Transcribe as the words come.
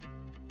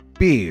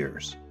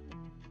Beers,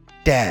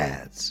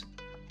 Dads,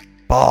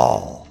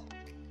 Ball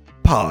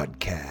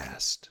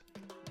Podcast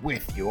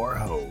with your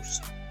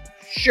host,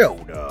 Show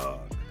Dog.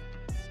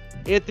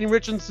 Anthony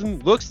Richardson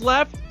looks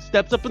left,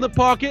 steps up in the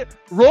pocket,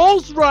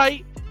 rolls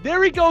right.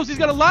 There he goes. He's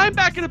got a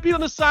linebacker to beat on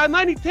the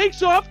sideline. He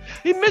takes off.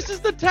 He misses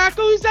the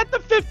tackle. He's at the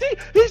 50.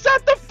 He's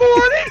at the 40.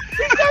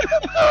 He's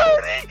at the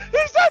 30.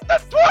 He's at the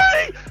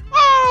 20.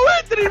 Oh,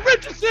 Anthony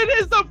Richardson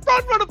is the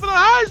front runner for the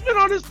Heisman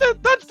on his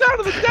fifth touchdown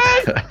of the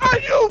day. Are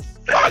you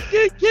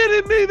fucking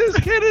kidding me? This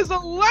kid is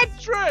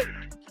electric.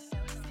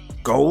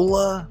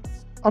 Gola?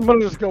 I'm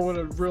going to just go in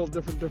a real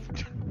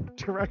different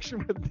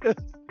direction with this.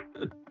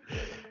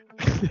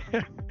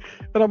 And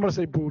I'm going to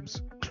say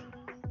boobs.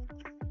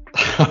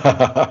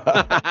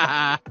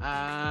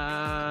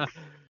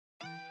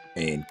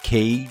 And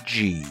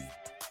KG.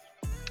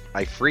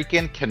 I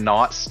freaking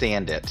cannot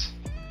stand it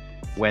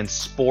when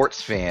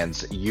sports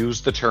fans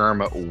use the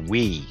term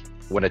 "we"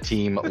 when a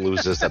team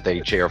loses that they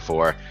cheer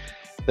for.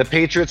 The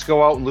Patriots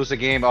go out and lose a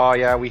game. Oh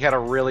yeah, we had a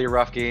really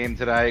rough game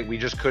tonight. We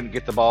just couldn't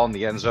get the ball in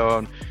the end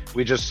zone.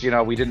 We just,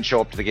 we didn't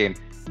show up to the game.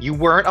 You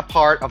weren't a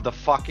part of the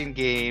fucking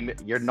game.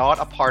 You're not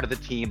a part of the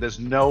team. There's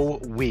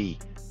no we.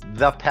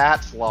 The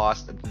Pats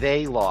lost.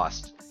 They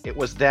lost. It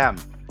was them,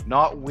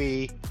 not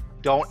we.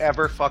 Don't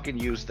ever fucking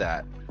use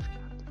that.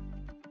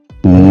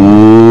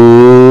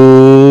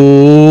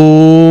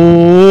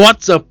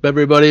 What's up,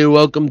 everybody?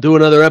 Welcome to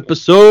another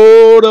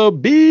episode of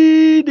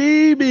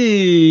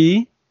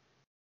BDB.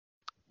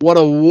 What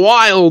a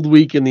wild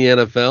week in the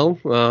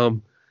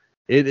NFL.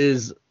 It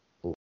is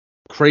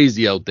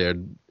crazy out there.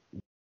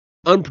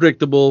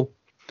 Unpredictable.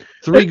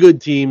 3 good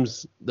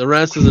teams. The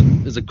rest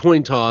is a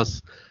coin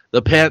toss.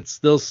 The Pats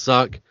still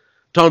suck.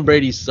 Tom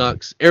Brady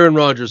sucks. Aaron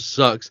Rodgers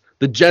sucks.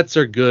 The Jets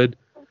are good.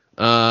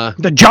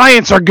 The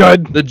Giants are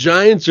good. The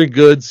Giants are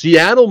good.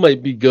 Seattle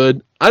might be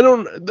good.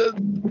 Herbert's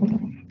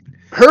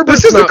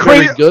not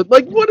very good.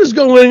 Like, what is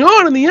going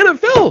on in the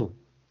NFL?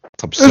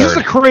 It's absurd. This is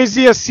the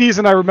craziest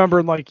season I remember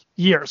in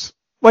years.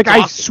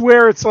 I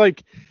swear it's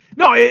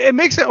no, it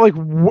makes it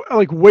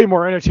way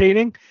more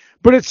entertaining,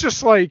 but it's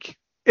just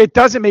it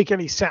doesn't make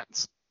any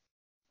sense.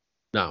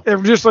 No,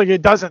 it just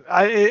it doesn't.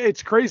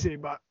 It's crazy,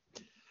 but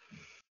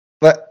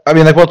I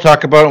mean, we'll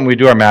talk about it when we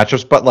do our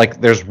matchups, but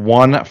there's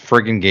one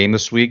friggin' game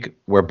this week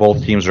where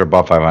both teams are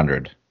above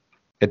 500.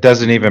 It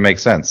doesn't even make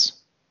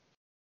sense.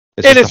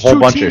 It's just a whole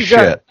bunch of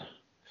shit.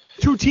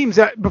 2 teams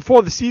that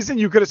before the season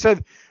you could have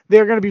said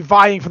they're going to be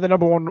vying for the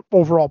number one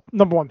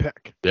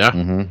pick. Yeah.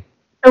 Mm-hmm.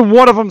 And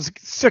one of them's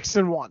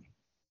 6-1,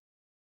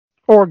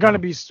 or gonna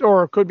be,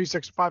 or it could be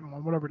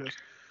 6-5-1, whatever it is.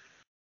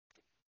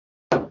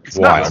 It's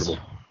wild.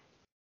 nuts.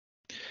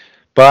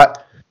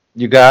 But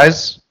you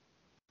guys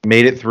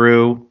made it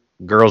through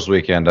girls'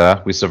 weekend.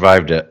 We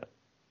survived it.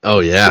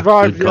 Oh yeah,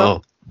 survived, good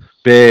call.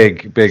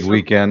 Big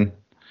weekend.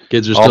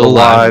 Kids are still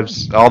alive.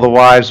 All the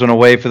wives went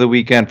away for the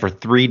weekend for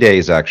 3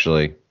 days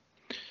actually.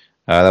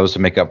 That was to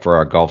make up for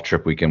our golf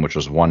trip weekend, which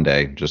was 1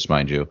 day, just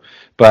mind you.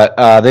 But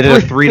they did a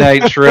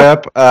 3-night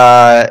trip,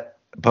 but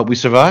we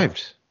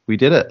survived. We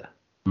did it.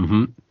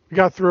 Mm-hmm. We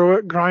got through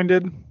it,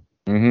 grinded.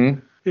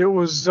 Mm-hmm. It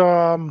was,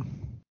 yeah.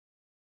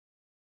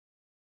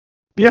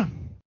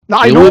 Now,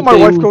 I know what my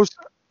wife goes.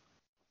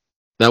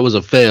 That was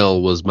a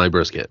fail, was my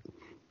brisket.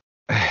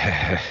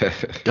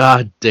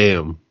 God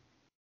damn.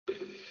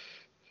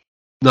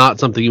 Not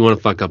something you want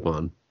to fuck up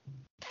on.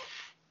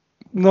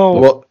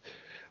 No.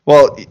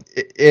 Well,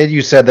 Ed,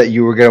 you said that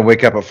you were going to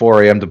wake up at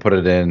 4 a.m. to put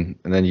it in,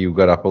 and then you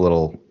got up a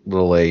little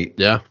late.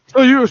 Yeah.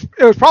 So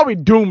it was probably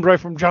doomed right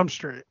from Jump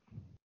Street.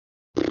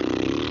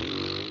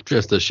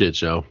 Just a shit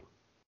show.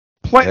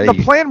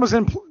 The plan was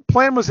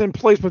in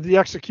place, but the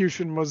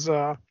execution was.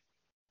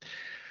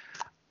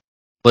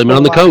 Blame it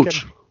on the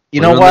coach.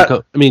 You know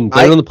what? Blame it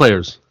on the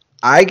players.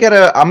 I'm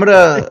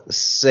gonna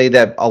say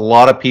that a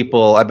lot of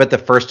people. I bet the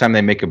first time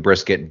they make a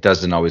brisket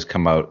doesn't always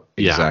come out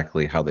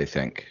exactly how they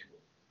think.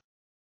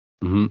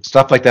 Mm-hmm.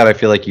 Stuff like that, I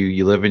feel like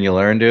you live and you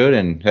learn, dude.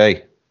 And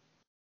hey,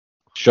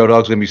 Show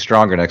Dog's gonna be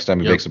stronger next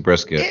time he makes a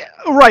brisket.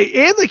 Right,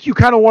 and you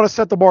kind of want to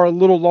set the bar a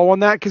little low on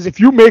that, because if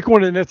you make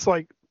one and it's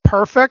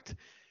perfect,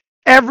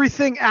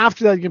 everything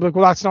after that you can be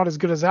well, that's not as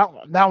good as that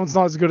one. That one's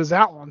not as good as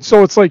that one.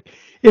 So it's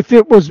if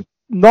it was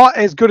not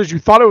as good as you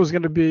thought it was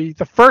going to be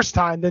the first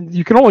time, then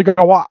you can only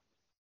go up.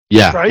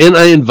 Yeah, right? And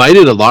I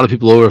invited a lot of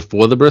people over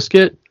for the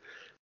brisket.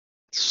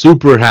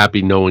 Super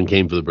happy no one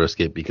came for the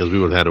brisket because we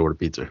would have had to order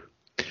pizza.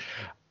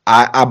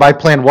 My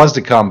plan was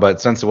to come,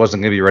 but since it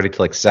wasn't going to be ready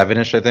till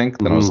 7-ish, I think,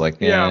 then I was like,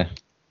 yeah.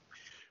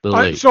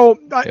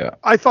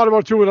 I thought about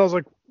it too, and I was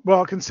like,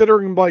 well,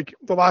 considering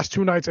the last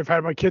 2 nights I've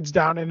had my kids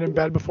down and in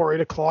bed before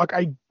 8 o'clock,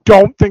 I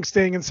don't think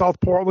staying in South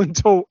Portland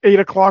until 8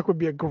 o'clock would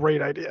be a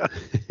great idea.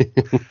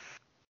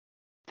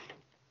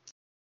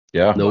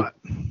 Yeah. Nope.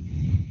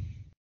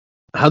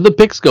 How'd the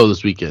picks go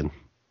this weekend?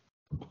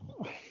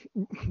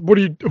 What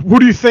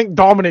do you think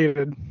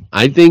dominated?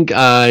 I think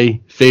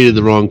I faded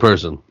the wrong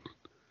person.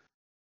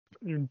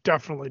 You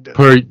definitely did.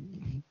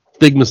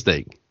 Big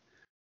mistake.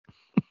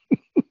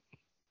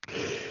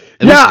 Yeah,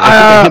 I think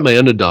I hit my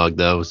underdog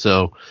though,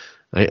 so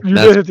You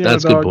did hit the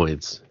That's good underdog.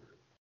 points.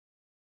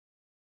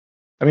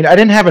 I mean, I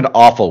didn't have an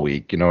awful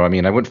week. You know what I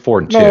mean? I went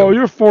 4-2. No,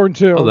 you're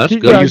 4-2. Oh, that's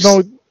good. Yeah, You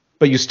no,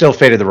 But you still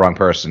faded the wrong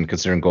person,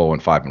 considering Goal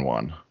went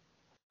 5-1.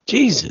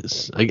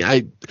 Jesus,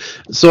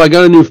 so I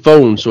got a new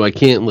phone, so I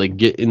can't like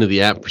get into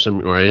the app for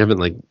some, or I haven't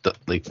like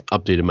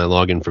updated my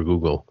login for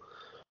Google,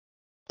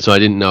 so I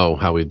didn't know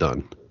how we'd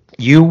done.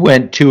 You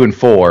went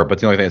 2-4, but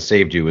the only thing that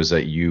saved you is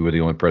that you were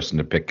the only person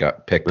to pick the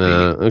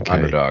Okay.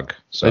 underdog.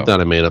 So I thought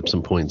I made up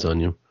some points on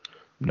you.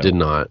 no, Did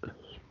not.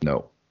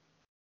 No.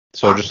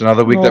 So just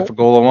another week No. that for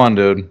Goal won,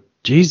 dude.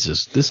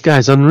 Jesus, this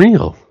guy's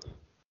unreal.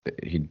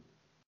 He.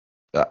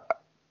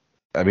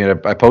 I mean,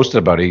 I posted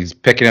about it. He's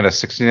picking at a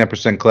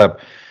 69% clip.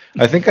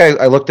 I think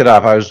I looked it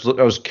up. I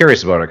was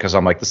curious about it because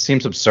I'm like, this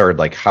seems absurd.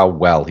 Like how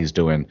well he's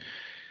doing.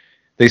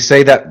 They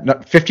say that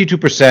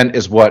 52%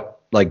 is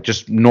what like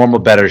just normal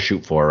bettors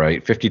shoot for,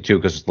 right? 52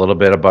 because it's a little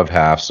bit above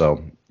half,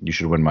 so you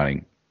should win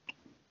money.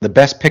 The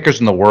best pickers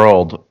in the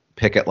world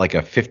pick at like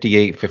a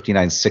 58,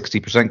 59,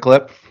 60%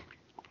 clip.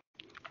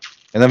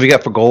 And then we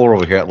got for Goal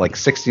over here at like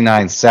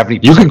 69,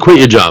 70%. You can quit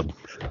your job.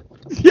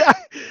 yeah.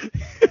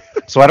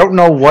 So I don't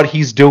know what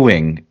he's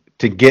doing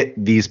to get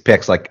these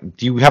picks. Like,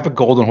 do you have a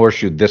golden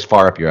horseshoe this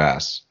far up your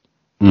ass?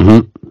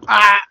 Mm-hmm.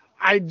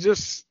 I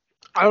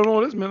don't know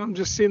what it is, man. I'm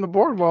just seeing the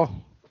board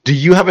well. Do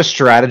you have a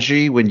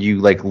strategy when you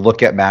like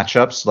look at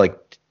matchups?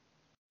 Like,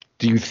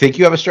 do you think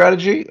you have a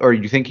strategy, or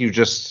you think you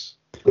just?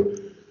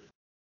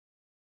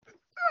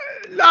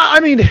 No, I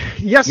mean,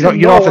 yes. You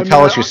don't have to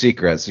tell us your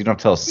secrets. You don't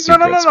tell us No.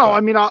 secrets.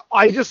 I mean,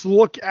 I just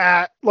look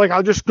at like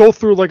I'll just go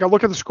through like I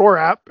look at the score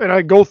app and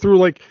I go through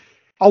like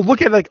I'll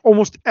look at like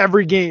almost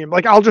every game.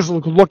 Like I'll just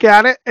look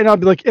at it and I'll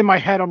be like in my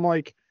head I'm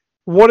like,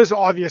 what is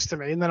obvious to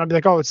me? And then I'll be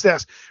like, oh, it's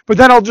this. But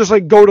then I'll just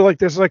like go to like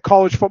this like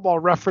college football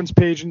reference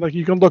page and like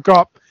you can look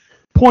up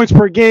points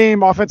per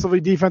game, offensively,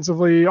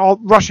 defensively, all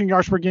rushing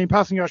yards per game,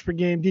 passing yards per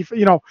game,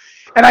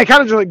 and I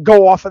kind of just like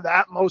go off of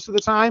that most of the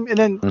time. And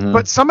then,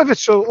 but some of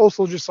it's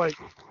also just like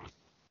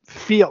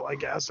feel, I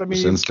guess. I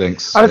mean,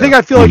 instincts. I think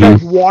I feel like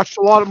I've watched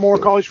a lot more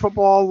college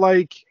football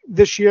like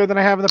this year than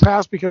I have in the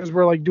past because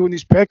we're like doing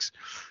these picks.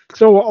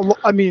 So,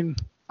 I mean,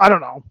 I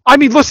don't know. I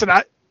mean, listen,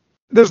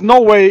 there's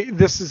no way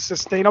this is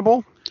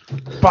sustainable.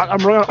 But I'm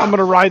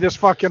gonna ride this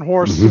fucking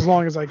horse as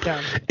long as I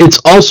can. It's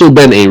also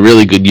been a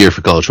really good year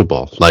for college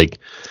football. Like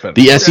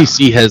the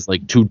SEC has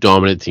like two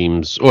dominant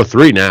teams, or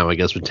three now, I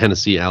guess, with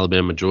Tennessee,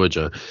 Alabama,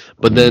 Georgia.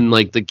 But then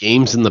like the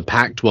games in the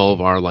Pac-12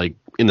 are like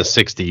in the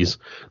 60s.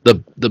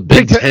 The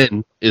Big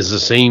Ten is the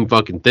same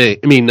fucking thing.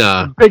 I mean,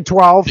 Big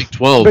 12. Big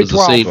 12 is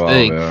the same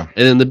thing. Yeah.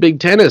 And then the Big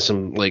Ten has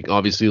some like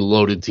obviously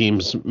loaded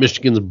teams.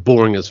 Michigan's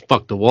boring as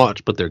fuck to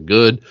watch, but they're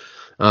good.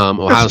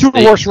 Ohio It's two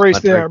State, horse race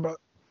there, but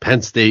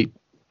Penn State.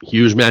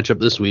 Huge matchup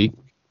this week.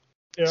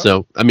 Yeah.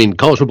 So, I mean,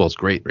 college football is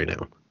great right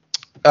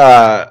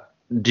now.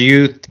 Do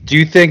you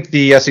think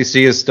the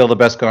SEC is still the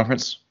best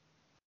conference?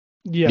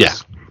 yes.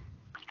 Yeah.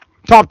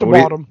 Top to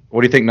bottom. What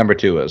do you think number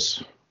 2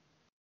 is?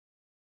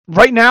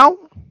 Right now,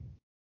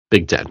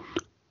 Big Ten.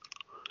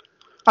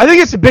 I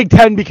think it's the Big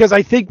Ten because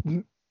I think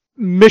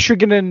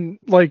Michigan and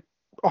like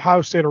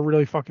Ohio State are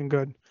really fucking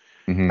good.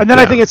 Mm-hmm. And then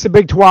I think it's the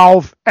Big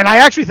 12. And I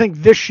actually think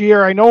this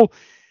year, I know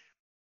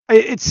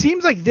it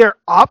seems like they're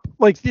up,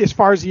 like as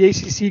far as the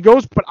ACC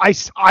goes, but I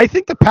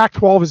think the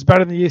Pac-12 is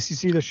better than the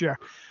ACC this year.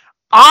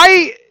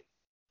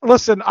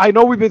 Listen, I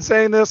know we've been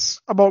saying this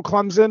about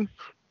Clemson.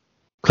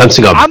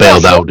 Clemson got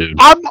bailed out, dude.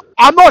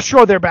 I'm not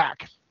sure they're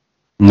back.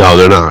 No,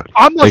 they're not.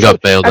 They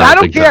got bailed out. And I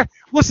don't big care. time.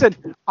 Listen,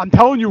 I'm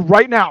telling you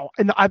right now,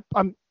 and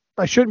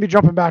I shouldn't be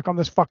jumping back on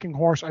this fucking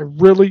horse. I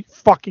really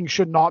fucking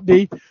should not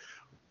be.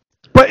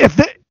 But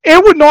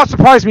it would not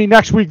surprise me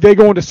next week they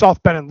go into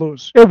South Bend and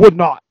lose. It would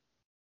not.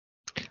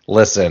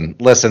 Listen.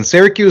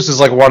 Syracuse is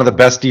like one of the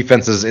best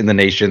defenses in the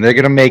nation. They're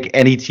going to make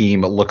any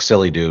team look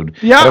silly, dude.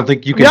 Yeah. I don't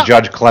think you can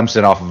judge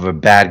Clemson off of a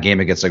bad game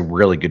against a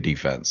really good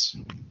defense.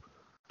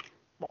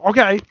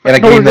 Okay. And a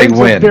game they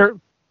win.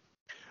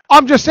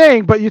 I'm just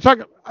saying, but you talk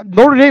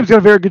Notre Dame's got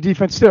a very good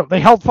defense too. They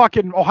held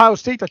fucking Ohio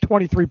State to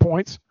 23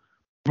 points.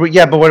 But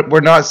yeah, but we're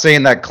not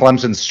saying that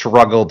Clemson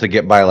struggled to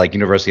get by like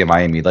University of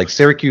Miami. Like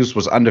Syracuse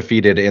was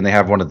undefeated and they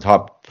have one of the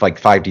top like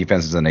 5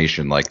 defenses in the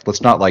nation. Like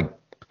let's not like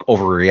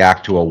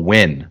overreact to a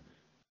win.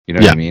 You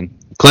know what I mean?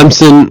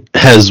 Clemson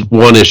has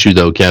one issue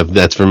though, Kev.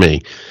 That's for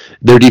me.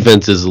 Their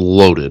defense is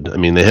loaded. I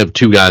mean, they have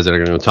 2 guys that are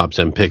going to go top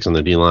 10 picks on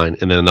the D line,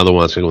 and then another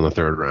one's going to go in the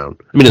 3rd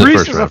round. I mean, in the Reese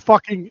first is round. a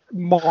fucking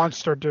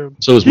monster,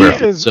 dude. So is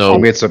Murphy. So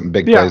We had some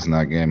big plays in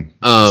that game.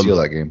 Seal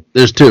that game.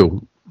 There's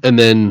 2, and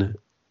then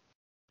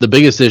the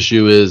biggest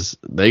issue is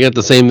they got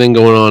the same thing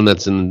going on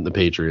that's in the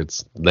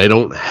Patriots. They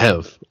don't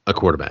have a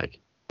quarterback.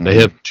 They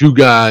have 2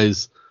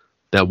 guys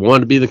that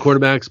want to be the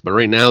quarterbacks, but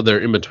right now they're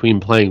in between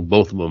playing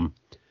both of them.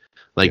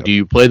 Like, do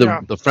you play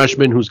the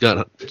freshman who's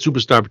got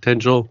superstar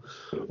potential,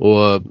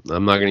 or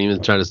I'm not going to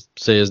even try to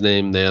say his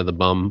name. They're the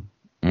bum.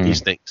 He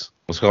stinks.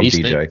 Let's call him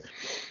DJ. Stinks.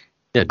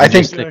 Yeah, I DJ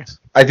think stinks.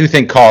 I do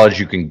think college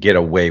you can get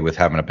away with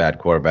having a bad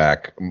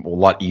quarterback a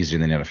lot easier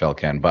than the NFL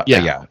can. But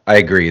yeah, I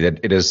agree that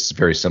it is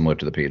very similar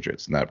to the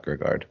Patriots in that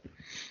regard.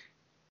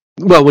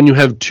 Well, when you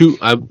have two,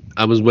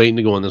 I was waiting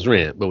to go on this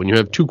rant, but when you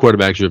have two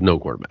quarterbacks, you have no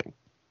quarterback.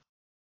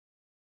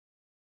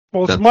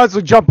 Well, so might as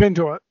well jump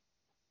into it.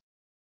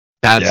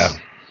 That's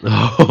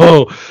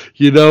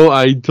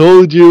I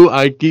told you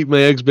I keep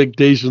my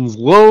expectations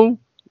low,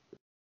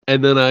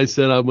 and then I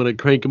said I'm going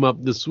to crank them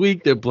up this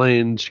week. They're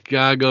playing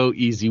Chicago,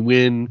 easy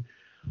win.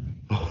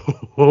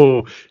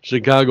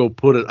 Chicago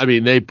put it. I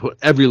mean, they put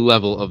every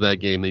level of that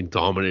game. They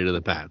dominated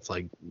the Pats,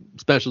 like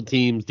special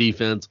teams,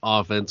 defense,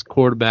 offense,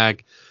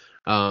 quarterback.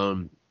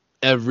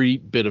 Every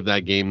bit of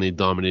that game they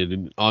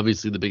dominated.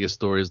 Obviously, the biggest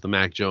story is the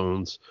Mac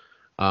Jones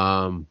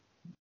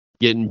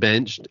getting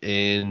benched,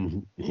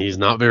 and he's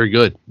not very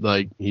good.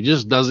 Like, he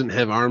just doesn't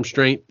have arm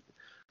strength.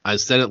 I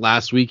said it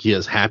last week. He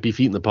has happy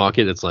feet in the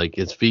pocket. It's like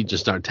his feet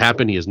just start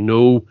tapping. He has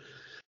no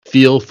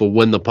feel for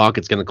when the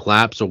pocket's going to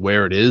collapse or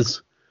where it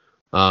is.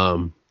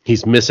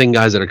 He's missing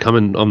guys that are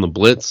coming on the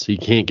blitz. He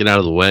can't get out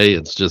of the way.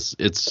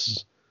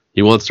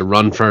 He wants to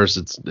run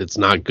first. It's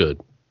not good.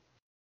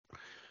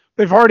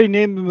 They've already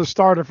named him the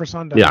starter for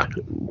Sunday. Yeah.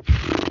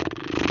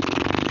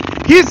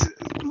 It's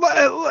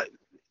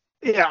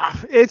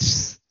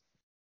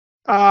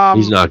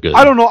he's not good.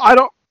 I don't know.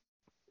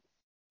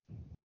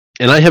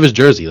 And I have his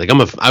jersey. Like,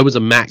 I was a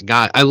Mac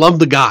guy. I love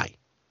the guy.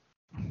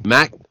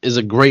 Mac is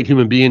a great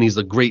human being. He's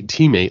a great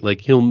teammate.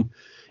 Like, even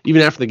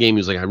after the game, he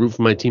was like, I root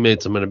for my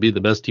teammates. I'm going to be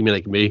the best teammate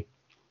I can be.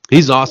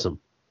 He's awesome.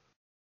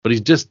 But he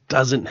just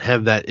doesn't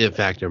have that it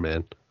factor,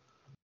 man.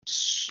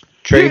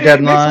 Trade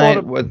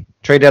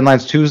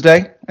deadline's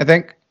Tuesday, I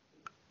think.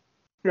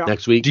 Yeah.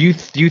 Next week. Do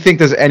you think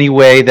there's any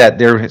way that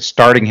they're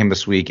starting him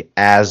this week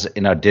as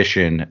an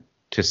audition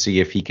to see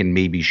if he can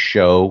maybe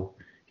show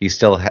he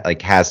still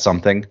has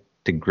something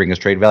to bring his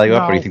trade value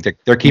up? Or do you think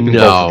they're keeping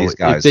both of these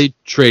guys? If they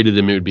traded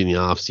him, it would be in the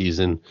off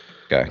season.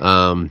 Okay.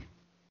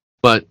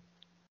 But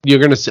you're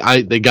gonna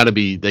see. They gotta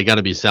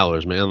be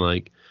sellers, man.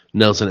 Like,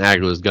 Nelson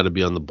Aguilar's got to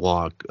be on the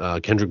block.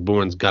 Kendrick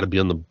Bourne's got to be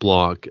on the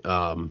block.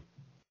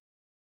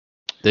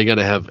 They got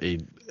to have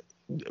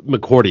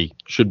McCourty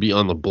should be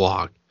on the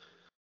block.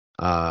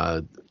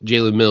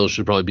 Jalen Mills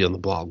should probably be on the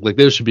block. Like,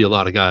 there should be a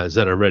lot of guys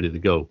that are ready to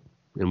go.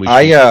 And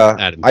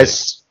I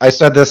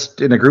said this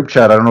in a group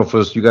chat. I don't know if it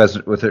was you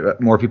guys with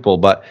more people,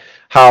 but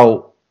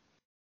how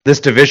this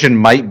division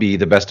might be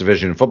the best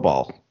division in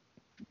football.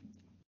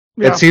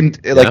 Yeah. It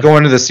seemed going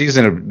into the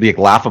season it would be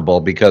laughable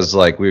because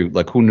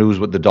who knows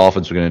what the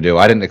Dolphins were going to do.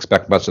 I didn't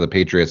expect much of the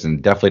Patriots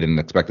and definitely didn't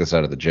expect this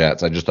out of the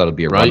Jets. I just thought it'd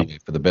be a runaway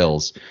for the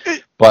Bills.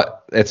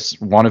 But it's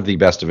one of the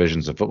best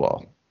divisions of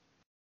football.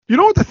 You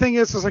know what the thing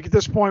is like at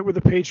this point with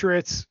the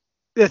Patriots,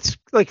 it's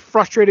like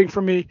frustrating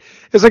for me.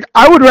 Is like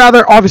I would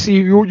rather, obviously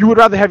you would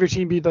rather have your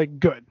team be like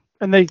good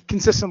and they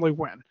consistently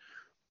win.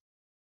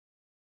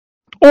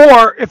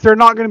 Or if they're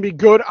not going to be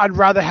good, I'd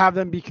rather have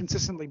them be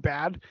consistently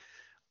bad.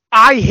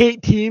 I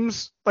hate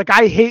teams.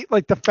 I hate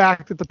the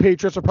fact that the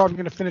Patriots are probably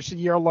going to finish the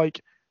year 8-8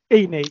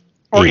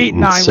 or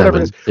 8-9, whatever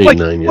it is.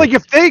 8-9, yeah.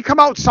 If they come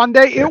out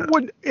Sunday,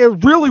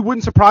 it really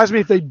wouldn't surprise me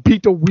if they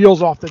beat the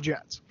wheels off the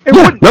Jets. They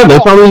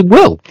probably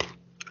will.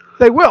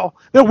 They will.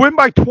 They'll win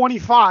by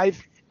 25,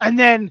 and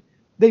then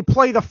they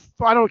play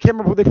can't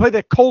remember. They play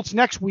the Colts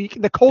next week.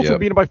 The Colts will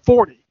beat them by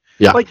 40.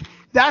 Yeah.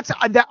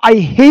 I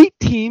hate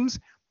teams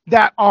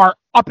that are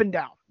up and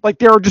down.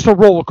 They're just a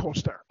roller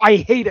coaster. I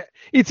hate it.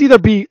 It's either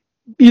be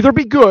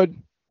good,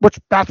 which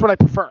that's what I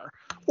prefer,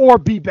 or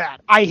be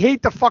bad. I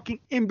hate the fucking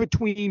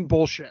in-between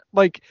bullshit.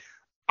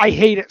 I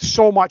hate it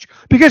so much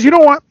because you know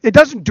what? It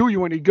doesn't do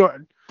you any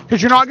good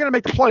because you're not going to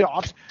make the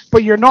playoffs,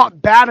 but you're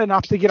not bad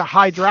enough to get a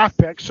high draft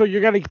pick. So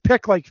you're going to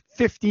pick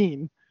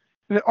 15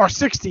 or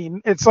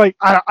 16. It's I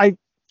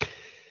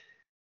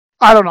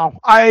don't know.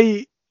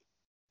 Let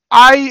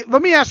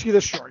me ask you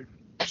this, Shorty.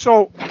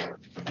 So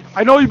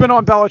I know you've been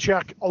on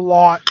Belichick a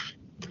lot.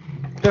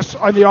 This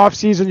on the off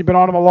season, you've been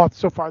on him a lot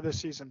so far this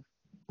season.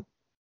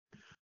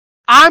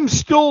 I'm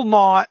still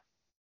not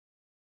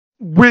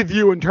with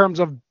you in terms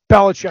of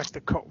Belichick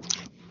the coach.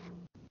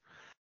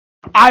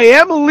 I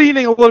am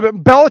leaning a little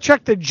bit.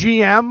 Belichick the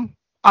GM,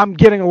 I'm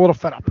getting a little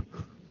fed up.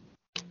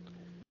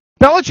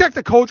 Belichick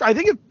the coach, I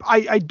think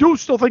I do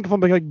still think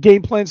from a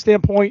game plan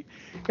standpoint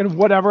and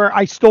whatever,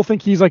 I still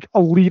think he's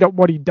elite at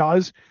what he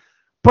does.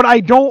 But I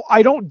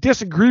don't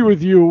disagree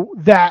with you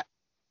that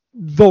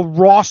the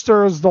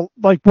roster is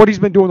what he's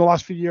been doing the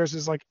last few years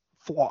is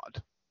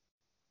flawed.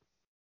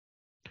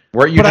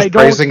 Weren't you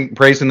just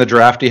praising the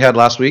draft he had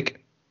last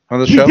week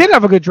on the show? He did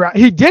have a good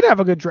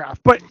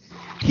draft. But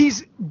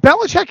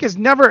Belichick has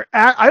never.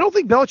 I don't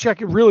think Belichick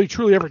really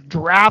truly ever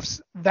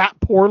drafts that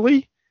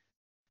poorly.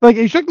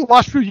 He's took the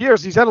last few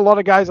years. He's had a lot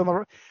of guys on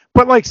the.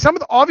 But some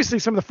of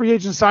the free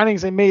agent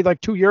signings they made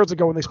 2 years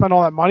ago when they spent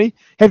all that money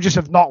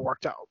have not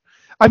worked out.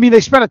 I mean,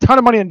 they spent a ton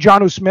of money on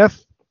Jonnu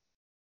Smith.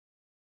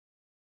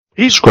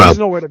 He's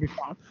nowhere to be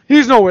found.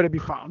 He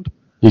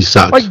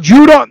sucks.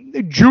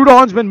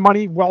 Judon's been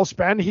money well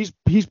spent. He's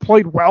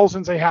played well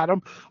since they had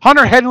him.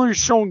 Hunter Henry's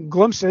shown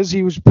glimpses.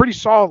 He was pretty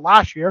solid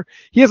last year.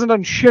 He hasn't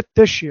done shit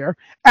this year.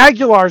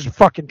 Aguilar's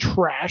fucking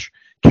trash.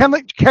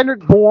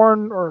 Kendrick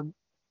Bourne,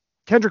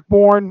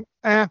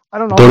 I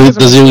don't know.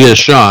 Does he get a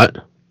shot?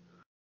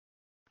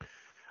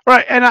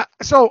 Right, and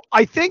so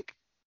I think,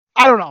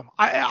 I don't know.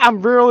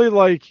 I'm really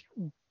like,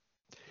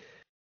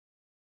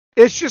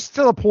 it's just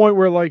to the point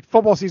where like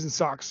football season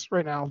sucks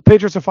right now.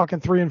 Patriots are fucking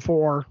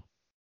 3-4.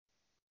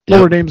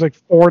 Notre Dame's like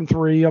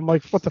 4-3. I'm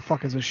like, what the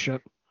fuck is this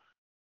shit?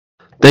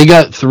 They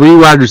got 3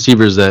 wide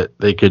receivers that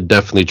they could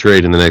definitely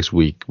trade in the next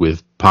week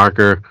with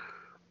Parker,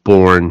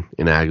 Bourne,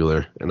 and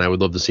Aguilar, and I would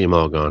love to see them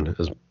all gone,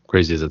 as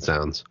crazy as it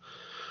sounds.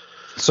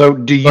 So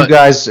do you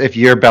guys, if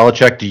you're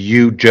Belichick, do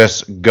you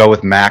just go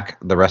with Mac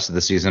the rest of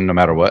the season no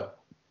matter what?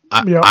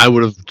 I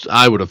would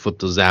have flipped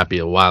to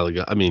Zappy a while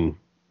ago. I mean,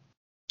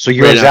 so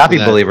you're a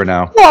Zappy believer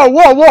now. Whoa.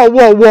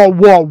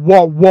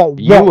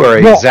 You were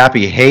a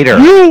Zappy hater.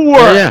 You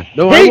were. Yeah.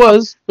 No, I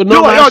was. But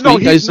not last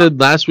week. I said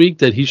last week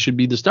that he should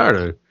be the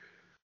starter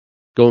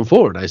going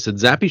forward. I said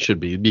Zappy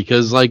should be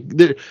because, like,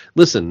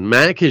 listen,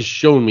 Mac has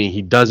shown me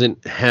he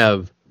doesn't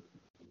have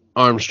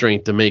arm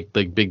strength to make,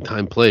 like,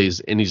 big-time plays,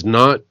 and he's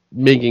not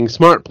making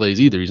smart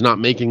plays either. He's not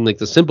making, like,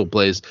 the simple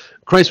plays.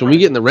 Christ, when we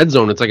get in the red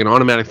zone, it's like an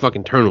automatic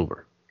fucking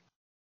turnover.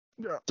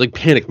 It's like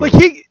panic mode.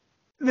 Like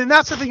then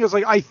that's the thing is,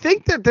 like, I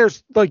think that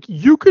there's, like,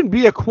 you can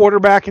be a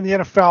quarterback in the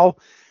NFL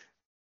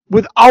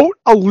without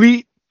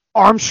elite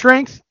arm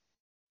strength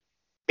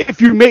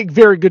if you make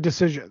very good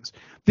decisions.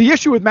 The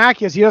issue with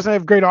Mackey is he doesn't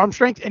have great arm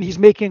strength, and he's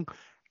making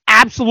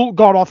absolute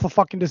god-awful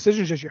fucking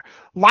decisions this year.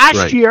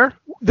 Last year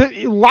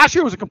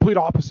was a complete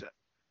opposite.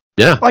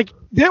 Yeah. Like,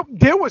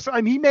 there was,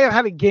 I mean, he may have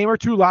had a game or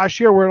two last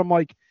year where I'm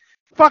like,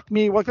 fuck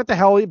me, what the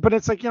hell? But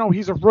it's like,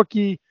 he's a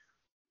rookie,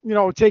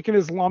 taking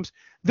his lumps.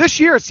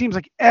 This year, it seems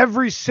like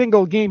every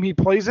single game he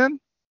plays in,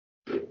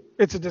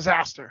 it's a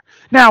disaster.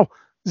 Now,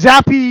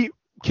 Zappy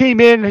came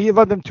in, he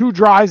led them 2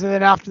 drives, and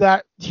then after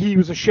that, he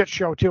was a shit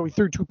show, too. He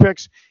threw 2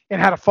 picks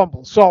and had a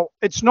fumble. So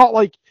it's not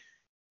like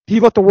he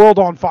lit the world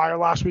on fire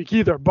last week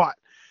either. But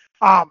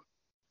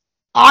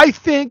I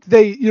think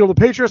the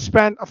Patriots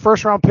spent a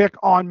first-round pick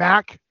on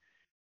Mac.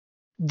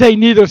 They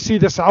need to see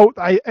this out.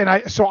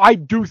 So I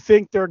do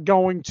think they're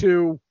going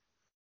to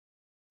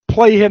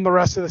play him the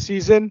rest of the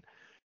season,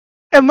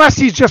 unless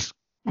he's just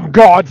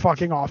god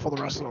fucking awful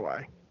the rest of the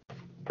way,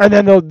 and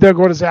then they'll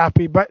go to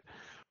Zappy. But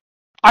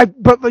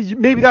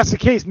maybe that's the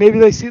case. Maybe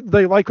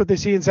they like what they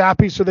see in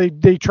Zappy, so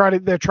they're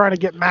trying to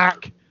get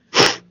Mac.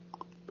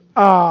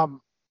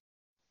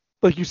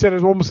 Like you said,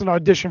 it's almost an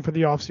audition for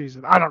the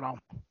offseason. I don't know,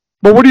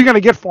 but what are you going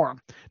to get for him?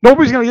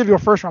 Nobody's going to give you a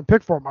first round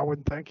pick for him, I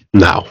wouldn't think.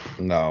 No.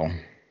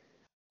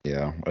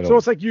 Yeah. So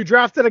it's like you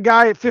drafted a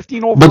guy at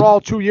 15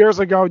 overall 2 years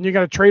ago, and you're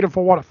going to trade him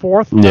for what, a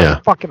 4th? Yeah.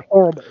 That's fucking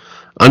horrible.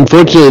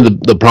 Unfortunately,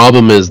 the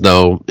problem is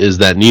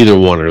that neither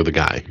one are the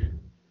guy.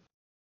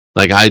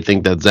 Like, I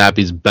think that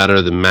Zappy's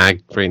better than Mac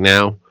right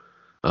now.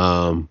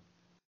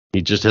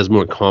 He just has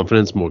more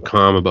confidence, more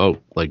calm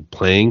about, like,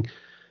 playing.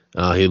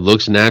 He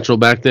looks natural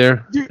back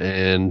there,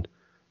 and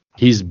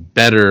he's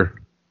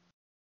better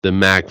than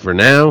Mac for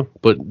now,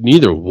 but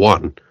neither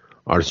one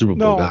are Super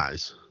Bowl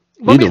guys.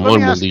 Neither one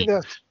will lead.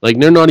 Like,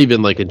 they're not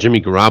even like a Jimmy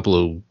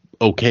Garoppolo,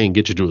 okay, and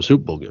get you to a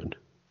Super Bowl good.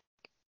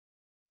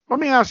 Let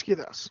me ask you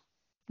this.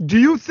 Do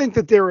you think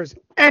that there is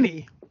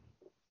any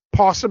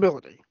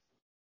possibility,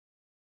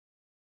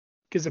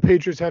 because the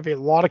Patriots have a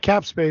lot of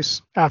cap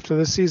space after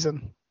this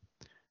season,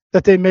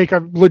 that they make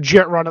a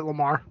legit run at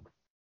Lamar?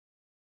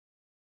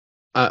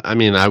 I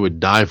mean, I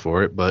would die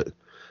for it, but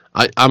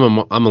I'm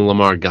a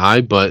Lamar guy,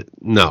 but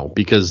no,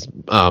 because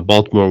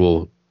Baltimore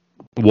will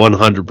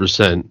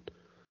 100%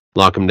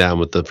 lock him down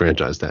with the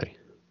franchise tag.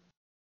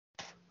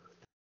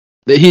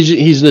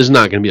 He's just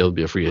not going to be able to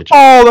be a free agent.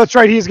 Oh, that's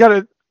right. He's got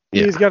to.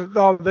 Yeah. He's got to.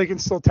 Oh, they can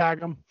still tag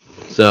him.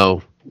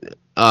 So,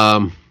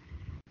 I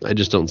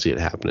just don't see it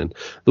happening.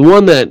 The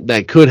one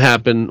that could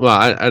happen. Well,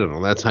 I don't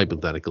know. That's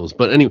hypotheticals.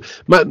 But anyway,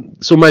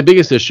 my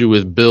biggest issue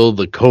with Bill,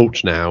 the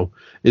coach, now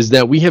is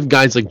that we have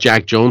guys like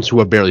Jack Jones who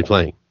are barely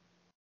playing.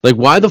 Like,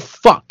 why the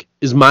fuck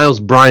is Miles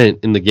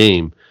Bryant in the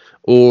game?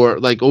 Or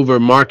like over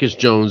Marcus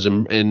Jones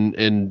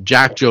and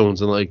Jack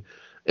Jones, and like,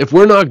 if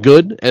we're not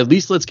good, at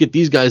least let's get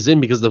these guys in,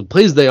 because the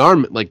plays they are,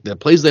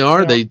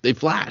 they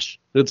flash.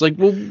 It's like,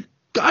 well,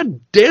 god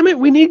damn it,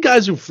 we need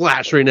guys who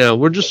flash right now.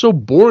 We're just so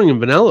boring and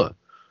vanilla.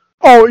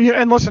 Oh yeah,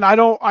 and listen, I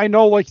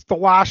know like the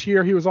last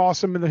year he was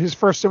awesome, and his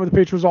first stint with the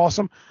Patriots was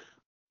awesome.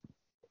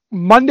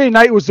 Monday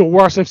night was the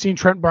worst I've seen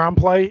Trent Brown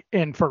play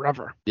in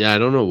forever. Yeah, I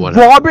don't know what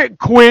Robert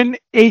Quinn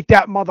ate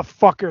that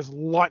motherfucker's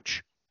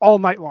lunch all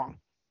night long.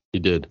 He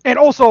did. And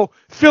also,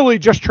 Philly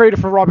just traded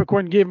for Robert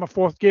Quinn, gave a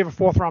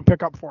 4th round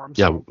pickup for him.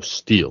 So. Yeah,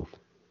 steal.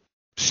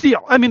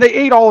 I mean, they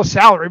ate all his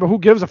salary, but who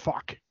gives a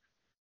fuck?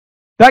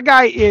 That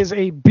guy is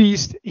a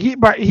beast. He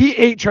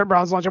ate Trent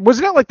Brown's lunch.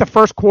 Wasn't it like the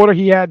first quarter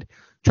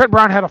Trent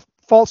Brown had a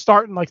false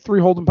start and like 3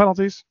 holding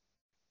penalties?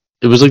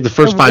 It was like the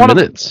first 5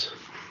 minutes.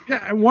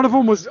 Yeah, and one of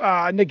them was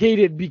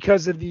negated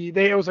because of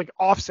it was like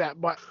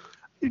offset, but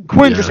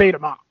Quinn just ate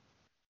him up.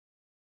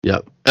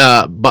 Yeah,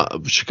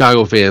 but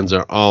Chicago fans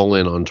are all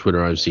in on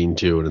Twitter. I've seen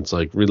too, and it's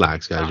like,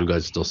 relax, guys. You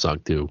guys still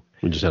suck too.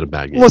 We just had a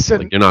bad game.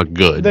 Listen, like, you're not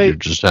good. You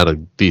just had a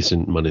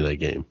decent Monday night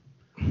game.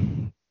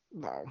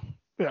 No,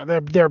 yeah,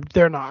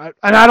 they're not,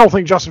 and I don't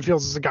think Justin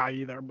Fields is a guy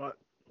either. But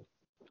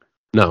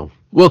No.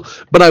 Well,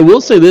 but I will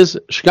say this: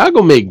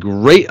 Chicago made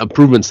great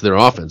improvements to their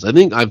offense. I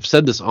think I've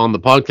said this on the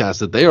podcast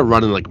that they are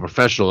running like a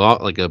professional,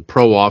 like a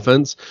pro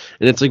offense,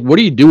 and it's like, what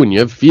are you doing? You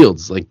have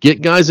Fields, like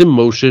get guys in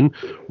motion,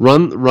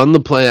 run the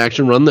play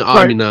action, run the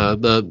Right.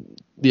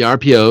 the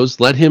RPOs,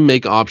 let him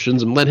make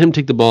options, and let him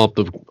take the ball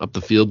up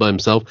the field by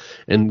himself.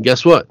 And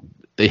guess what?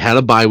 They had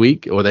a bye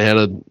week, or they had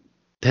a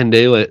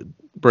 10-day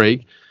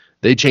break.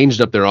 They changed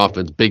up their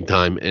offense big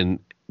time, and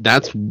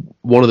that's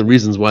one of the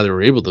reasons why they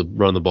were able to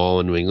run the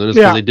ball in New England is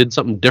because they did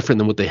something different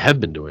than what they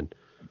have been doing.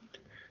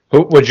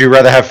 Who would you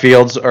rather have,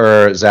 Fields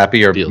or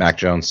Zappy or Fields. Mac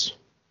Jones?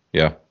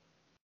 Yeah,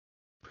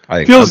 I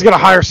think Fields has got a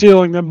higher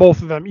ceiling than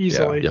both of them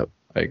easily. Yep.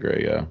 I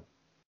agree. Yeah,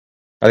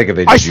 I think if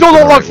they I just still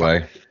use it don't the like-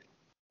 right way.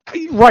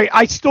 Right.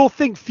 I still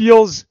think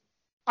Fields.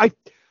 I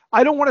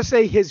don't want to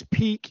say his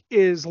peak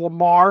is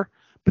Lamar,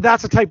 but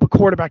that's the type of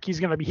quarterback he's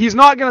going to be. He's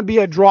not going to be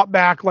a drop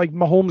back like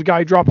Mahomes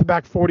guy dropping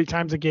back 40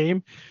 times a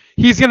game.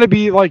 He's going to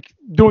be like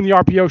doing the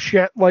RPO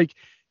shit. Like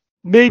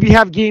maybe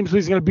have games where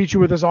he's going to beat you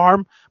with his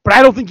arm, but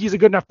I don't think he's a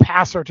good enough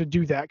passer to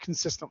do that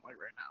consistently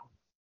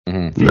right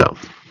now. Mm-hmm. No.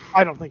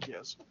 I don't think he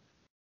is.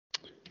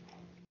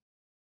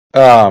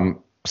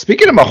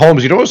 Speaking of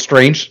Mahomes, you know what's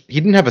strange? He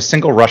didn't have a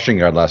single rushing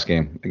yard last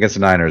game against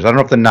the Niners. I don't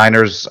know if the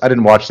Niners. I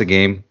didn't watch the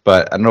game,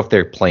 but I don't know if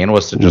their plan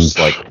was to just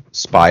like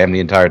spy him the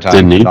entire time,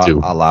 Didn't need not to.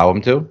 allow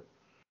him to.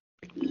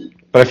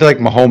 But I feel like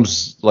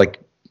Mahomes,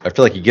 I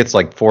feel like he gets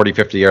like 40,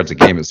 50 yards a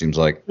game. It seems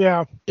like.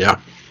 Yeah. Yeah.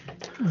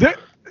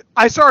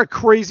 I saw a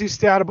crazy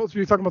stat about,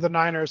 we were talking about the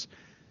Niners.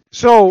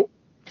 So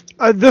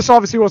this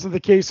obviously wasn't the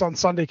case on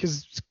Sunday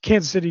because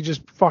Kansas City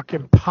just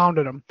fucking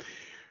pounded them.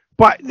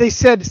 But they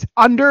said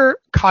under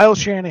Kyle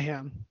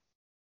Shanahan,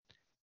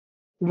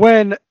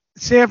 when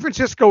San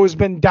Francisco has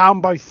been down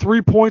by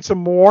 3 points or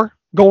more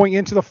going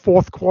into the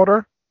fourth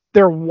quarter,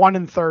 they're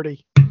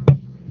 1-30.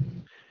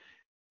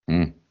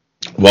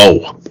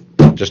 Whoa!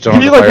 Just don't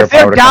have the Like if firepower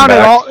they're to come down at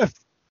back. all,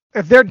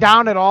 if they're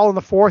down at all in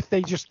the fourth,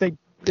 they can't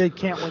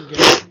win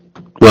games.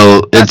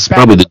 Well, That's it's bad.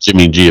 probably the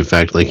Jimmy G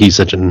effect. Like he's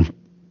such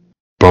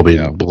probably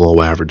Yeah.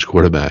 below average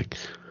quarterback.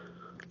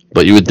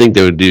 But you would think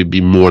there would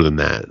be more than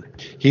that.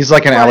 He's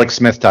like an Right. Alex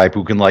Smith type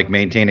who can like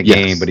maintain a Yes.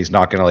 game, but he's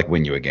not going to like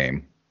win you a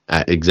game.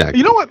 Exactly.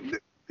 You know what?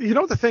 You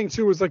know what the thing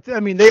too is like, I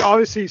mean, they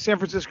obviously San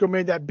Francisco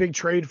made that big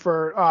trade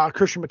for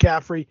Christian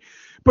McCaffrey,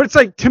 but it's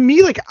like to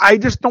me, like I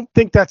just don't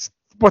think that's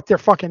what their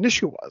fucking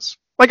issue was.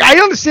 Like I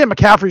understand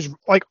McCaffrey's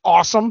like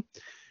awesome,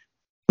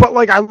 but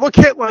like I look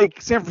at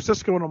like San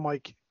Francisco and I'm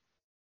like,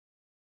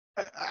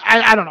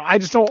 I don't know. I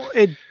just don't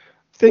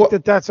think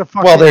that's a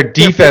fucking. Well, their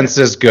defense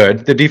is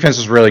good. The defense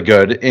is really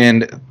good,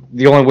 and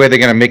the only way they're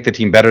going to make the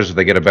team better is if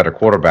they get a better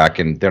quarterback,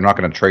 and they're not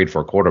going to trade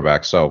for a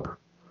quarterback. So,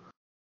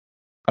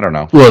 I don't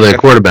know. Well, their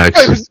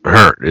quarterback's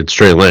hurt. It's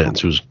Trey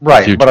Lance, who's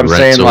Right, future, but I'm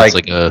saying, so like,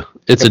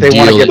 it's if a they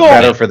want to deal. get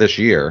better for this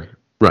year,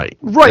 Right.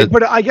 Right,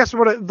 but I guess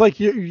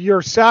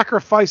you're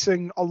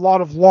sacrificing a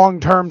lot of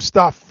long-term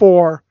stuff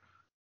for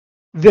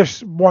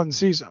this one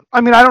season.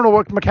 I mean, I don't know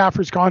what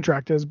McCaffrey's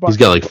contract is, but He's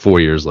got like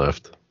 4 years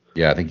left.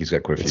 yeah, I think he's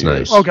got quite a It's few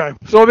nice. years. okay.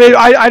 So maybe,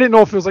 I didn't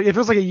know if it was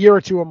like a year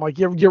or two. I'm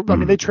like, I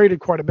mean, they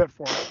traded quite a bit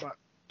for it, but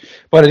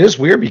But it is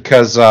weird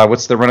because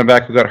what's the running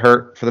back who got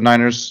hurt for the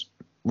Niners?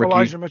 Ricky?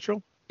 Elijah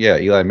Mitchell. Yeah,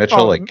 Eli Mitchell.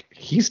 Oh, like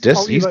he's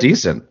Eli.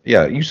 decent.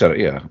 Yeah, you said it.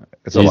 Yeah,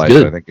 it's He's Elijah.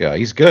 good. I think. Yeah,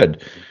 he's good,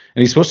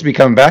 and he's supposed to be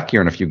coming back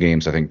here in a few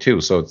games. I think too.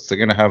 So they're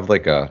going to have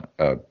like a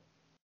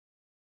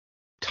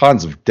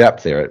tons of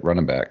depth there at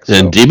running back. So.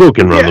 And Debo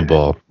can run Yeah. the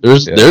ball.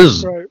 There's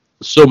Right.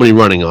 so many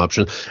running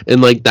options,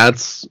 and like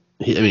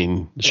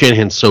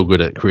Shanahan's so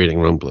good at creating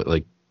run play,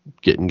 like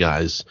getting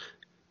guys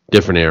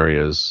different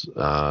areas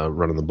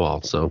running the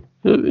ball. So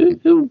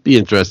it'll be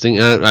interesting,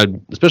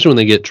 especially when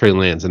they get Trey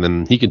Lance, and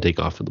then he can take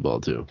off with the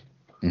ball too.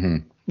 Mm-hmm.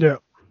 Yeah.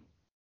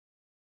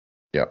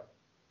 Yep.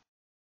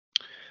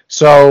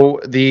 So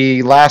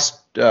the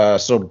last,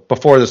 so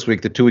before this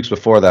week, the 2 weeks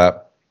before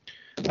that,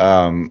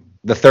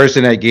 the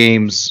Thursday night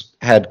games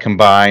had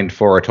combined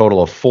for a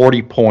total of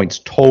 40 points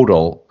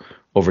total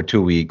over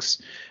 2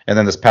 weeks. And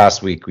then this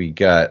past week, we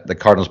got the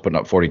Cardinals putting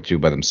up 42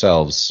 by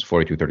themselves,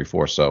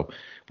 42-34. So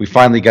we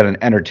finally got an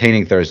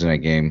entertaining Thursday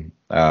night game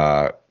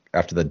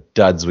after the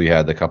duds we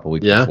had the couple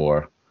weeks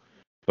before.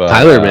 But,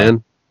 Tyler,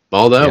 man,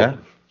 balled out. Yeah,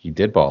 he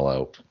did ball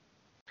out.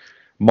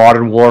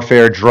 Modern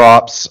Warfare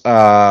drops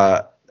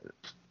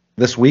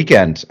this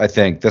weekend. I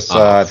think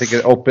I think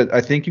it open. I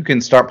think you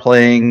can start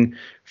playing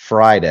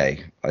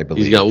Friday. I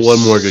believe He's got one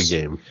more good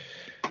game.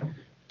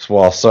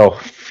 Well, so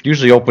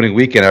usually opening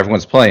weekend,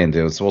 everyone's playing,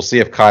 dude. So we'll see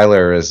if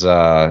Kyler is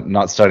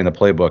not studying the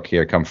playbook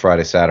here come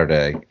Friday,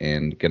 Saturday,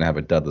 and gonna have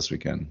a dud this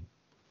weekend.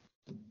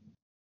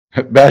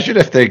 Imagine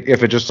if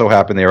it just so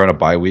happened they were on a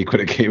bye week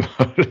when it came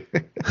out.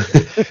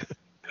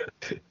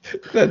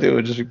 That dude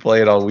would just be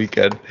playing all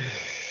weekend.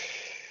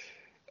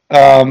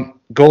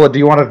 Gola, do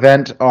you want to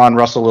vent on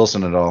Russell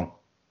Wilson at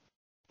all?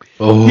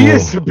 Oh, He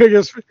is the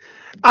biggest.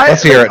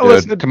 Let's hear it, dude.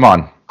 Listen, Come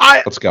on,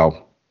 let's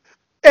go.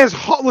 as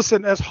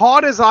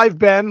hot as I've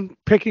been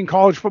picking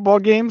college football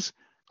games,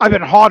 I've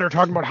been hotter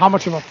talking about how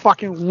much of a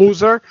fucking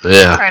loser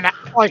yeah. and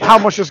like how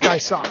much this guy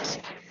sucks.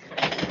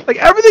 Like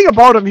everything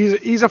about him,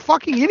 he's a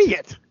fucking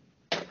idiot.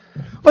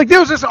 Like there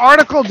was this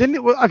article,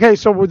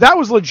 so that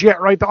was legit,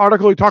 right? The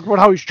article he talked about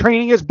how he's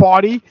training his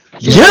body, so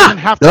he doesn't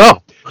have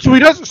to, so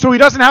he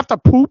doesn't have to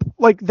poop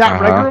like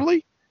that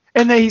regularly,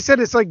 and then he said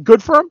it's like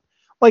good for him.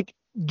 Like,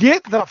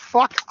 get the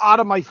fuck out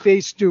of my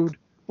face, dude.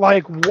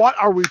 Like, what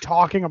are we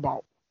talking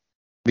about?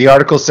 The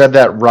article said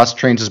that Russ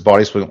trains his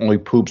body so he only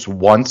poops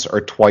once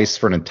or twice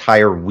for an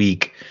entire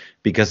week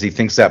because he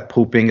thinks that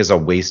pooping is a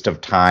waste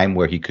of time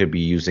where he could be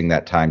using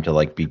that time to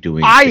like be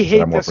doing things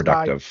that are more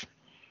productive.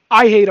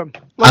 I hate him.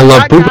 Like, I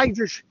love pooping.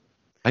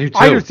 I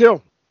do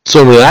too.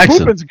 So relaxing.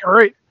 Pooping's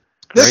great.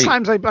 This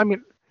times, I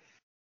mean,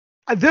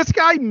 this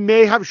guy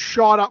may have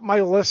shot up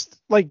my list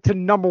like to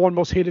number one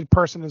most hated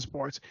person in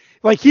sports.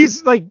 Like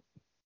he's an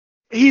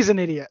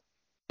idiot.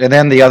 And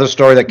then the other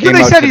story that came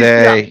out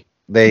today,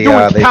 they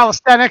doing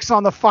calisthenics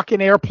on the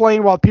fucking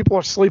airplane while people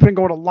are sleeping,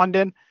 going to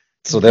London.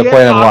 So they're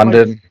playing in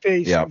London.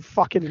 You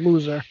fucking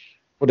loser.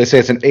 Well, they say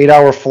it's an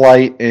 8-hour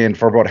flight, and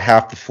for about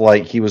half the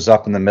flight, he was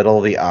up in the middle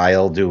of the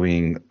aisle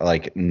doing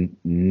like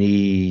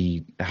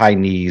high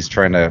knees,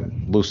 trying to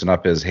loosen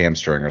up his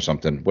hamstring or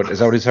something. What is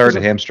that? What he's hurt?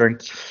 A hamstring?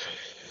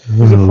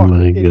 Oh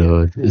my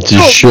god! It's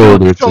his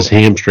shoulder. It's his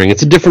hamstring.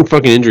 It's a different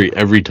fucking injury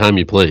every time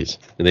he plays,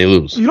 and they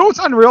lose. You know what's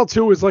unreal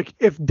too is like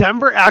if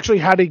Denver actually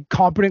had a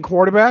competent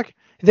quarterback,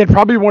 they'd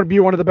probably want to be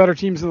one of the better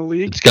teams in the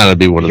league. It's got to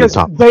be one of the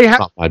top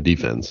 5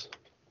 defense.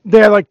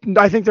 They're like,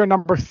 I think they're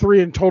number 3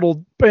 in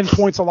total in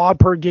points allowed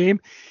per game.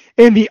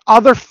 And the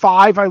other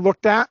 5 I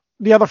looked at,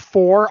 the other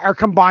 4 are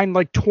combined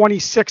like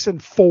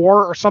 26-4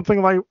 or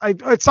something like,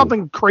 it's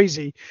something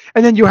crazy.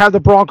 And then you have the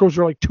Broncos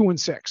who are like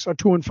 2-6 or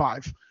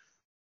 2-5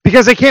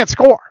 because they can't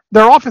score.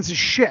 Their offense is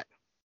shit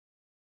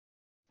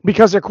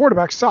because their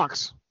quarterback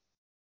sucks.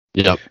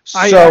 Yep.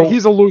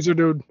 He's a loser,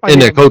 dude.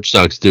 And their coach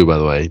sucks too, by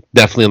the way.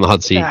 Definitely on the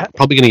hot seat. Yeah.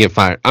 Probably gonna get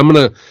fired. I'm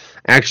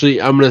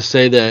gonna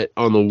say that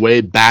on the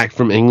way back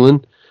from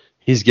England,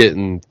 he's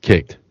getting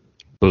kicked.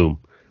 Boom.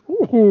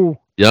 Ooh.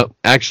 Yep.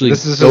 Actually,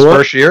 this is his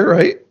first year,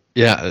 right?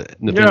 Yeah.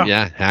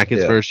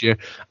 Hackett's first year.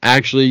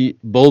 Actually,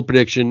 bold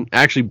prediction.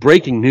 Actually,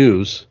 breaking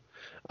news.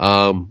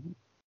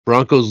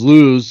 Broncos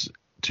lose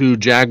to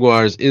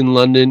Jaguars in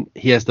London.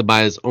 He has to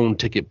buy his own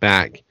ticket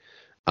back,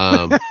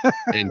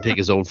 and take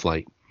his own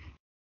flight.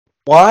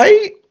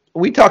 Why?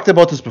 We talked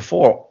about this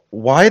before.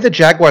 Why are the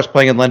Jaguars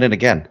playing in London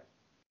again?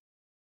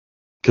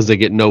 Because they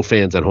get no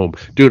fans at home.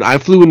 Dude, I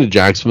flew into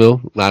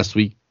Jacksonville last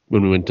week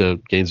when we went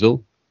to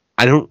Gainesville.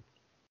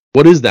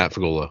 What is that,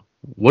 Fagola?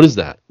 What is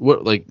that?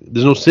 What, like,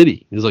 there's no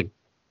city. He's like,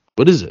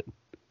 what is it?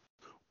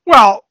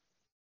 Well,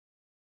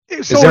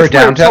 is there a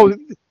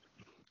downtown?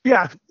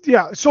 Yeah.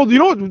 So, you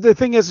know what the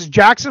thing is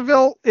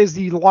Jacksonville is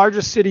the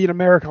largest city in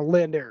America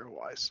land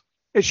area-wise.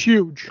 It's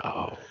huge.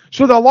 Oh.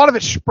 So a lot of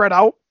it's spread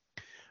out.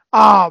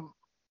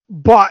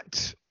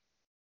 But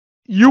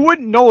you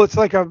wouldn't know it's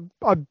like a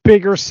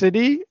bigger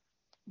city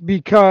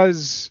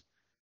because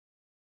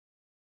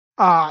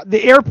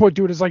the airport,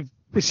 dude, is like,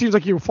 it seems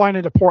like you were flying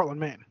into Portland,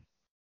 Maine.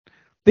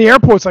 The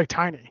airport's like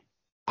tiny.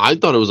 I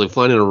thought it was like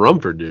flying into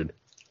Rumford, dude.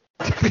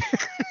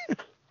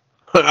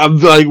 I'm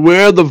like,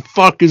 where the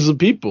fuck is the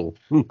people?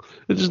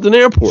 It's just an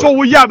airport. So,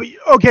 well, yeah, but,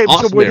 okay,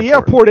 awesome so where the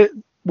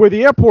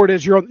airport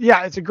is,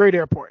 it's a great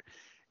airport.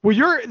 Well,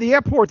 the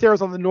airport there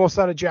is on the north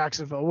side of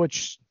Jacksonville,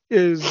 which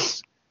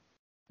is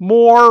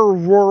more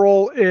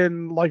rural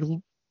and like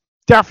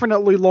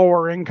definitely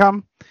lower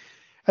income.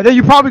 And then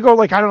you probably go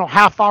like, I don't know,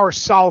 half hour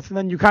south, and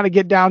then you kind of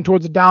get down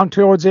towards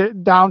the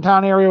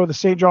downtown area where the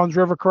St. Johns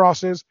River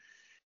crosses.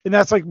 And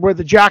that's like where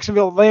the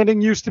Jacksonville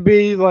landing used to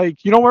be.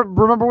 Like, you know what?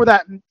 Remember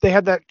where they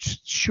had that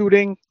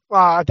shooting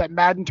at that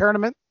Madden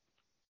tournament?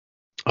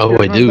 Oh,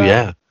 I do,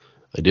 yeah.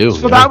 I do.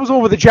 So that was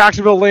over the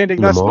Jacksonville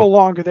landing. That's no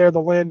longer there, the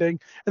landing.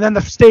 And then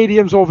the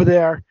stadium's over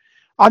there.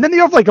 And then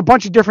you have like a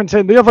bunch of different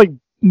things. You have like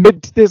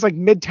there's like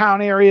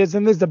midtown areas,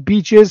 and there's the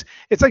beaches.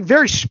 It's like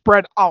very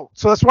spread out.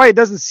 So that's why it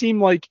doesn't seem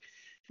like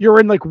you're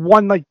in like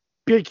one like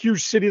big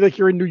huge city like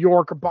you're in New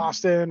York or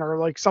Boston or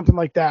like something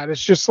like that.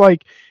 It's just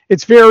like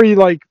it's very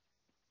like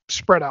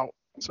spread out.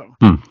 So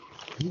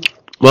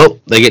well,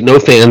 they get no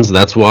fans.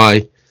 That's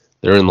why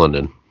they're in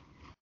London.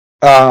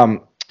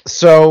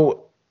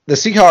 So the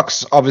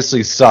Seahawks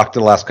obviously sucked the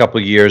last couple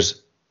of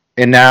years,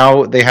 and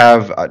now they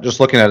have just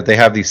looking at it, they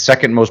have the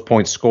second most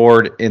points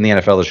scored in the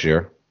NFL this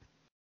year.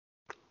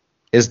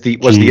 Was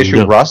the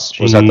issue Russ?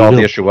 Was that all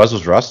the issue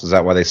was Russ? Is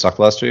that why they sucked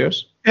the last 2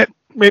 years?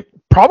 It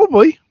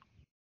probably.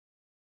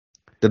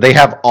 Did they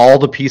have all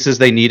the pieces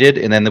they needed,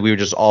 and then we were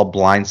just all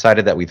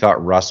blindsided that we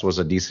thought Russ was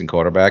a decent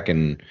quarterback?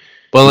 And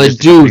well, I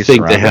do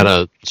think they had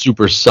a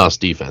super sus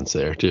defense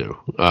there too.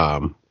 Yeah,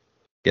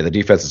 the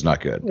defense is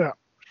not good. Yeah,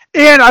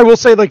 and I will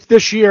say, like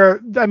this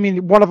year, I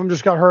mean, one of them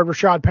just got hurt,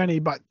 Rashad Penny,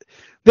 but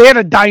they had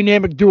a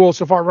dynamic duo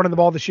so far running the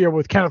ball this year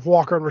with Kenneth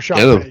Walker and Rashad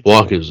Penny. Kenneth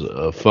Walker's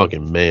a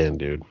fucking man,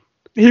 dude.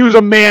 He was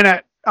a man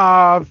at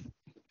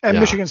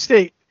Michigan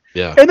State.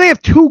 Yeah. And they have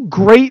 2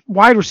 great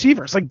wide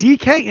receivers. Like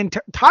DK and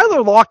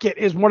Tyler Lockett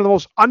is one of the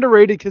most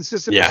underrated,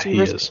 consistent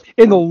receivers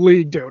in the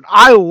league, dude.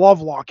 I love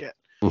Lockett.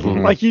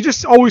 Mm-hmm. Like, he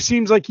just always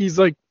seems like he's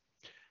like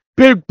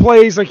big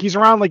plays. Like he's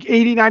around like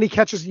 80, 90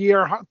 catches a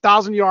year,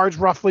 1,000 yards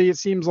roughly. It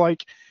seems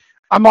like.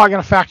 I'm not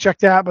gonna fact check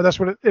that, but that's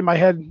what in my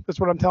head. That's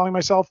what I'm telling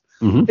myself.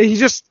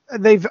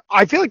 Mm-hmm.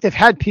 I feel like they've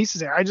had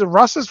pieces there.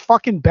 Russ is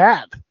fucking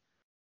bad.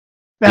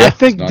 And Yeah, I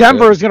think not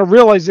Denver good. is gonna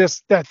realize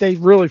that they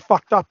really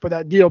fucked up with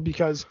that deal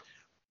because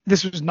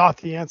this was not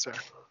the answer.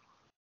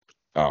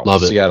 Oh,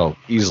 Love it. Seattle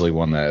easily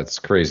won that. It's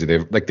crazy.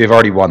 They've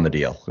already won the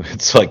deal.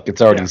 It's like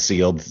it's already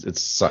sealed.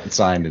 It's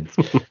signed.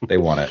 They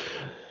won it.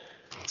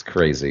 It's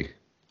crazy.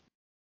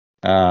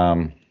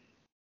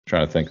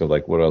 Trying to think of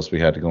like what else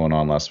we had going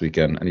on last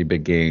weekend. Any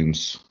big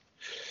games?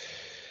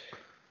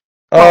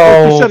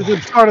 Like you said at the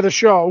start of the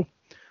show,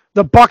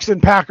 the Bucks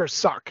and Packers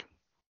suck.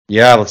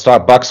 Yeah, let's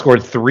talk. Bucks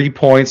scored 3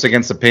 points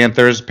against the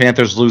Panthers.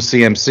 Panthers lose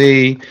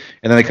CMC,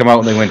 and then they come out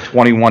and they win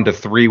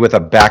 21-3 with a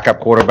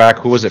backup quarterback.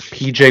 Who was it?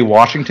 PJ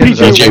Washington. Is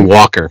that PJ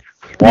Walker.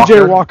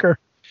 PJ Walker.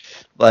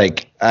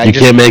 Like You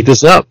can't make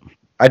this up.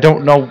 I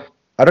don't know.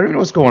 I don't even know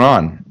what's going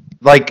on.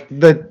 Like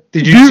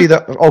did you see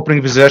the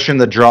opening possession,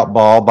 the drop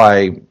ball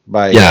by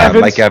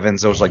Mike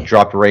Evans? It was like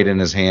dropped right in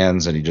his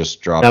hands, and he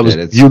just dropped That was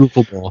it. It's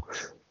beautiful ball.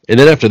 And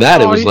then after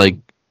that, it was like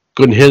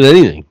couldn't hit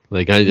anything.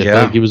 Like I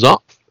felt like he was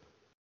off.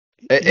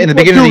 In the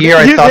beginning of the year,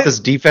 I thought this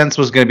defense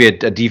was going to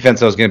be a defense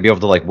that was going to be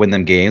able to like win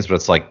them games, but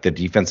it's like the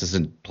defense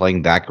isn't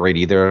playing that great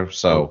either.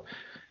 So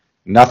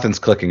nothing's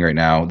clicking right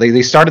now.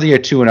 They started the year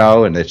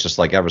 2-0, and it's just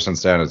like ever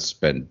since then it's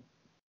been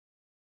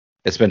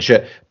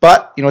shit.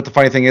 But you know what the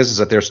funny thing is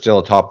that they're still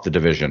atop the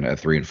division at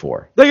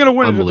 3-4. They're gonna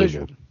win the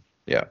division.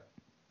 Yeah,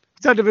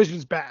 that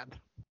division's bad.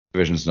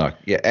 Division's not.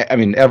 Yeah, I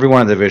mean everyone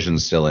in the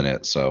division's still in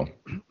it. So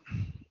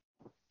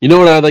you know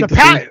what I'd like to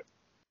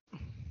see?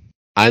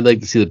 I'd like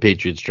to see the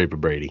Patriots trade for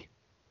Brady.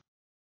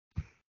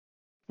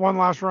 One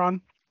last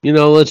run. You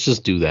know, let's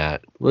just do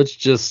that.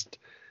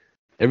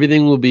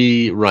 Everything will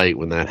be right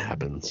when that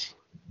happens.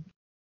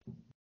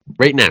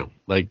 Right now,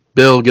 like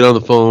Bill, get on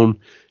the phone.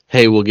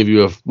 Hey, we'll give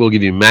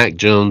you Mac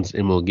Jones,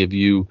 and we'll give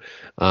you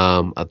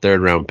a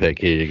 3rd round pick.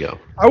 Here you go.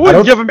 I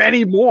wouldn't give him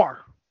any more.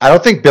 I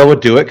don't think Bill would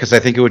do it because I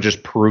think it would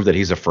just prove that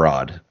he's a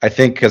fraud. I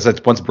think because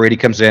once Brady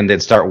comes in,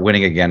 they'd start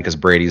winning again because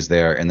Brady's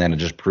there, and then it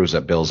just proves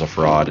that Bill's a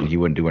fraud, and he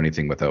wouldn't do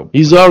anything without.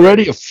 He's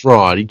already a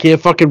fraud. He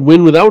can't fucking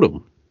win without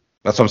him.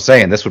 That's what I'm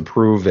saying. This would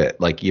prove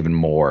it like even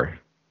more.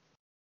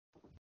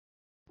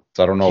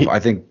 So I don't know. I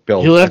think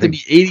Bill. He'll have to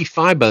be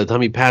 85 by the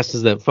time he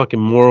passes that fucking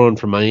moron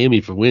from Miami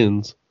for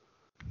wins.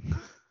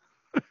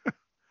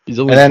 He's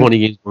only 20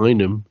 games behind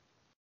him.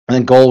 And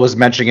then Goal was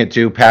mentioning it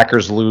too.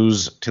 Packers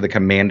lose to the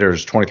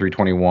Commanders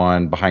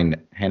 23-21 behind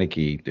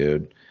Heineke,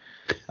 dude.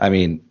 I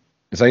mean,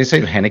 is that how you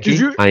say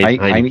Heineke?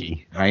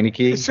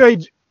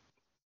 Heineke.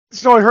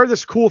 So I heard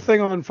this cool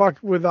thing on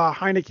with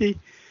Heineke.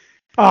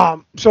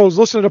 So I was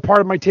listening to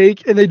part of my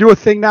take, and they do a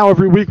thing now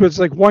every week where it's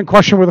like one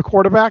question with a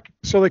quarterback.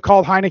 So they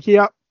called Heineke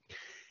up.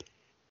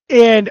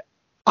 And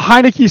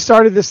Heineke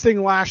started this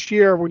thing last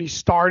year when he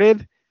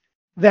started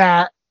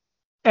that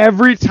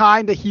every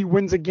time that he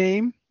wins a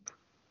game,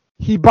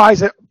 he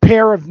buys a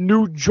pair of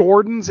new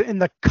Jordans in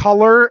the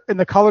color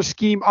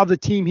scheme of the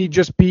team he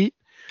just beat.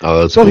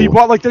 Oh, that's so cool. He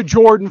bought like the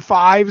Jordan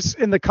 5s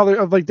in the color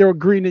of like they were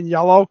green and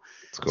yellow.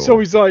 That's cool. So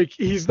he's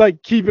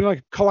like keeping like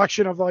a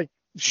collection of like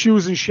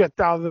shoes and shit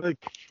down there.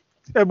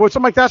 So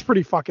I'm like, that's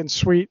pretty fucking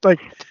sweet. Like,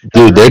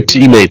 dude, their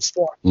teammates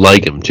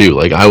like him too.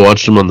 Like I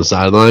watched him on the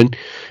sideline,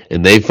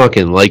 and they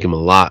fucking like him a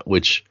lot,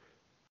 which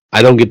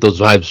I don't get those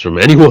vibes from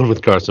anyone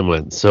with Carson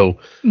Wentz. So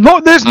no,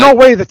 there's no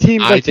way the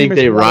team. I think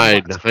they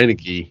ride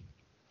Heineke.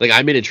 Like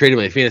I made a trade in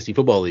my fantasy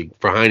football league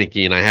for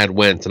Heineke, and I had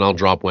Wentz, and I'll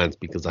drop Wentz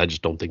because I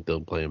just don't think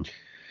they'll play him.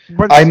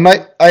 I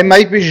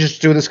might be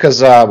just doing this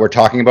because we're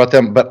talking about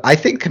them, but I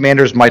think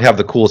Commanders might have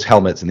the coolest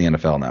helmets in the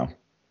NFL now.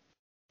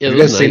 Yeah, have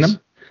you guys seen them?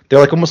 They're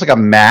like almost like a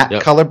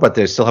matte color, but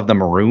they still have the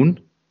maroon.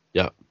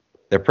 Yeah,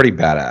 they're pretty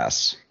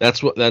badass.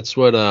 That's what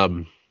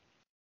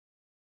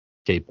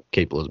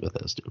Cape Elizabeth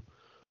has too.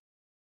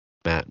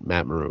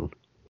 Matte maroon.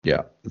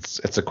 Yeah,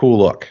 it's a cool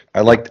look.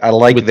 I like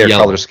their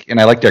color scheme, and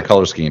I like their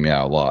color scheme.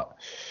 Yeah, a lot.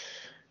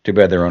 Too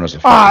bad their owner's a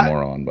fucking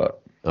moron,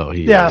 but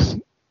he is.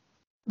 It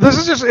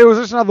was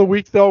just another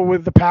week though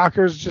with the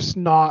Packers just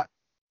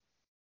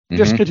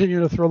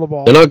continue to throw the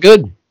ball. They're not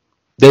good.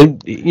 Then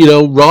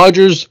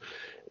Rodgers'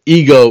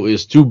 ego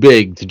is too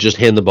big to just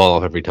hand the ball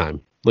off every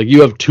time. Like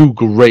you have 2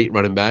 great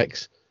running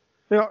backs.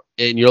 Yeah.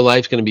 And your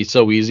life's going to be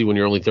so easy when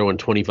you're only throwing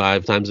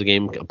 25 times a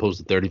game opposed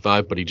to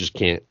 35, but he just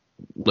can't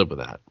live with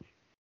that.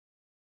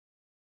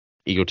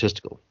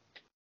 Egotistical.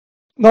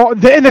 No,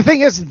 and the thing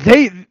is, if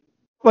they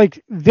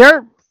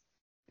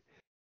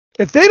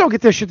don't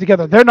get their shit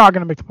together, they're not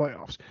going to make the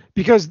playoffs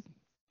because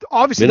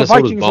obviously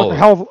Minnesota's the Vikings are the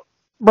hell of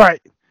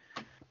right.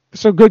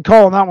 So good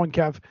call on that one,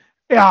 Kev.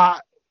 Yeah,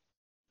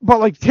 but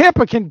like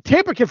Tampa can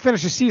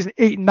finish the season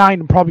 8-9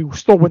 and probably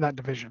still win that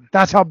division.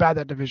 That's how bad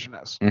that division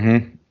is.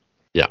 Mm-hmm.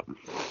 Yeah.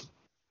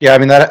 Yeah, I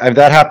mean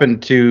that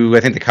happened to I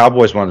think the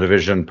Cowboys won a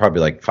division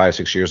probably like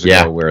 5-6 years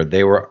ago where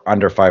they were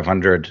under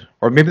 500,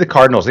 or maybe the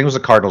Cardinals. I think it was the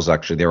Cardinals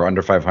actually. They were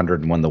under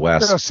 500 and won the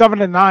West.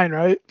 7-9,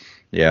 right?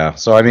 Yeah,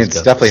 so I mean, it's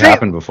Disgusting. definitely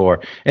happened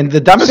before. And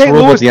the dumbest St.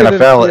 rule Louis with the did it,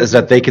 NFL yeah. is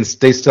that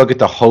they still get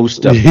to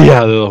host a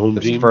Yeah, the home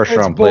team. first It's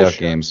round playoff bullshit.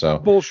 game. So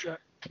Bullshit.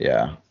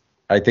 yeah,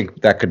 I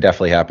think that could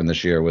definitely happen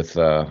this year with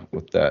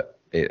that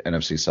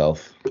NFC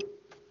South.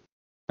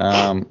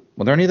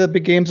 Were there any of the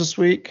big games this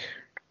week?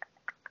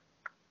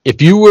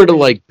 If you were to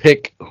like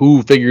pick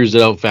who figures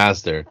it out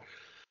faster,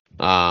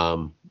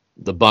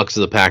 the Bucks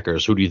or the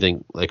Packers, who do you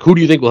think? Like, who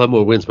do you think will have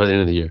more wins by the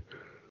end of the year?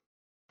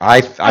 I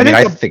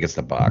think think it's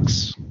the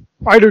Bucks.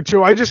 I do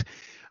too.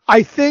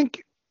 I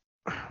think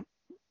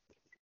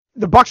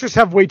the Bucks just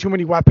have way too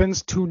many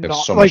weapons to They have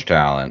not so like. much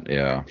talent.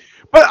 Yeah.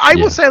 But I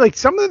Yeah. will say, like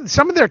some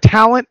of their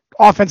talent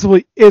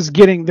offensively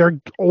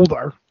they're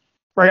older,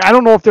 right? I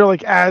don't know if they're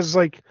like as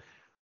like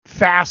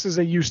fast as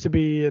they used to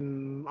be,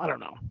 and I don't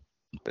know.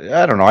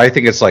 I don't know. I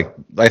think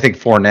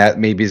Fournette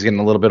maybe is getting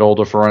a little bit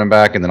older for running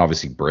back, and then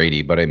obviously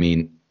Brady. But I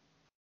mean,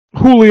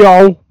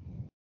 Julio.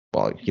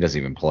 well, he doesn't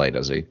even play,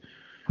 does he?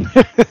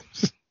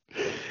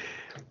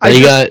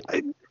 Got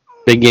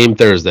big game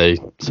Thursday,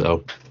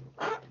 so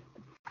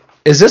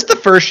Is this the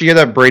first year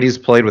that Brady's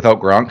played without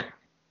Gronk?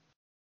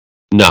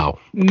 no,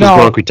 because No.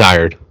 Gronk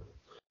retired.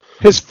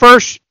 His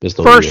first This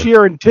whole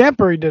year in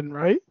Tampa, he didn't,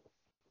 right?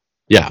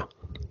 Yeah,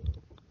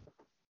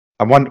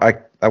 I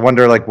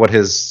wonder like what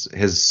his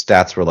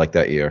stats were like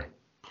that year.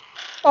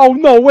 Oh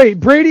no, wait,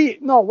 Brady.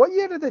 No, what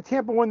year did the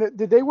Tampa win?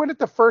 Did they win it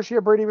the first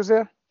year Brady was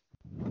there?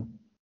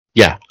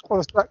 yeah, Or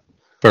the sec-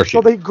 first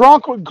So year.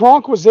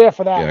 Gronk was there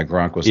for that. Yeah,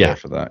 Gronk was Yeah. there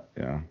for that.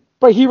 Yeah.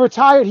 But he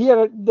retired. He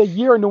had the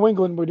year in New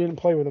England we didn't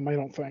play with him. I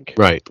don't think.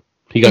 Right.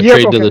 He got Yeah,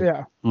 traded to okay, the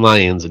yeah.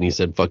 Lions, and he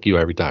said, "Fuck you,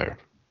 I retire."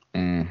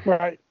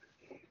 Right.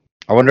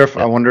 I wonder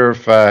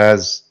if it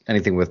has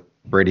anything with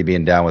Brady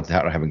being down with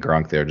having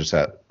Gronk there, just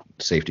that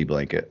safety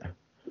blanket.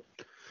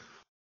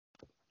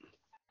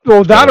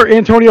 Well, that or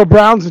Antonio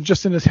Brown's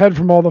just in his head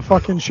from all the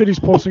fucking shit he's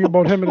posting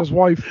about him and his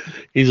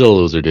wife. He's a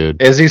loser,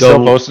 dude. Is he Go-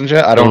 still posting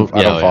shit? I don't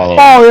Yeah, follow.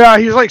 Oh yeah,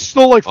 he's like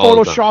still like All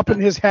the time.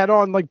 photoshopping his head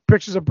on like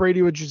pictures of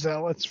Brady with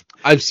Giselle. It's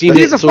I've seen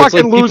He's it. a So it's like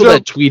fucking people loser.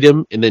 that tweet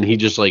him, and then he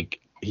just like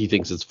he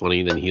thinks it's funny,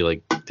 and then he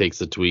like takes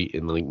the tweet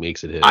and like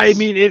makes it his. I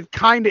mean, it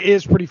kind of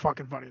is pretty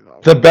fucking funny though.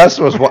 The best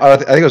was I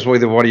think it was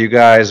either one of you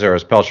guys or it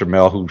was Pelcher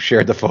Mill who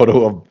shared the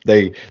photo of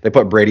they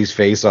put Brady's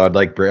face on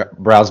like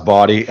Brown's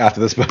body after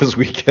this past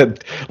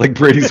weekend, like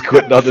Brady's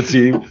quitting on the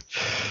team.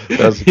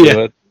 That's a good Yeah.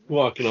 one.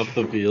 walking up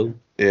the field.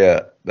 Yeah,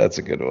 that's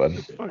a good one.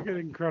 Fucking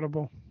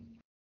incredible.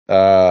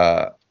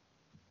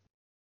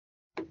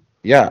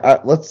 Yeah,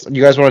 let's.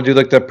 You guys want to do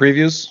like the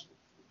previews?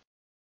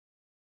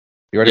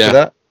 You ready Yeah. for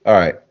that? All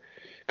right.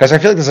 Because I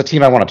feel like there's a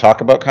team I want to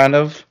talk about, kind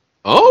of.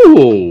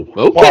 Oh,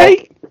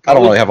 okay. I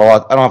don't really have a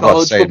lot. I don't have a lot to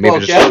College say. football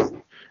Maybe just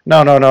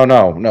no.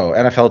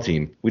 NFL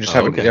team. We just Oh,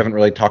 haven't okay. we haven't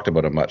really talked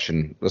about it much,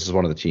 and this is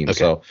one of the teams. Okay.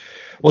 So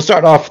we'll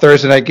start off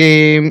Thursday night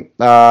game.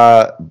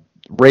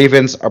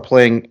 Ravens are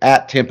playing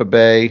at Tampa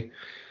Bay.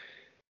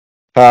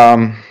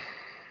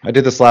 I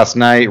did this last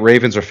night.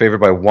 Ravens are favored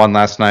by 1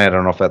 last night. I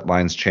don't know if that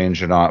line's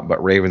changed or not,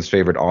 but Ravens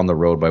favored on the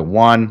road by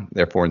 1.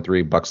 They're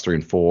 4-3. Bucks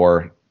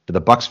 3-4. Did the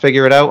Bucks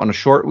figure it out on a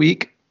short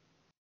week?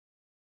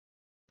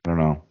 I don't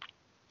know.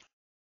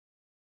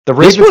 The This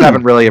Ravens one-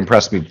 haven't really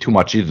impressed me too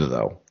much either,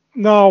 though.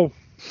 No,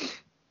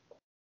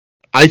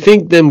 I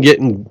think them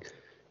getting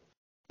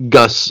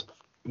Gus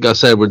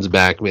Edwards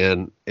back,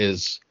 man,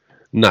 is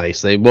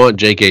nice. They want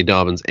J.K.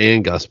 Dobbins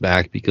and Gus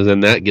back because then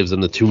that gives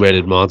them the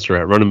two-headed monster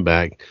at running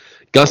back.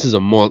 Gus is a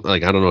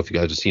like I don't know if you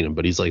guys have seen him,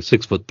 but he's like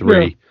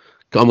 6'3",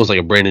 almost like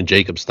a Brandon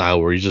Jacobs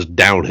style, where he's just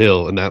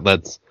downhill, and that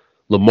lets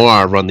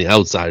Lamar run the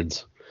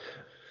outsides.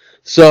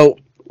 So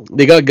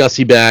they got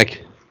Gussie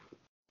back.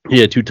 He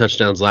had 2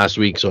 touchdowns last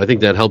week, so I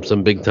think that helps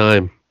them big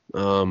time.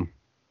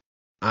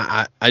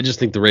 I just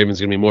think the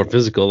Ravens are gonna be more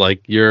physical.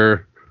 Like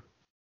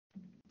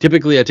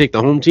typically I take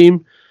the home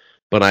team,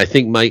 but I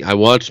think I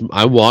watched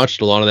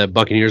a lot of that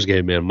Buccaneers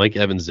game, man. Mike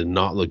Evans did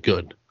not look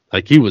good.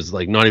 Like he was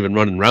like not even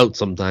running routes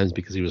sometimes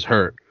because he was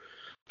hurt.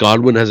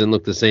 Godwin hasn't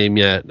looked the same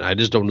yet. I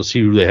just don't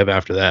see who they have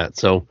after that.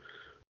 So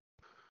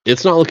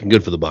it's not looking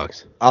good for the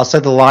Bucs. I'll say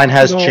the line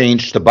has No.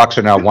 changed. The Bucks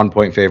are now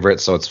 1-point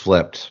favorites, so it's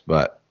flipped.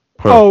 But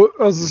Oh,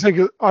 I was just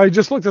thinking. I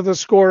just looked at the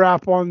score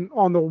app on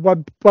the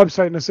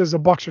website and it says the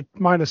Bucks are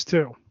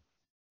 -2.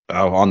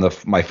 on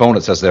my phone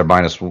it says they're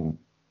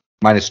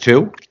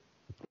 -2.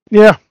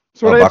 Yeah,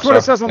 so Oh, that's Bucks what are?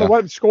 it says on the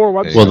Yeah. score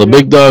website. Well, the yeah.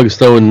 big dog's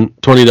throwing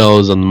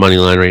 $20 on the money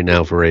line right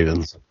now for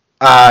Ravens.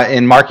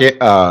 And Mark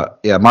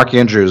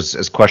Andrews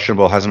is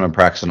questionable. Hasn't been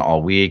practicing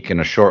all week. In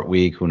a short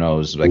week, who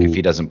knows? Like if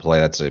he doesn't play,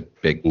 that's a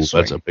big Ooh,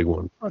 swing. that's a big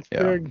one. That's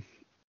Yeah. big.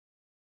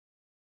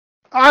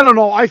 I don't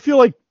know. I feel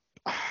like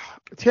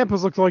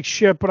Tampa's looked like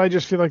shit, but I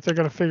just feel like they're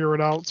gonna figure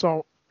it out.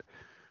 So,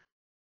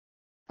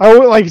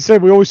 like you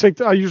said,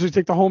 I usually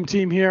take the home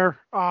team here.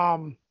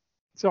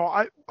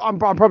 So I'm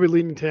probably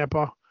leaning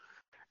Tampa.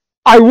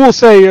 I will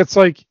say it's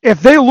like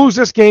if they lose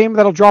this game,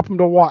 that'll drop them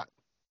to what?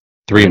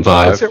 3 and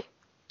 5. That's it.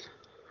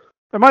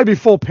 It might be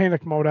full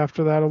panic mode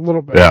after that a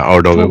little bit. Yeah,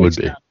 or no, it would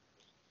be.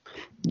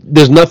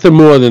 There's nothing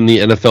more than the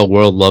NFL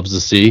world loves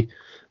to see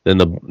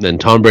than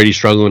Tom Brady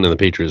struggling and the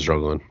Patriots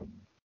struggling.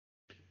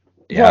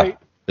 Yeah. Right.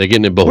 They're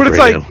getting it both But it's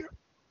right like,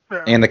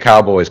 now. And the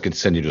Cowboys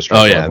continue to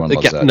struggle. Oh, yeah. Everyone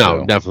loves that,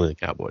 No, too. definitely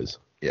the Cowboys.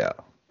 Yeah.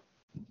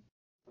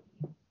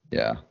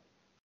 Yeah.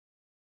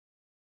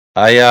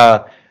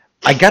 I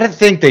gotta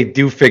think they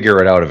do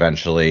figure it out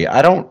eventually.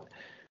 I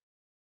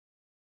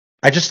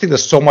just think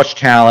there's so much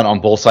talent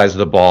on both sides of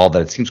the ball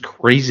that it seems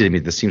crazy to me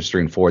this team's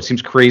 3-4. It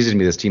seems crazy to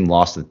me this team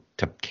lost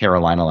to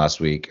Carolina last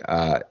week.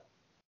 But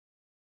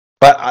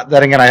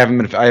then again, I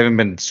haven't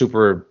been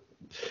super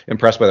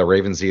impressed by the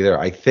Ravens either.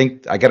 I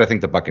gotta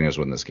think the Buccaneers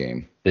win this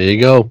game. There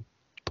you go.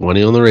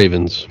 20 on the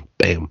Ravens.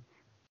 Bam.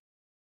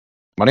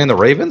 Money on the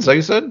Ravens? That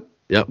you said?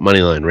 Yep,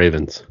 money line,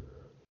 Ravens.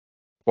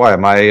 Why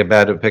am I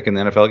bad at picking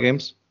the NFL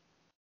games?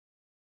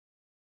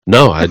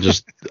 No, I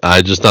just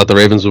thought the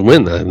Ravens would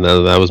win.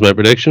 That was my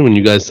prediction. When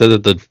you guys said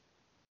that the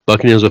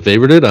Buccaneers were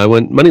favored, I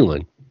went money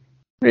line.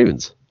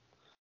 Ravens.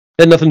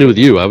 It had nothing to do with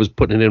you. I was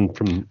putting it in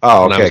from.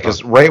 Oh, okay.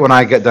 Because right when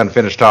I get done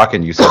finished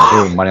talking, you said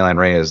boom, moneyline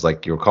Ravens,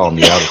 like you were calling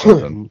me out or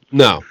something.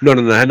 No. It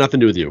had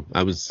nothing to do with you.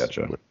 I was.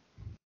 Gotcha.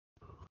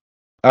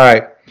 All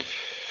right.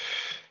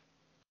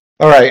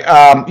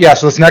 Yeah,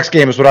 so this next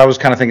game is what I was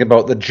kind of thinking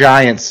about. The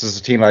Giants is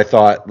a team I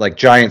thought, like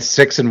Giants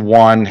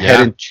 6-1,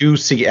 heading to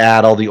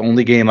Seattle. The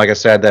only game, like I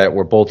said, that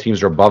where both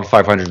teams are above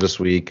 500 this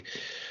week.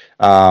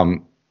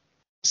 Seahawks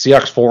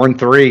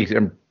 4-3.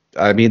 And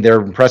I mean, they're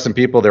impressing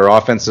people. Their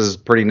offense is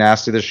pretty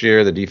nasty this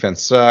year. The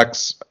defense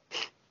sucks.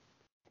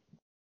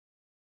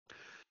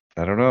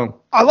 I don't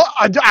know. I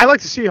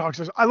like the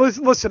Seahawks.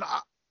 Listen,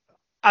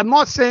 I'm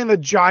not saying the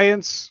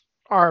Giants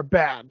are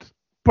bad,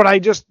 but I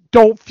just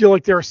don't feel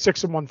like they're a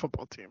 6-1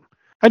 football team.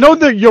 I know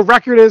that your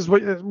record is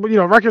what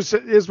record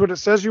is what it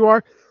says you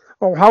are,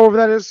 or however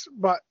that is.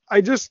 But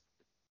I don't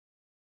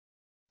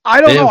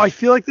know. I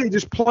feel like they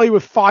just play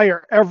with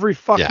fire every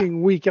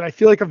fucking week, and I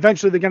feel like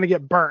eventually they're gonna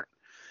get burnt.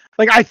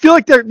 Like I feel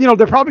like they're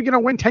probably gonna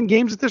win 10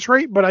 games at this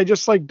rate, but I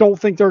just don't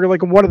think they're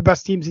like one of the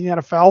best teams in the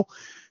NFL.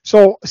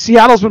 So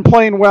Seattle's been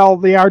playing well.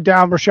 They are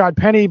down Rashad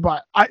Penny,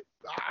 but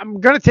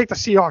I'm gonna take the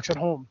Seahawks at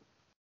home.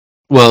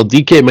 Well,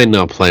 DK might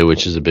not play,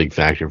 which is a big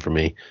factor for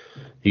me.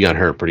 He got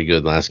hurt pretty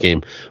good last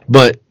game.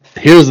 But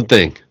here's the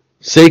thing.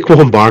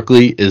 Saquon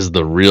Barkley is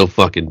the real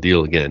fucking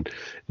deal again.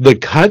 The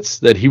cuts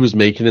that he was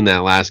making in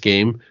that last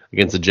game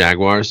against the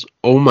Jaguars,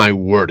 oh my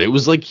word. It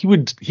was like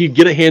he'd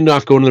get a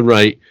handoff going to the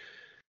right,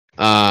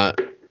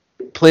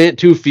 plant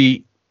 2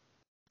 feet,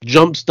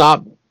 jump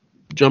cut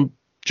to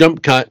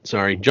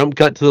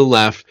the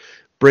left,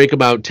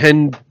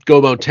 go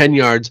about 10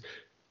 yards,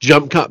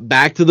 jump cut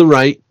back to the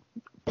right,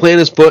 plant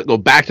his foot, go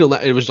back to the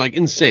left. It was like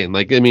insane.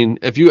 Like, I mean,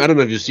 I don't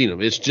know if you've seen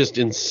him. It's just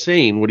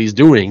insane what he's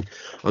doing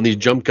on these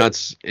jump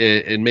cuts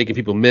and making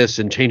people miss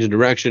and changing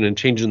direction and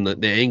changing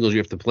the angles you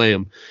have to play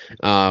him.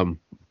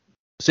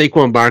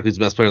 Saquon Barkley's the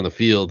best player on the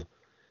field,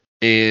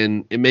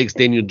 and it makes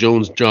Daniel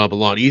Jones' job a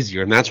lot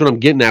easier. And that's what I'm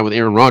getting at with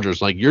Aaron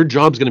Rodgers. Like, your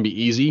job's going to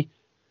be easy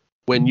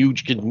when you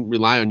can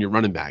rely on your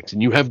running backs,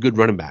 and you have good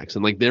running backs.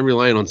 And, like, they're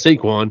relying on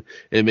Saquon, and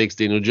it makes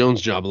Daniel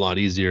Jones' job a lot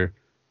easier.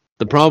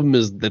 The problem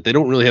is that they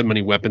don't really have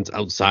many weapons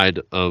outside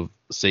of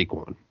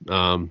Saquon.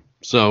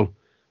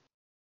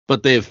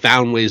 But they have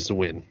found ways to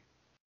win.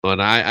 But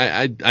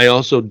I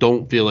also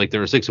don't feel like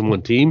they're a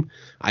 6-1 team.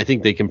 I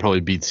think they can probably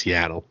beat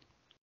Seattle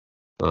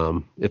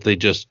if they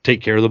just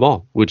take care of the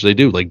ball, which they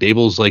do. Like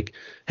Dable's like,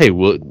 hey,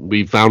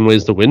 we found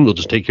ways to win. We'll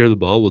just take care of the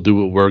ball. We'll do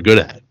what we're good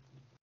at.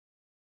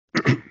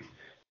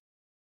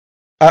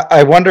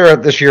 I wonder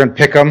this year in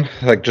Pick'em,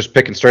 like just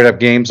picking straight up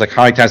games, like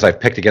how many times I've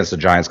picked against the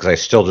Giants because I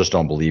still just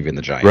don't believe in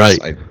the Giants.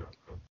 Right.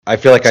 I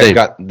feel like Same. I've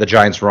got the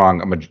Giants wrong.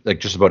 Like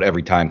just about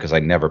every time because I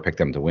never pick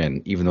them to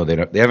win, even though they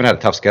haven't had a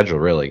tough schedule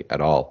really at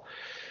all.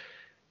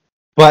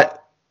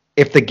 But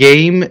if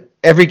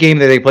every game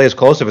that they play is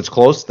close, if it's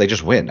close, they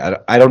just win.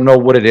 I don't know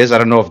what it is. I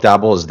don't know if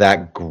Dabble is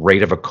that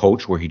great of a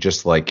coach where he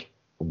just like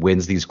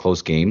wins these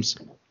close games.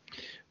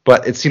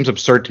 But it seems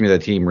absurd to me that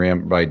the team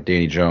ran by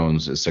Danny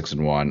Jones is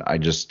 6-1. I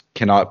just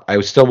cannot.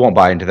 I still won't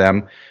buy into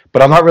them.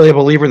 But I'm not really a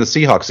believer in the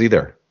Seahawks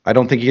either. I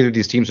don't think either of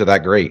these teams are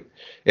that great.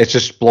 It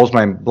just blows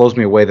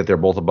me away that they're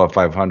both above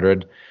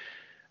 500.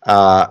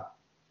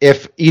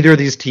 If either of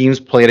these teams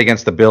played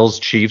against the Bills,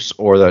 Chiefs,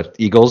 or the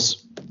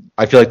Eagles,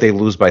 I feel like they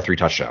lose by 3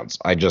 touchdowns.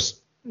 I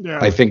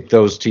think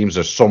those teams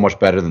are so much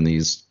better than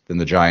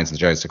the Giants. The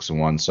Giants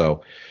 6-1.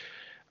 So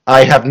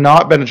I have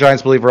not been a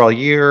Giants believer all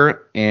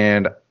year,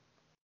 and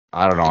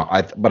I don't know.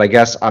 But I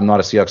guess I'm not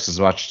a Seahawks as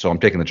much, so I'm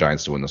taking the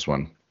Giants to win this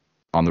one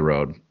on the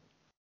road.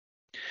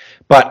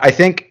 But I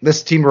think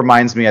this team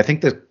reminds me, I think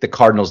the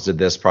Cardinals did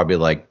this probably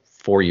like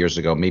 4 years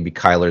ago, maybe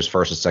Kyler's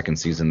first or second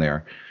season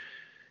there.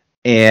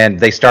 And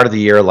they started the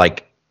year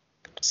like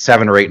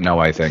 7 or 8-0,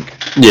 I think.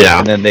 Yeah.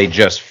 And then they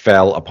just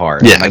fell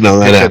apart. Yeah, I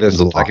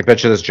can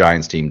picture this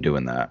Giants team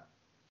doing that.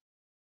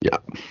 Yeah.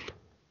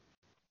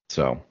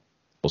 So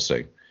we'll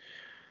see.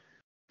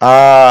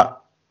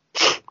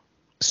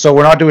 So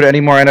we're not doing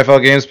any more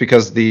NFL games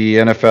because the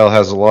NFL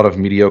has a lot of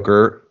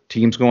mediocre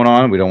teams going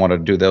on. We don't want to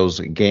do those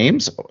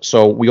games.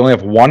 So we only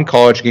have one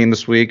college game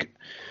this week.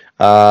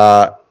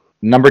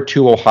 Number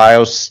 2,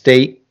 Ohio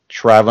State,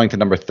 traveling to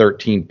number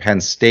 13, Penn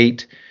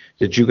State.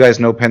 Did you guys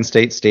know Penn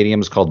State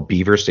Stadium is called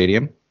Beaver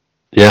Stadium?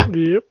 Yeah. Yep.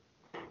 Do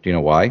you know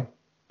why?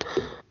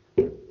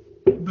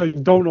 I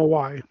don't know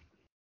why.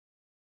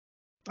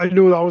 I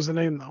knew that was the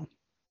name though.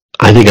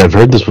 I think I've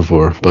heard this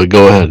before, but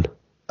go ahead.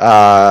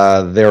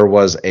 There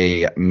was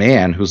a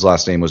man whose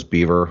last name was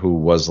Beaver who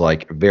was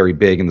like very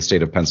big in the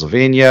state of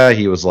Pennsylvania.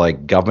 He was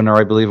like governor,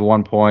 I believe, at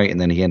one point,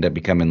 and then he ended up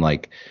becoming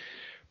like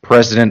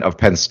president of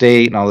Penn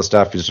State and all this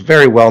stuff. He's a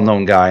very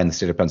well-known guy in the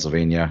state of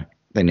Pennsylvania.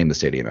 They named the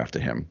stadium after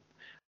him.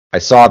 I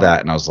saw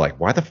that and I was like,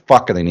 why the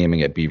fuck are they naming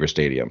it Beaver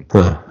Stadium?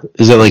 Huh.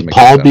 Is it like Doesn't make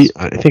Paul any sense.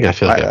 I think I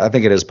feel like I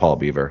think it is Paul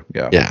Beaver.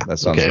 Yeah, that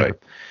sounds okay. right.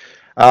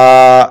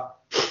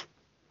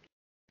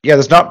 Yeah,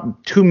 there's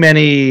not too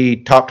many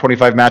top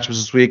 25 matchups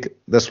this week.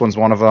 This one's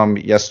one of them.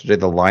 Yesterday,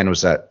 the line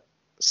was at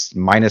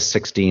minus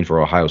 16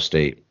 for Ohio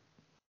State.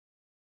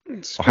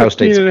 It's Ohio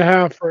State's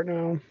 15.5 right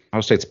now.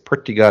 Ohio State's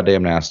pretty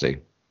goddamn nasty.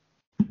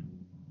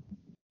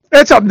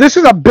 That's a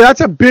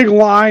big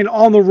line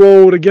on the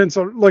road against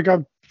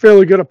a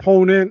fairly good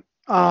opponent.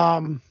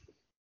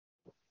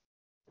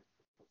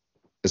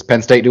 Is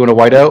Penn State doing a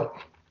whiteout?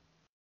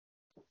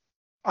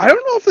 I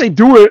don't know if they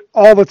do it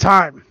all the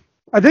time.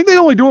 I think they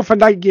only do it for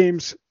night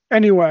games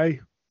anyway,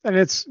 and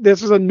this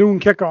is a noon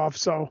kickoff.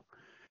 So,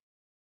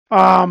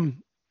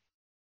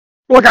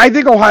 look, I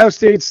think Ohio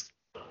State's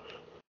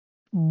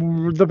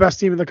the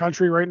best team in the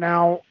country right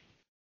now.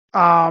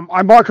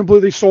 I'm not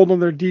completely sold on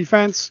their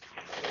defense.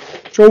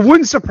 So it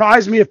wouldn't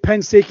surprise me if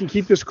Penn State can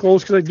keep this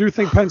close because I do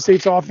think Penn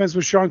State's offense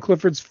with Sean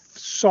Clifford's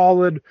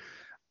solid,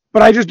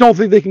 but I just don't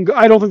think they can.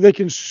 I don't think they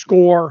can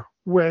score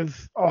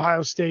with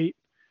Ohio State.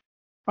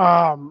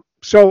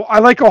 So I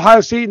like Ohio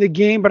State in the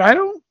game, but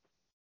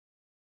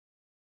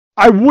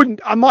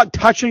I'm not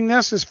touching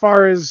this as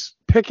far as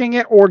picking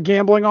it or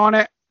gambling on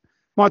it.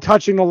 I'm not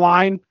touching the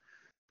line,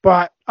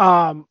 but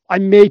I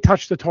may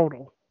touch the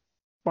total,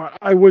 but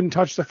I wouldn't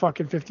touch the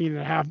fucking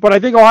 15.5. But I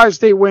think Ohio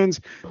State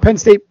wins. Penn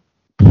State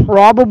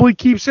probably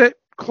keeps it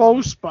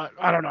close, but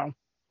I don't know.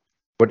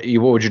 What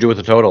would you do with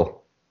the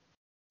total?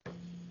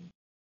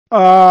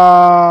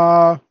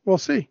 We'll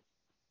see.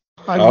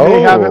 I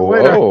may have it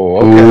later.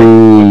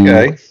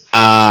 Okay.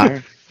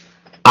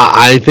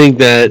 I think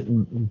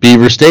that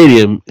Beaver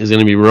Stadium is going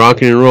to be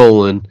rocking and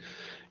rolling.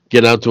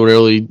 Get out to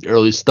an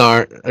early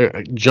start,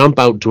 jump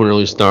out to an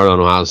early start on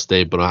Ohio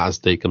State, but Ohio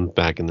State comes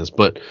back in this.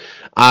 But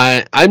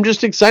I'm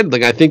just excited.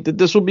 Like I think that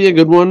this will be a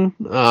good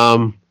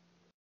one.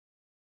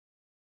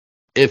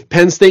 If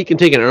Penn State can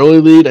take an early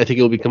lead, I think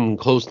it will become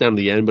close down to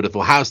the end. But if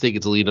Ohio State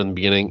gets a lead on the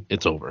beginning,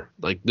 it's over.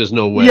 Like there's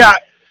no way. Yeah.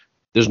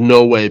 There's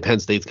no way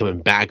Penn State's coming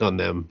back on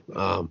them.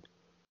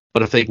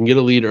 But if they can get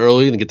a lead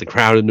early and get the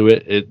crowd into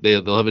it,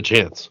 they'll have a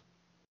chance.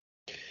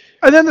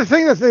 And then the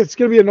thing that's going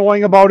to be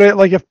annoying about it,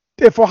 like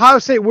if Ohio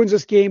State wins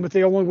this game, but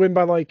they only win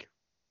by like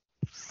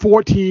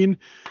 14,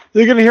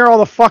 they're going to hear all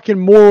the fucking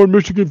moron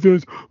Michigan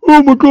fans,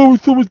 oh my God, we're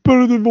so much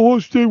better than Ohio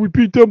State. We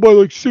beat them by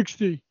like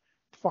 60.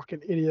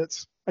 Fucking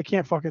idiots. I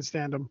can't fucking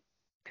stand them.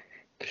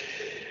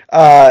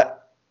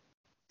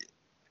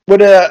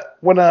 When a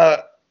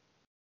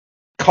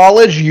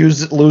college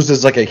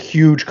loses like a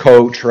huge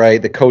coach, right?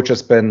 The coach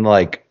has been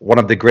like one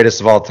of the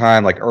greatest of all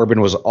time. Like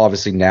Urban was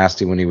obviously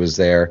nasty when he was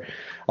there,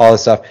 all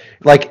this stuff.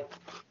 Like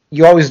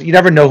you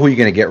never know who you're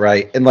gonna get,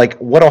 right? And like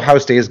what Ohio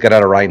State has got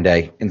out of Ryan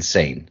Day,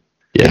 insane.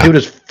 Yeah. The dude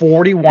is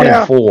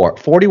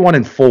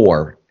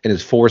 41-4 in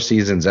his 4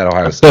 seasons at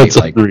Ohio State.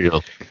 That's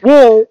unreal.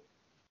 Well,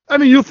 I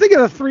mean, you think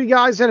of the 3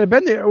 guys that have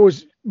been there. It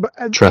was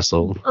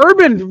Tressel.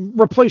 Urban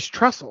replaced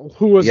Tressel,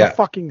 who was a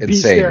fucking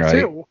beast insane, there right?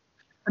 too.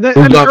 And then,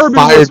 Who and got Urban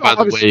fired, was by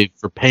the way,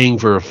 for paying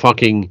for a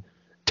fucking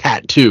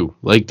tattoo.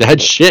 Like,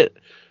 that shit.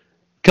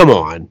 Come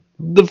on.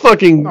 The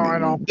fucking I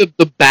know.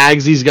 the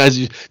bags these guys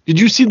use. Did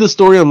you see the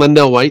story on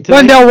Lendell White today?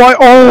 Lendell White,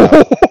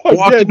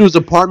 Walked into his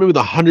apartment with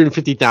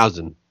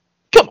 $150,000.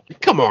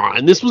 Come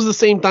on. This was the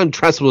same time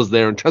Tressel was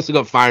there, and Tressel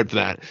got fired for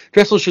that.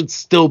 Tressel should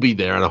still be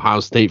there at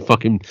Ohio State,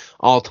 fucking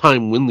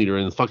all-time win leader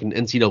in the fucking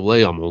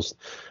NCAA almost.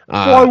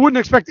 Well, I wouldn't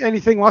expect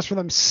anything less from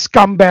them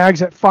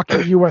scumbags at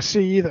fucking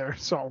USC either.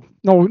 So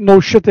no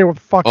shit, they were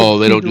fucking. Oh,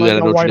 they don't do that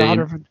at Notre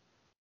Dame?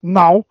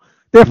 No,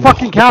 they're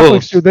fucking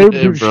Catholics, dude. They would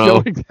do shit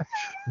bro. like that.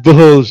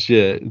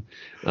 Bullshit.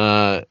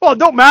 Well, it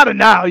don't matter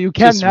now. You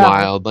can Just now.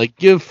 wild. Like,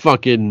 give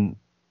Reggie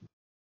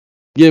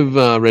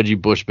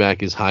Bush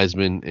back his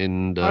Heisman,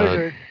 and I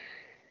agree.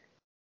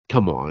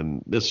 come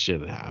on, this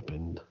shit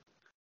happened.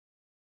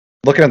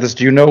 Looking at this,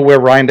 do you know where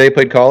Ryan Day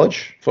played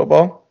college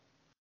football?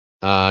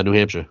 New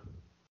Hampshire.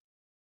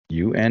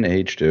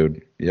 UNH,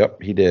 dude.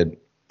 Yep, he did.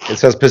 It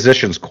says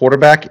positions,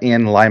 quarterback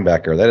and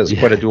linebacker. That is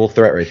quite a dual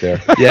threat right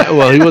there. Yeah,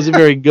 well, he wasn't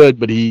very good,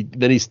 but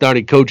then he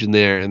started coaching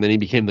there, and then he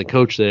became the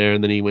coach there,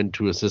 and then he went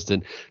to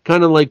assistant.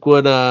 Kind of like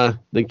what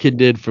the kid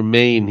did for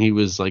Maine. He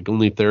was like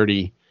only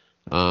 30.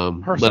 Let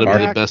him be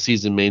the best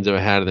season Maine's ever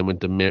had, and then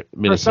went to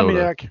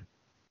Minnesota.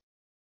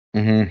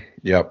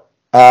 Yep.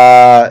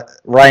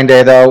 Ryan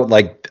Day, though,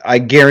 like I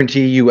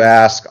guarantee you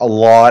ask a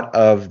lot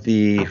of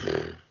the,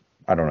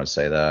 I don't want to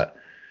say that.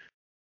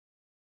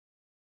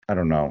 I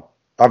don't know.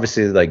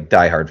 obviously, like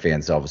diehard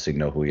fans obviously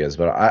know who he is,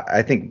 but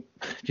I think,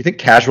 do you think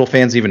casual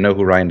fans even know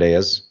who Ryan Day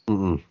is?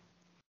 Mm-mm.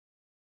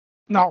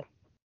 No.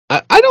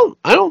 I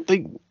don't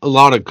think a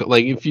lot of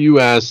like if you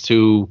ask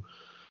to,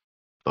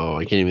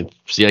 I can't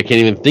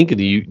even think of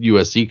the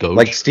USC coach.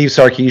 Like Steve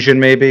Sarkisian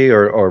maybe,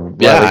 or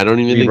yeah, Riley, I don't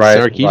even think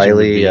Riley, Sarkisian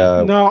would be.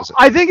 No, was it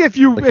I think if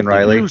you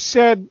Riley?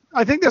 said,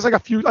 I think there's like a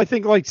few. I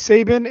think like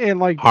Saban and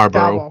like Harbaugh.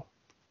 Dabo.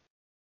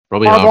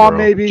 Probably Harbaugh, Harbaugh,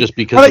 maybe. just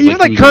because But of, even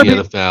like, like he was in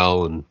Kirby- the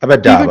NFL and How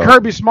about Dabo? Even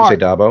Kirby Smart. You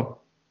say Dabo?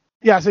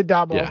 Yeah, I said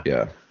Dabo.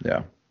 Yeah.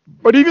 Yeah.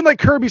 But even like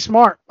Kirby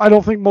Smart, I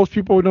don't think most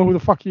people would know who the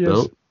fuck he is.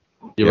 no,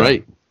 you're Yeah.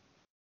 right.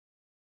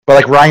 But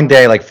like Ryan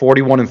Day, like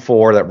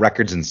 41-4, that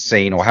record's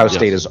insane. Ohio Yes.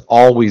 State is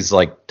always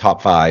like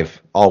top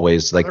 5,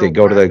 always. Like they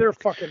go to They're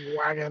fucking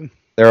wagon.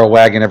 they're a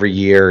wagon every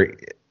year.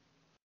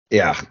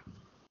 Yeah,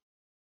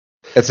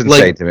 it's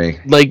insane to me.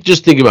 Like,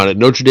 just think about it.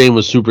 Notre Dame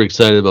was super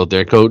excited about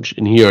their coach,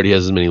 and he already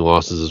has as many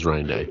losses as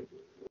Ryan Day.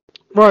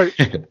 Right.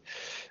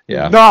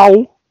 Yeah.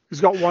 No,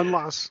 he's got one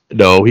less.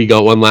 No, he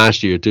got one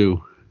last year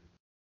too.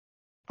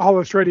 Oh,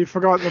 that's right. He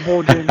forgot the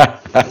bowl game.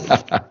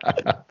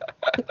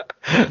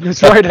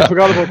 That's right. I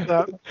forgot about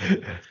that.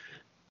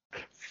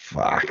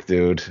 Fuck,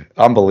 dude,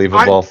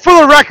 unbelievable.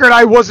 For the record,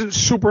 I wasn't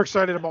super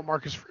excited about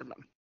Marcus Freeman.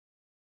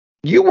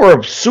 You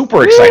were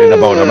super excited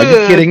about him. Are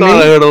you kidding I thought I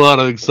me? heard a lot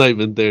of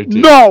excitement there too.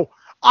 No,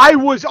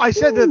 I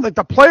said that like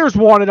the players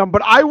wanted him,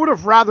 but I would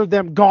have rather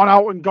them gone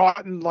out and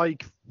gotten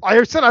like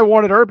I said I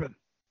wanted Urban.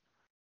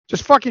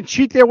 Just fucking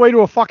cheat their way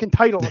to a fucking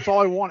title. That's all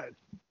I wanted.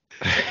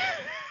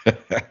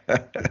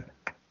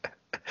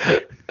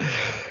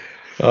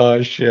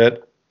 Oh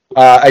shit!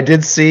 I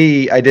did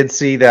see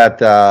that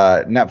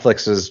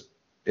Netflix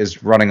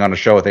is running on a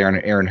show with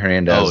Aaron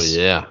Hernandez. Oh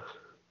yeah,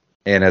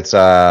 and it's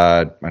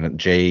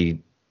Jay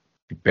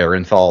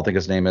Barenthal, I think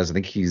his name is. I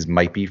think he's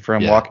might be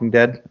from Walking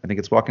Dead. I think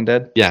it's Walking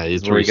Dead. Yeah,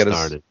 it's where he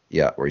started.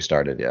 Where he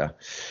started. Yeah,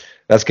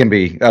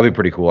 that'll be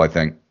pretty cool. I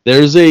think.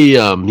 There's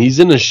a he's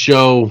in a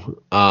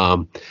show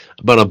about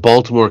a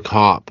Baltimore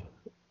cop.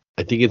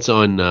 I think it's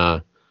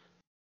on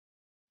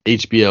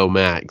HBO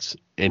Max,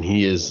 and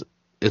it's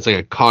like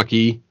a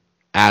cocky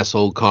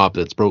asshole cop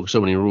that's broke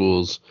so many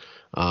rules.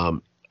 I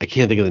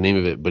can't think of the name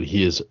of it, but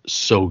he is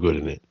so good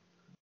in it.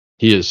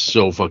 He is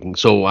so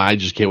I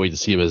just can't wait to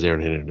see him as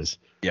Aaron Hernandez.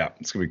 Yeah,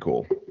 it's gonna be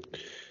cool.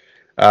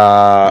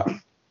 All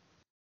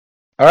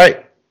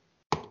right,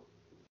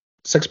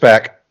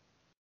 6-pack.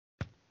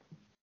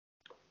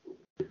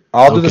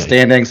 I'll do the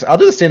standings. I'll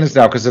do the standings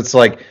now because it's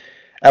like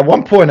at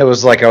one point it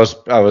was like I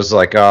was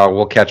like,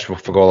 we'll catch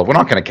Fagola. We're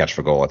not going to catch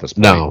Fagola at this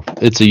point. No,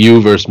 it's a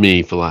you versus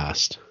me for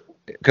last.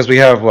 Because we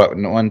have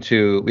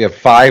we have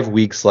 5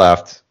 weeks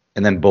left,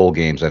 and then bowl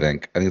games. I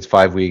think it's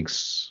 5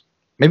 weeks,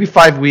 maybe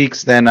 5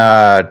 weeks, then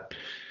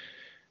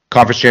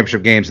conference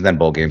championship games, and then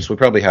bowl games. So we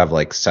probably have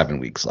like 7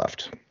 weeks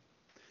left.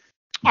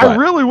 But I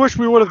really wish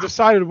we would have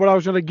decided what I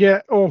was going to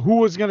get or who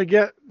was going to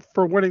get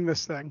for winning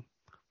this thing.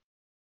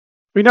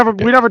 We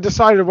never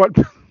decided what.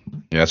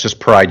 Yeah, it's just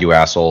pride, you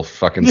asshole.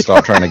 Fucking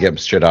stop trying to get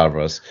shit out of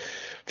us.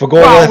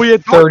 Fagola, we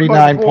had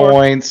 39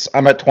 points.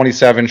 I'm at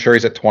 27.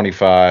 Sherry's at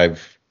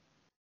 25.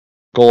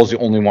 Goal's the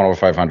only one over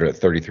 500 at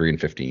 33 and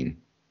 15.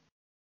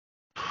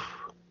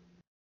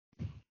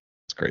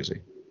 It's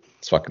crazy.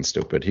 It's fucking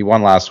stupid. He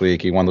won last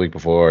week. He won the week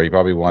before. He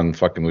probably won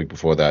fucking the week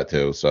before that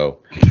too. So.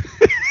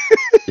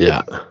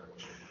 Yeah. All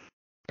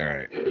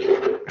right.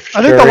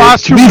 I think the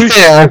last 2 weeks.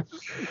 Fair,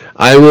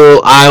 I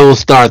will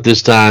start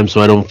this time so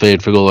I don't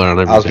fade Fagola on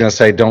every I was pick. gonna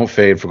say don't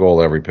fade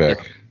Fagola every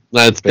pick.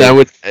 That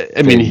would.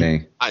 I mean,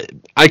 me.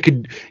 I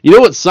could. You know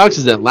what sucks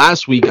is that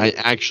last week I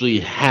actually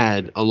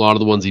had a lot of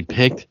the ones he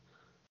picked,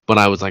 but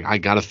I was like, I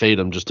gotta fade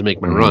him just to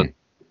make my run.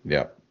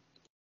 Yeah.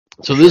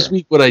 So this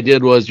week, what I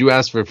did was you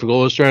asked for a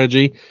Fagola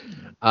strategy.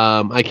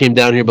 I came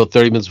down here about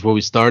 30 minutes before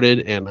we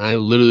started, and I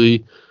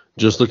literally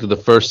just looked at the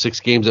first 6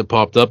 games that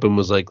popped up and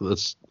was like,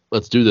 let's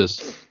do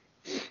this.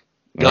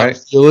 Got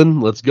feeling,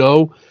 let's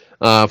go.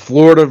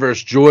 Florida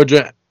versus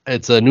Georgia.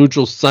 It's a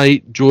neutral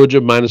site. Georgia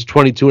minus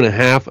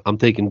 22.5. I'm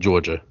taking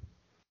Georgia.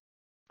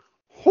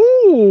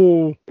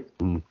 Ooh.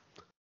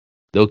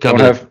 They'll come.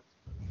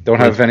 Don't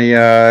have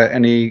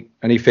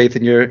any faith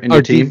in your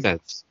team.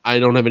 Defense. I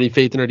don't have any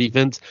faith in our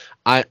defense.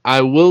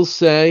 I will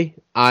say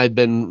I've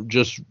been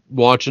just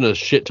watching a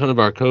shit ton of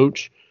our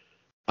coach.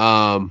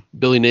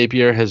 Billy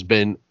Napier has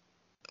been.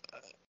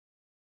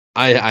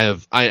 I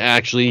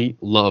actually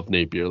love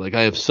Napier. Like,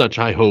 I have such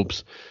high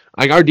hopes.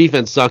 Like, our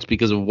defense sucks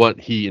because of what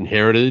he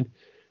inherited.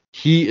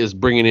 He is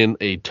bringing in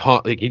a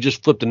top. Like, he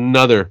just flipped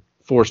another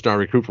 4-star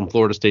recruit from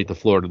Florida State to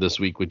Florida this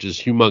week, which is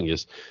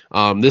humongous.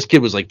 This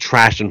kid was like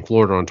trashing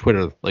Florida on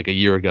Twitter like a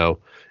year ago,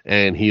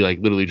 and he like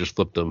literally just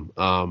flipped them.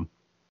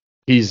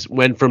 He's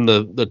went from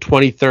the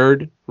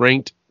 23rd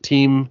ranked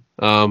team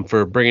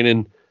for bringing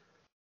in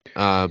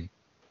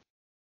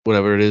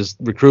whatever it is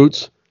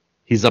recruits.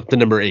 He's up to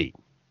number 8.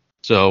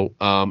 So,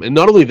 and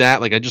not only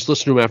that, like, I just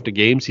listened to him after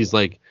games. He's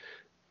like,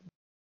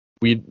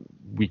 we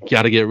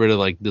got to get rid of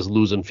like this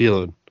losing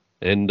feeling,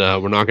 and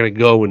we're not gonna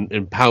go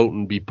and pout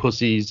and be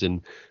pussies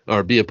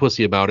or be a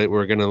pussy about it.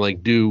 We're gonna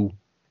like do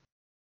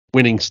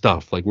winning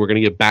stuff. Like, we're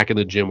going to get back in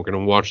the gym. We're going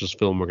to watch this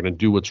film. We're going to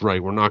do what's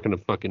right. We're not going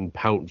to fucking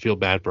pout and feel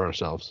bad for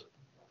ourselves.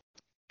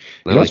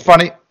 You know what's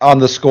funny? On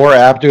the Score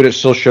app, dude, it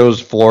still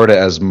shows Florida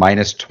as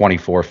minus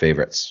 24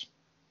 favorites.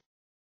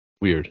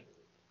 Weird. Can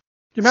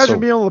you imagine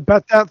being able to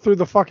bet that through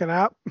the fucking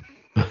app?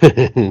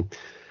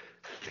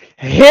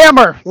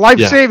 Hammer life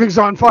savings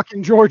on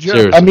fucking Georgia.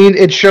 Seriously. I mean,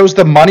 it shows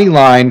the money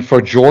line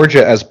for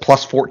Georgia as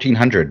plus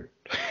 1,400.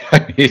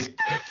 I mean,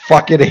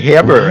 fucking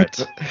hammer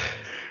it.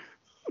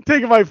 I'm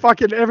taking my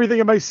fucking everything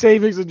in my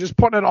savings and just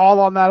putting it all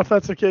on that if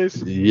that's the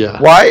case. Yeah.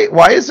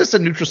 Why is this a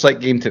neutral site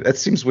game? That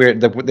seems weird.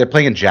 They're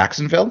playing in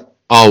Jacksonville?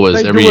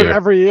 Always, They every do it year.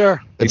 every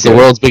year. It's the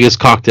world's biggest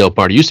cocktail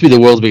party. It used to be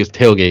the world's biggest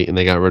tailgate, and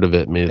they got rid of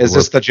it. Is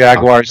this the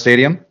Jaguar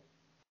Stadium?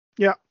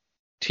 Yeah.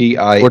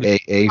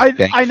 TIAA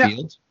Bank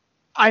Field?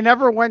 I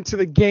never went to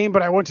the game,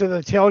 but I went to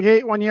the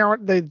tailgate one year.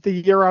 The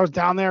year I was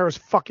down there, it was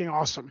fucking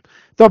awesome.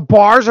 The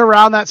bars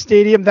around that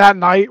stadium that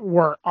night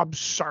were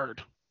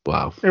absurd.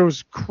 Wow. It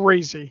was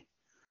crazy.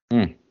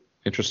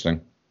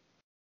 Interesting.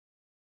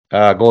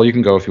 Goal, you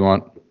can go if you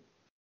want.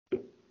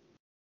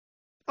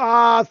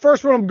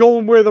 First one I'm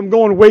going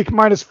Wake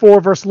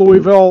 -4 versus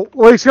Louisville.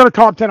 Wake's got a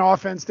top 10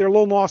 offense. Their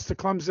lone loss to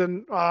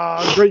Clemson.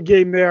 Great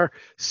game there.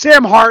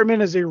 Sam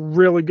Hartman is a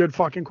really good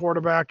fucking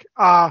quarterback.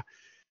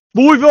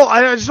 Louisville,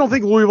 I just don't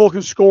think Louisville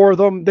can score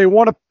them. They're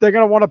going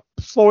to want to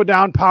slow it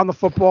down, pound the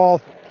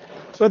football.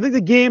 So I think the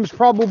game's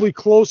probably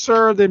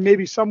closer than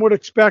maybe some would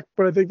expect,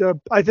 but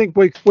I think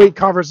Wake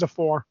covers the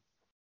 4.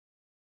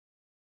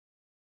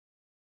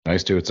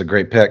 Nice, dude. It's a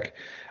great pick.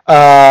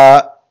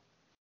 I'm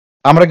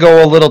going to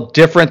go a little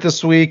different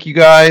this week, you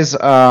guys.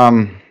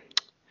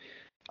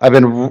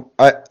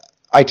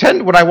 I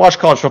tend, when I watch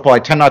college football, I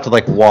tend not to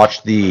like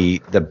watch the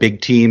big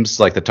teams,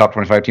 like the top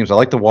 25 teams. I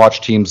like to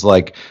watch teams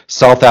like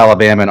South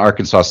Alabama and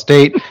Arkansas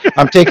State.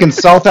 I'm taking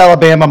South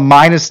Alabama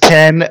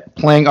 -10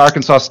 playing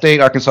Arkansas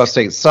State. Arkansas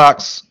State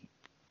sucks.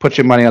 Put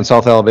your money on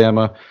South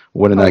Alabama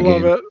winning that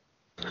game. It.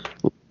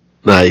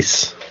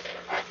 Nice.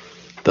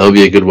 That'll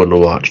be a good one to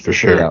watch for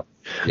sure.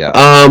 Yeah.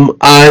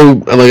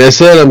 Like I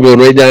said, I'm going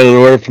right down in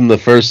order from the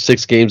first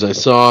 6 games I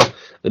saw.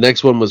 The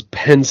next one was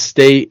Penn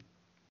State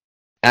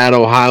at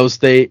Ohio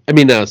State.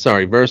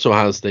 Versus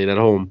Ohio State at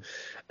home.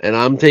 And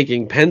I'm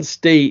taking Penn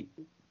State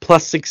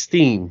plus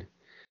 16.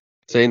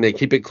 Saying they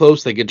keep it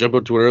close, they could jump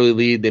up to an early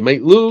lead. They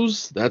might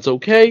lose. That's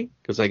okay,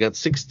 because I got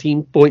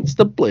 16 points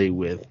to play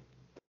with.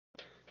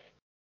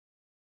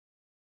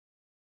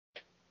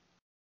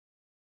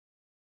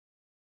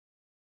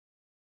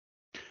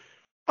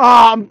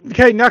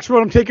 Okay, next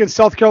one I'm taking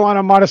South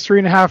Carolina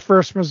 -3.5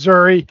 versus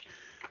Missouri.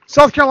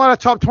 South Carolina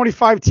top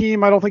 25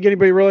 team. I don't think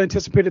anybody really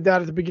anticipated that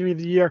at the beginning of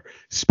the year.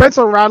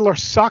 Spencer Rattler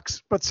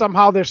sucks, but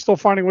somehow they're still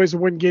finding ways to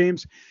win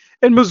games.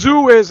 And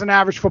Mizzou is an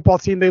average football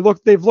team. They've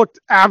looked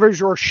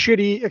average or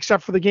shitty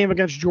except for the game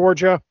against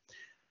Georgia.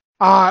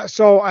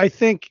 So I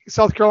think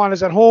South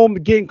Carolina's at home. The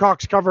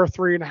Gamecocks cover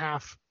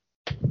 3.5.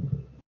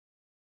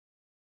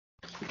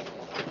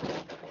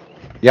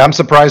 Yeah, I'm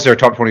surprised they're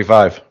top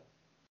 25.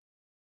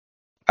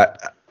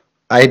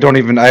 I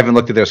haven't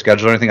looked at their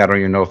schedule or anything. I don't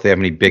even know if they have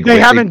any big. They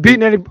haven't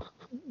beaten any.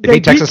 They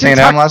beat Texas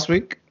A&M last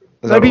week.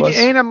 They beat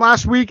A&M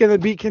last week, and they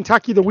beat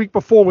Kentucky the week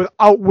before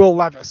without Will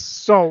Levis.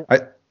 So,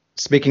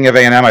 speaking of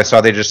A&M, I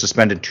saw they just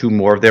suspended 2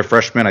 more of their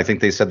freshmen. I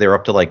think they said they were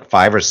up to like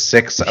 5 or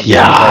 6 of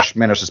their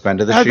freshmen are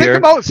suspended this year.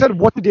 Have they said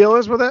what the deal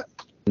is with it?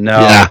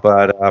 No,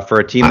 but for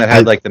a team that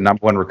had like the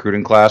number 1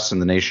 recruiting class in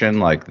the nation,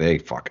 like they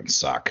fucking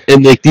suck.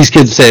 And like these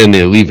kids saying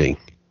they're leaving.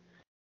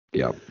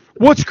 Yeah.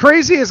 What's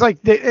crazy is and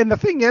the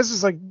thing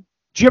is like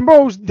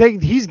Jimbo's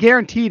he's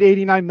guaranteed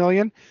 $89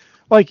 million,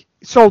 like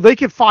so they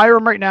could fire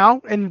him right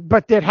now,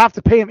 but they'd have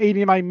to pay him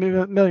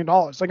 $89 million.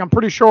 Like I'm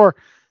pretty sure,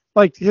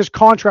 like his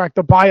contract,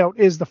 the buyout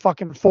is the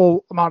fucking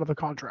full amount of the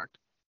contract.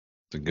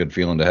 It's a good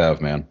feeling to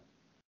have, man.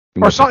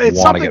 It's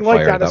something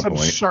like that. It's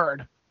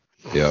absurd.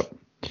 Yep.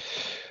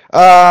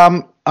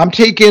 I'm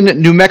taking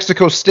New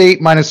Mexico State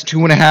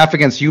 -2.5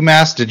 against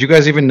UMass. Did you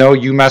guys even know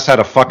UMass had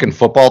a fucking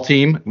football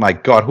team? My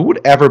God, who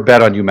would ever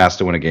bet on UMass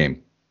to win a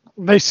game?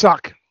 They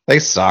suck. They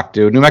suck,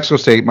 dude. New Mexico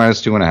State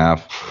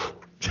 -2.5.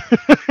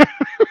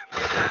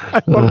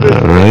 All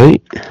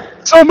right.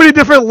 So many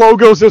different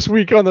logos this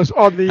week on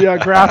the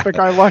graphic.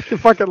 I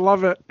fucking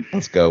love it.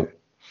 Let's go.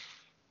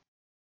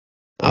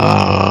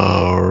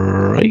 All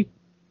right.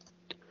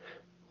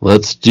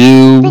 Let's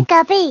do.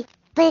 Pikachu.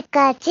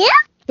 Pika.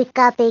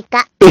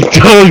 Big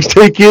Dog's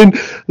taking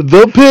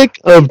the pick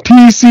of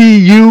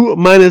TCU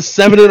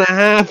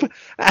 -7.5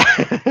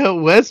 at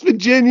West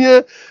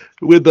Virginia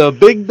with a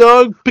Big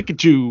Dog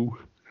Pikachu.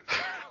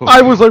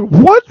 I was like,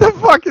 what the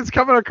fuck is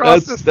coming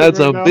across this? That's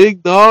right a now?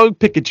 Big Dog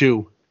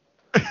Pikachu.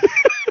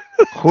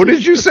 Who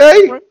did you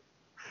say?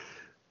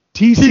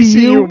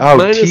 TCU Oh,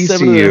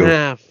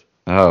 -7.5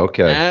 Oh,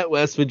 okay. at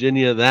West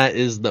Virginia. That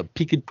is the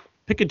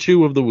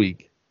Pikachu of the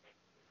week.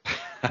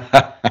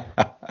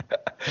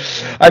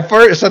 I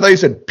thought you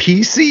said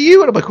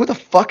PCU, and I'm like, who the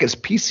fuck is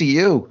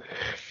PCU?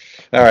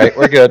 All right,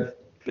 we're good.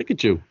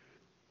 Pikachu.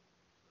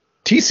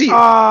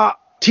 TCU.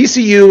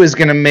 TCU is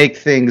going to make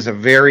things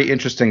very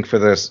interesting for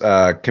this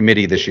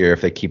committee this year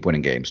if they keep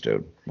winning games,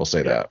 dude. We'll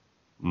say that.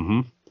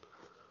 Mm-hmm.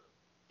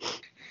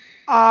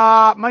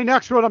 My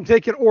next one, I'm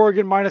taking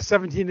Oregon minus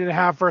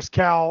 17.5 versus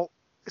Cal.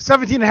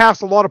 17.5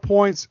 is a lot of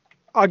points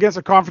against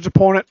a conference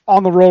opponent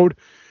on the road,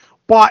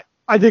 but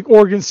I think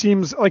Oregon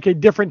seems like a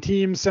different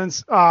team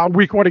since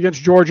week 1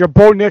 against Georgia.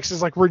 Bo Nix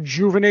is like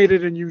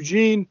rejuvenated in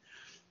Eugene.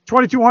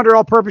 2,200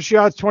 all-purpose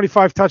yards,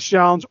 25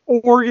 touchdowns.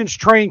 Oregon's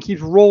train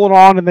keeps rolling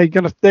on, and they're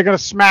gonna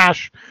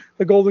smash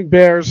the Golden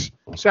Bears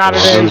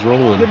Saturday. Oregon's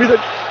rolling. Give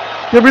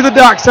me the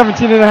Ducks,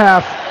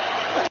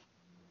 17.5.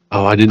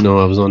 Oh, I didn't know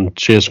I was on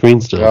share screen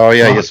still. Oh,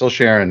 yeah, you're still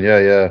sharing.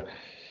 Yeah.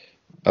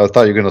 I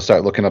thought you were going to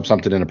start looking up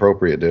something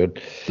inappropriate,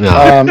 dude.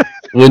 No,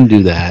 wouldn't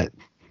do that.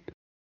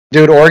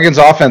 Dude, Oregon's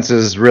offense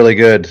is really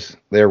good.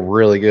 They're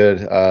really good.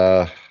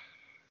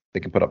 They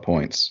can put up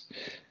points.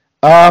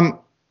 In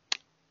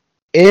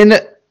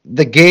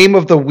the game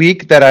of the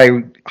week that I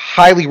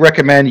highly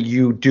recommend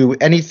you do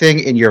anything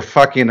in your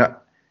fucking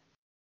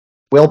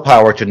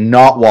willpower to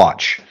not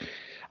watch,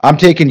 I'm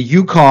taking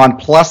UConn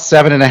plus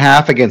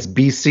 7.5 against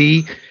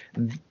BC.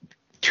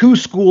 2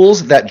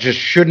 schools that just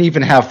shouldn't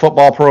even have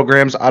football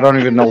programs. I don't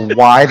even know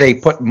why they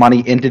put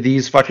money into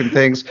these fucking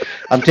things.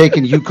 I'm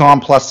taking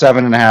UConn plus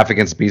 7.5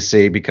 against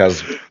BC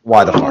because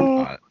why the fuck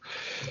not?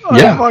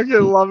 I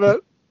fucking love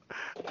it.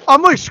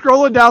 I'm like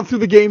scrolling down through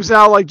the games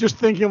now, like just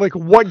thinking like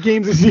what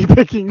games is he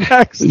picking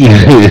next?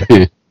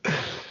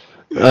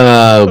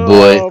 Oh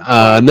boy.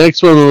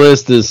 Next one on the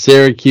list is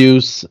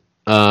Syracuse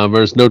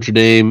versus Notre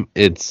Dame.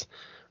 It's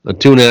a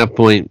 2.5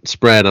 point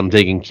spread. I'm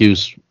taking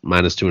Cuse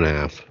minus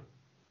 2.5.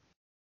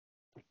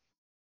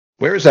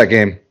 Where is that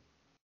game?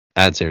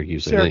 At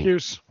Syracuse, I think.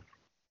 Syracuse.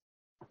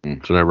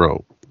 That's what I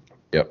wrote.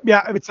 Yep.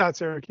 Yeah, it's at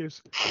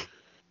Syracuse.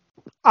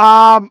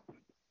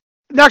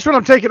 Next one,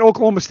 I'm taking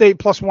Oklahoma State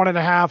plus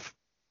 1.5.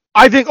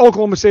 I think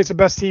Oklahoma State's the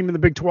best team in the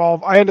Big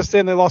 12. I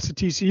understand they lost to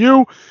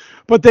TCU,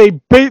 but they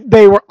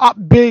were up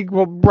big,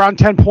 around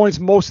 10 points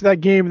most of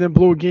that game, and then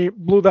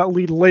blew that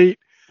lead late.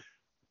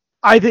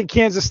 I think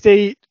Kansas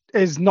State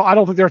is not. I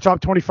don't think they're a top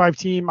 25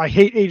 team. I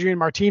hate Adrian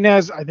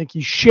Martinez. I think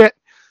he's shit.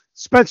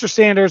 Spencer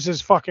Sanders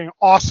is fucking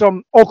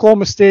awesome.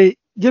 Oklahoma State.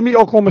 Give me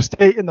Oklahoma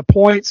State in the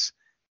points.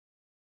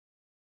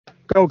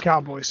 Go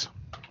Cowboys.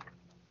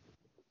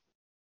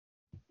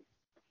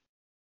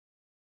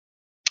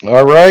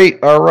 All right.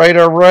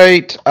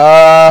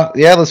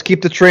 Yeah, let's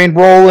keep the train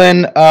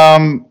rolling.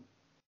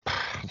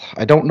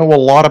 I don't know a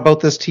lot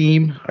about this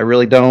team. I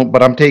really don't,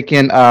 but I'm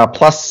taking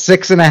plus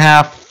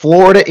 6.5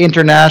 Florida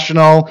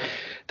International.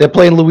 They're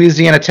playing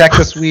Louisiana Tech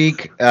this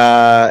week.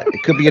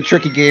 It could be a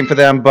tricky game for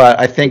them, but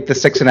I think the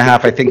 6.5.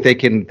 I think they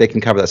can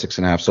cover that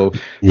 6.5. So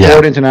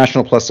Florida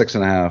International plus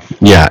 6.5.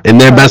 Yeah, and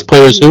their best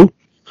players who?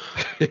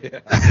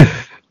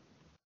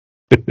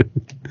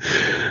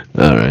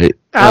 All right.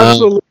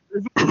 Absolutely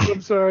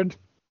absurd.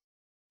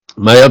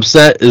 My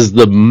upset is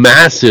the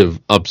massive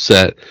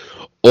upset.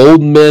 Ole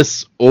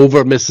Miss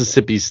over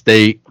Mississippi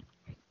State.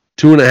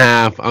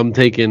 2.5. I'm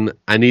taking.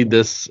 I need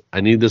this.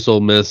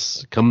 Ole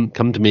Miss. Come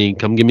to me.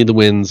 Come give me the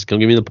wins. Come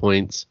give me the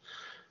points.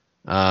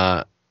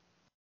 Ole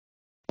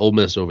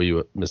Miss over you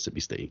at Mississippi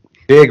State.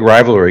 Big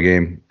rivalry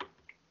game.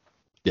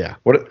 Yeah.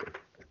 What?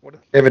 Do you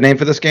have a name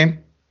for this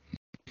game?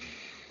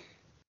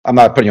 I'm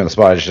not putting you on the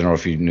spot. I just don't know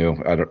if you knew.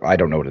 I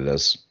don't know what it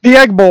is. The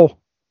Egg Bowl.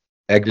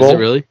 Egg Bowl? Is it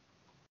really?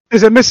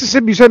 Is it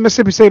Mississippi? You said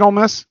Mississippi State Ole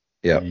Miss?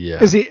 Yeah.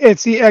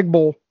 It's the Egg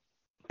Bowl.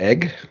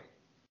 Egg?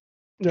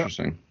 Yeah.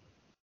 Interesting.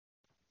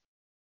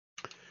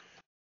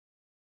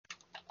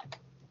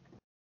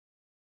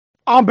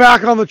 I'm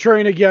back on the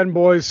train again,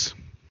 boys.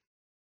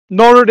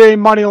 Notre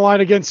Dame money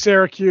line against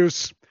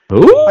Syracuse.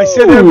 Ooh. I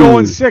said they're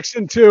going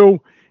 6-2.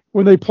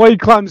 When they played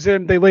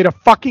Clemson, they laid a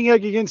fucking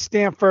egg against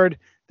Stanford.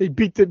 They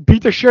beat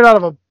the shit out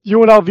of a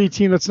UNLV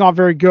team that's not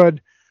very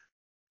good.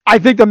 I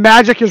think the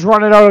magic is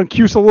running out on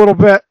Cuse a little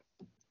bit.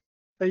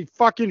 They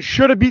fucking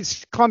should have beat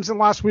Clemson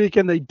last week,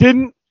 and they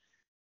didn't.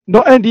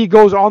 No, ND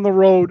goes on the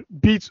road,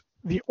 beats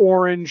the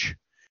Orange.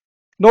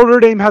 Notre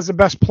Dame has the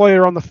best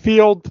player on the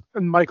field,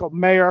 and Michael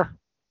Mayer.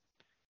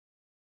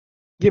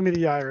 Give me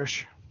the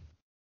Irish.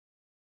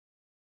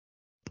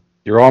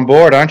 You're on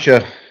board, aren't you?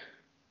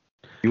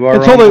 You are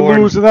until on they board.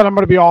 lose, and then I'm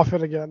going to be off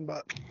it again.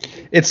 But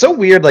it's so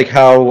weird, like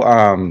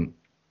how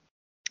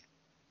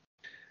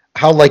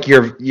like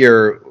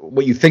your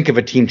what you think of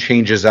a team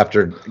changes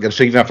after,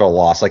 so even after a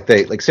loss. Like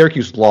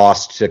Syracuse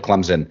lost to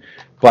Clemson,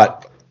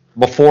 but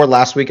before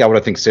last week, I would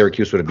have think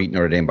Syracuse would have beaten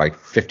Notre Dame by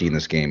 50 in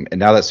this game. And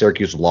now that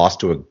Syracuse lost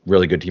to a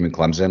really good team in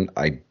Clemson,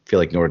 I feel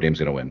like Notre Dame's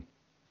going to win.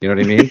 You know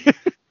what I mean?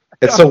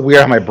 It's so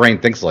weird how my brain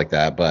thinks like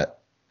that,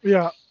 but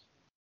yeah,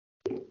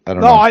 I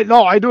don't know.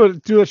 I do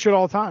that shit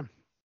all the time.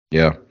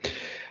 Yeah.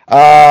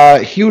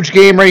 Huge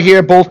game right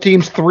here. Both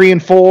teams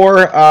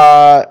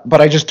 3-4.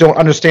 But I just don't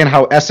understand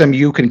how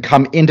SMU can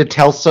come into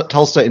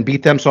Tulsa and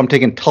beat them. So I'm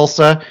taking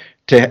Tulsa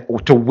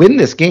to win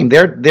this game.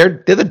 They're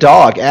the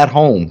dog at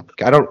home.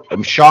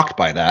 I'm shocked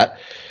by that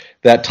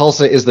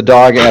Tulsa is the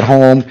dog at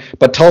home,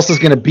 but Tulsa's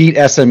going to beat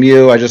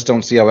SMU. I just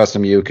don't see how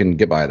SMU can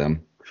get by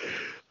them.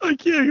 I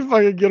can't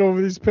fucking get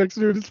over these picks,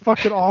 dude. It's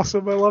fucking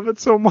awesome. I love it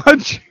so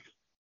much.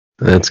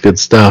 That's good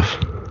stuff.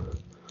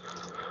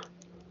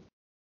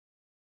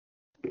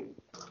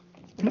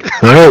 All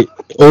right,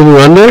 over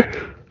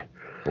under.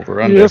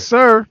 Over under. Yes,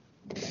 sir.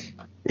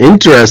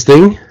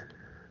 Interesting,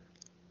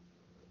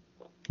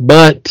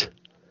 but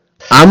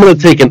I'm gonna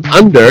take an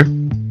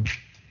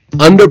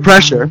under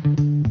pressure.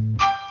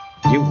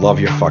 You love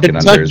your fucking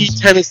Kentucky,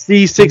 unders.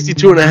 Tennessee,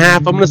 62.5.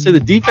 I'm gonna say the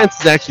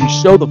defenses actually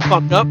show the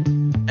fuck up.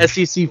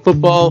 SEC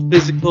football,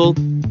 physical,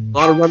 a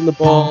lot of running the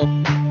ball.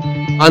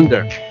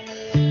 Under.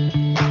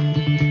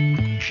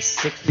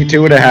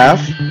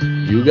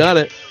 62.5. You got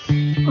it.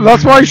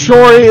 That's why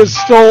Shorey is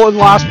still in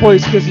last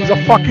place because he's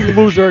a fucking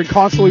loser and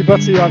constantly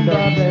bets the under.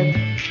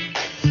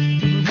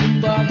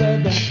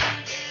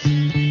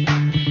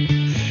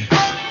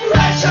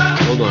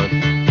 Hold on.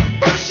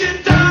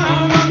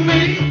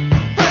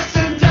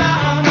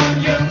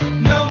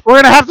 We're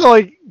gonna have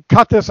to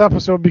cut this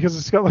episode because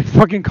it's got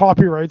fucking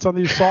copyrights on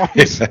these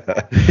songs.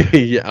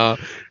 yeah.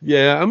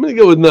 I'm gonna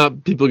go with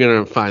not. People are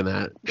gonna find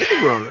that.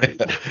 We're all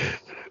right.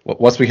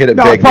 Once we hit it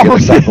No, big, we're probably-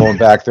 gonna start going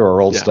back through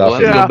our old We'll stuff.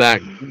 have to Yeah. go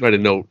back. Write a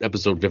note.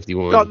 Episode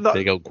 51.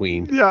 Take out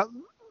Queen. Yeah,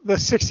 the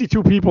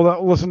 62 people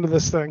that listen to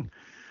this thing.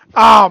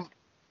 I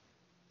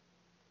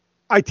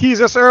teased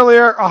this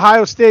earlier.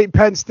 Ohio State,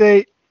 Penn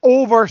State,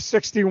 over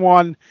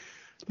 61.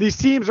 These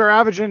teams are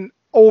averaging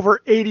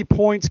over 80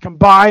 points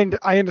combined.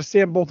 I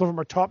understand both of them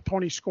are top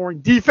 20 scoring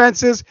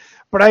defenses,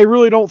 but I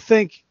really don't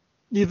think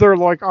either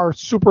are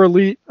super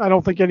elite. I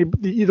don't think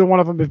either one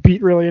of them have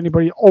beat really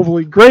anybody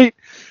overly great.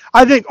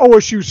 I think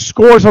OSU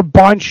scores a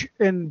bunch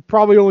and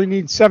probably only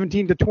needs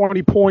 17 to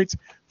 20 points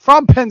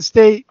from Penn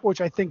State, which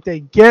I think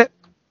they get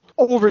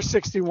over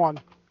 61.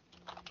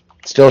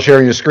 Still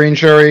sharing your screen,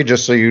 Sherry,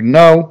 just so you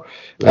know.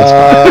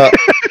 I'm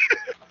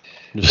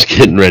just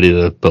getting ready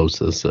to post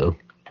this. So.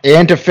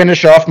 And to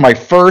finish off my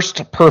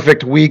first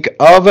perfect week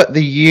of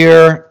the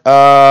year,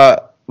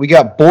 we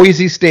got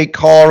Boise State,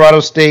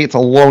 Colorado State. It's a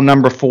low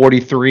number,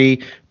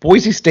 43.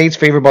 Boise State's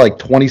favored by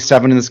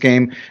 27 in this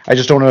game. I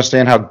just don't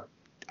understand how.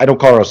 I know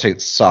Colorado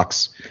State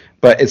sucks,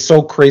 but it's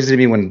so crazy to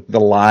me when the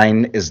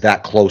line is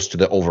that close to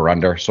the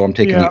over-under. So I'm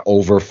taking the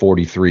over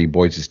 43,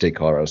 Boise State,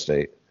 Colorado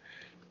State.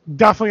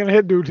 Definitely going to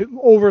hit, dude.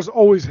 Overs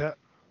always hit.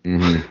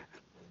 Mm-hmm.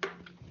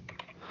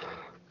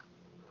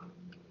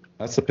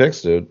 That's the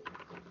picks, dude.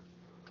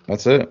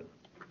 That's it.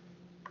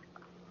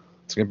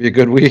 It's going to be a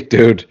good week,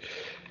 dude.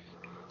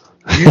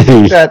 Do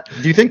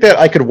you think that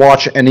I could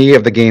watch any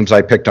of the games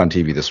I picked on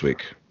TV this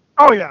week?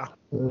 Oh, yeah.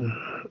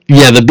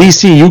 Yeah, the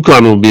BC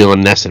UConn will be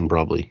on Nesson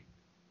probably.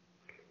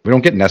 We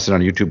don't get Nesson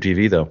on YouTube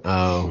TV, though.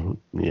 Oh,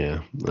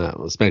 yeah.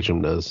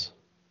 Spectrum does.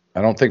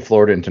 I don't think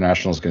Florida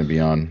International is going to be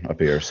on up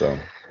here, so.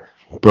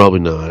 Probably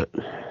not.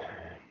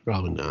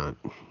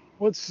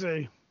 Let's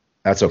see.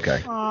 That's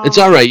okay. It's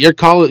all right. You're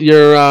college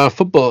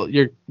football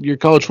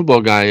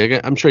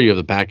guy. I'm sure you have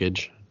the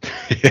package.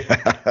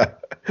 Yeah.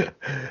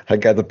 I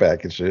got the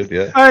package, dude.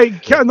 Yeah. Hey,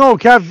 Kev,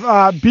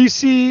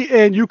 BC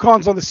and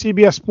UConn's on the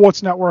CBS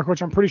Sports Network,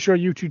 which I'm pretty sure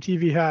YouTube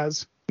TV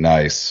has.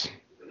 Nice.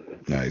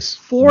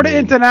 Florida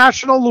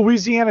International,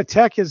 Louisiana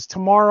Tech is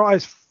tomorrow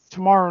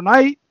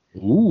night.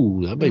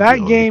 Ooh,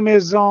 that game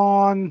is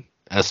on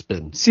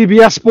ESPN.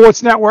 CBS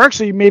Sports Network,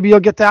 so maybe you'll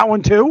get that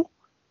one too.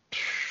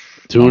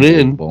 Tune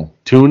in.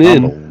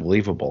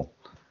 Unbelievable.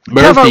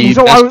 Murphy,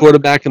 best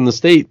quarterback in the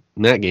state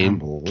in that game.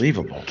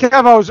 Unbelievable.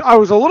 Kev, I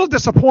was a little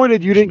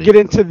disappointed you didn't get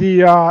into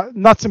the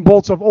nuts and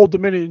bolts of Old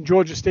Dominion,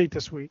 Georgia State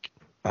this week.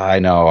 I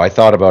know. I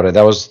thought about it.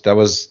 That was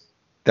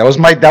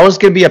going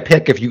to be a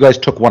pick if you guys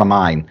took one of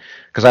mine,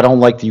 because I don't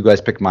like that you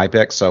guys picked my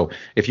pick. So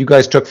if you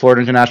guys took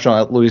Florida International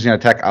at Louisiana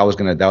Tech, that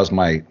was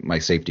my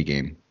safety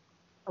game.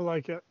 I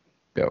like it.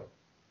 Yep.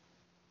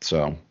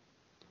 So,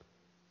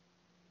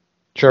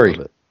 Cherry,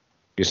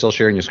 you're still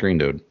sharing your screen,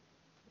 dude.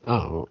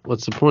 Oh,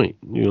 what's the point?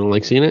 You don't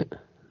like seeing it?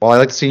 Well, I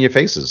like to see your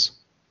faces.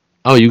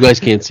 Oh, you guys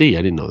can't see.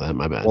 I didn't know that.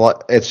 My bad.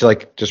 Well, it's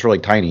just really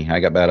tiny. I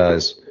got bad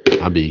eyes.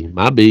 My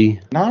B.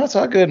 No, it's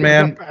all good,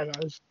 man. Bad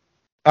eyes.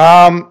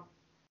 All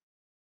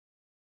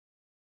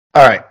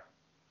right.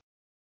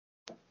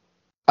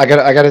 I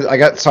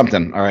got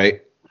something. All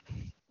right.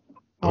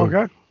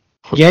 Okay.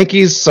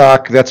 Yankees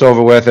suck. That's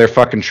over with. They're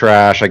fucking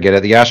trash. I get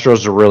it. The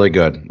Astros are really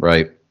good,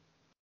 right?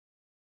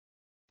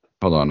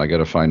 Hold on. I got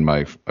to find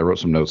I wrote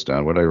some notes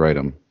down. Where did I write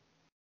them?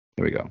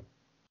 Here we go.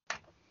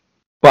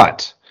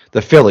 But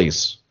the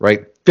Phillies,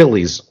 right?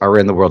 Phillies are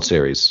in the World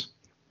Series.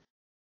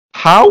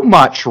 How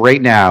much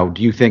right now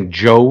do you think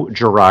Joe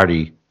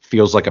Girardi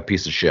feels like a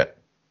piece of shit?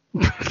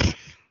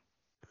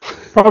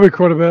 Probably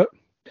quite a bit.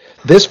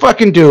 This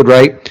fucking dude,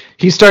 right?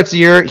 He starts the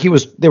year. They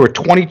were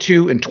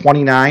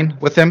 22-29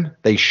 with him.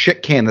 They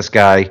shit can this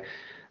guy.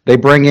 They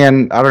bring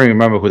in. I don't even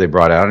remember who they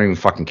brought in. I don't even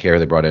fucking care.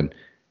 They brought in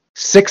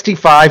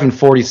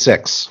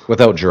 65-46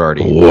 without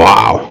Girardi.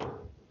 Wow.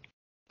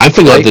 I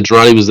forgot that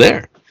Girardi was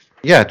there.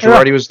 Yeah,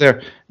 Girardi was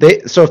there.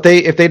 if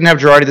they didn't have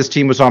Girardi, this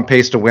team was on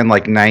pace to win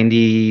like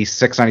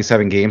 96,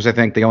 97 games. I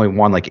think they only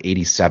won like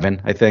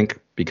 87. I think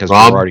because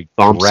Girardi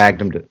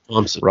dragged him to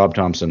Rob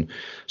Thompson.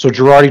 So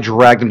Girardi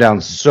dragged him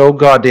down so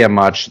goddamn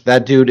much.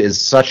 That dude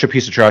is such a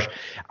piece of trash.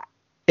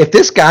 If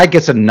this guy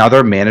gets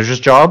another manager's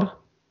job,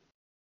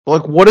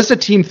 like what is the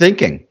team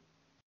thinking?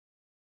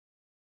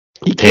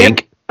 He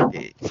tank.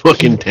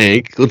 Fucking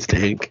tank. Let's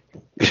tank.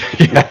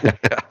 Yeah.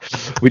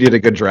 We did a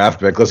good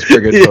draft pick. Let's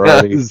figure it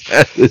out.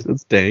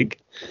 Let's tank.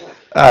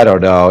 I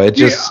don't know. It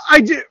just. Yeah,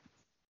 I do.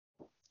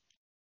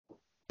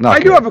 I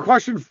do have a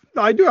question.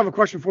 I do have a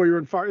question for you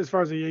as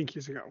far as the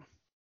Yankees go.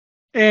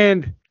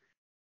 And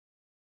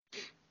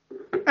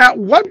at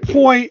what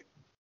point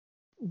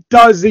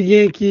does the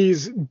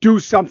Yankees do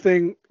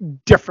something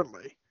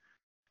differently?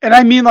 And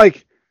I mean,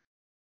 like,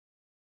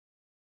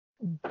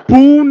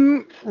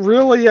 Boone,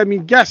 really, I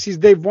mean, yes,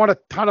 they've won a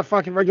ton of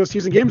fucking regular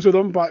season games with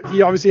him, but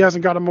he obviously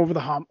hasn't got him over the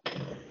hump.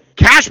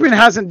 Cashman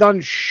hasn't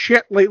done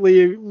shit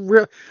lately.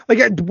 Like,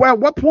 at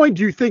what point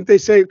do you think they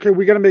say, okay,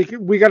 we got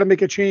to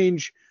make a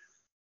change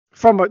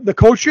from the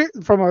coach,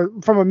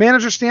 from a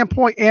manager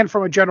standpoint, and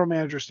from a general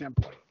manager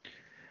standpoint?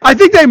 I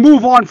think they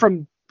move on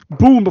from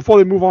Boone before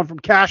they move on from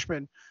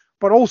Cashman,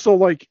 but also,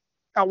 like,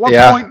 at what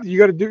point you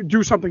got to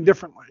do something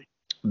differently?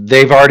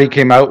 They've already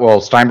came out. Well,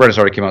 Steinbrenner's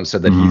already came out and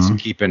said that he's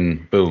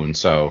keeping Boone.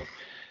 So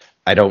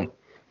I don't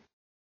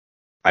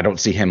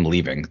see him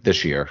leaving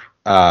this year.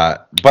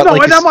 But no,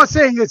 like, and I'm not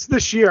saying it's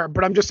this year,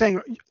 but I'm just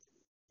saying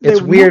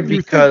it's weird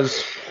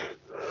because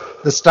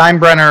the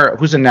Steinbrenner,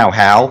 who's in now,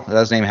 Hal,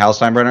 that's his name, Hal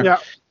Steinbrenner. Yeah.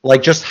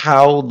 Like just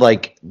how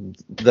like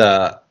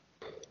the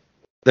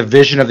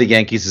vision of the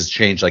Yankees has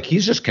changed. Like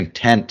he's just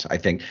content. I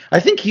think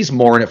he's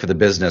more in it for the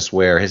business,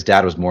 where his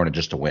dad was more in it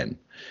just to win.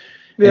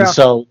 Yeah. And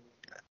so.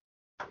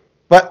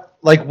 But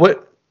like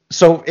what?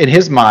 So in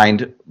his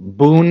mind,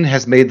 Boone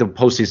has made the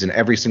postseason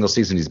every single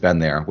season he's been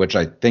there, which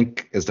I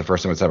think is the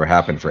first time it's ever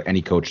happened for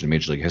any coach in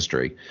Major League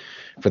history,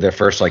 for their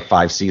first like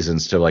 5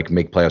 seasons to like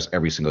make playoffs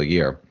every single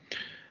year.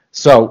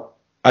 So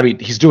I mean,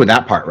 he's doing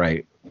that part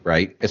right.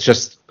 It's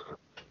just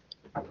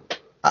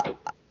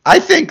I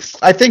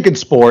think in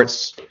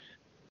sports,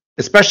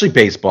 especially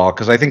baseball,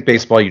 because I think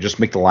baseball you just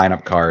make the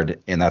lineup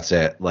card and that's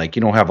it. Like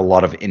you don't have a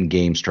lot of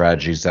in-game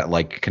strategies that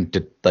like can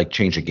like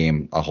change a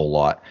game a whole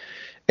lot.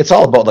 It's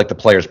all about like the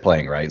players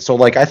playing, right? So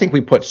like I think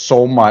we put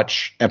so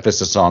much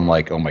emphasis on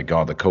like, oh my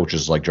god, the coach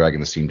is like dragging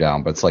the team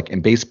down. But it's like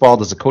in baseball,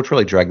 does the coach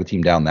really drag the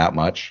team down that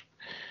much?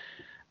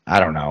 I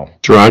don't know.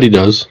 Girardi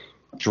does.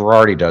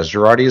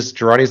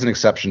 Girardi is an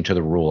exception to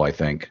the rule, I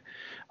think.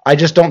 I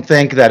just don't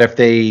think that if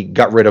they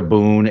got rid of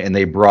Boone and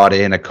they brought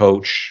in a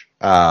coach,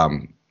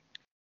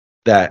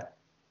 that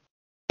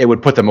it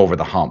would put them over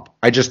the hump.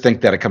 I just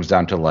think that it comes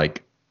down to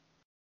like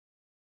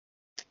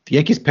the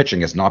Yankees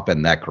pitching has not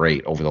been that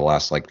great over the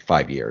last like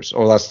 5 years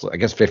or last, I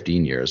guess,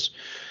 15 years.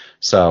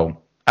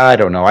 So I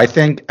don't know. I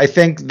think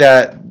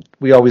that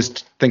we always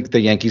think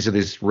the Yankees are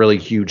these really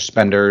huge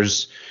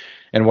spenders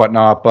and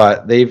whatnot,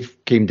 but they've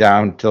came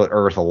down to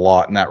earth a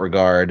lot in that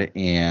regard,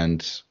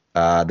 and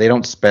they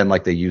don't spend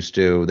like they used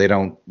to. They're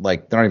not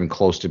even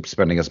close to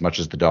spending as much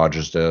as the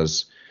Dodgers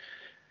does.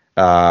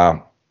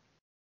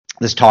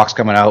 This talk's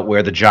coming out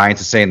where the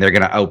Giants are saying they're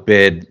going to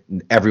outbid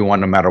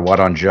everyone no matter what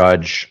on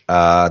Judge.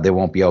 They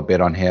won't be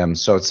outbid on him.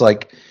 So it's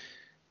like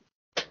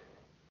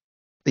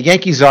the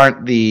Yankees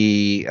aren't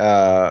they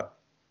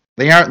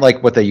aren't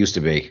like what they used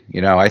to be.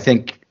 You know, I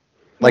think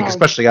like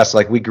especially us,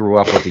 like we grew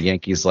up with the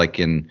Yankees like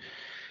in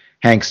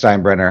Hank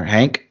Steinbrenner.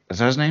 Hank, is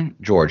that his name?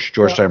 George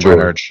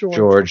Steinbrenner.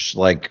 George,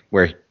 like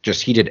where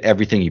just he did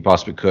everything he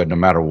possibly could no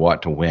matter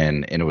what to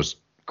win, and it was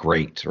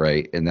great,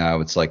 right? And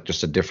now it's like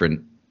just a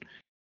different.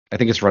 I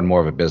think it's run more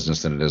of a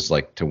business than it is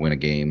like to win a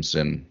games,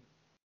 and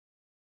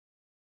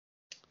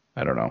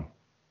I don't know.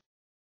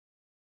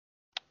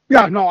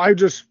 Yeah, no, I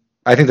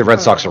think the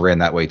Red Sox are ran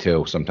that way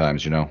too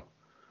sometimes, you know.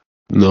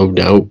 No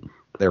doubt.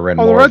 They're ran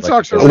more. The Red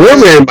Sox are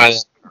we're ran by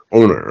the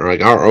owner.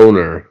 Like our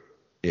owner,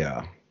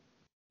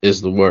 is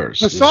the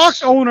worst. The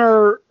Sox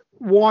owner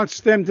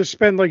wants them to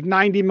spend like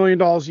 $90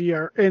 million a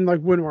year and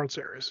like win World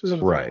Series.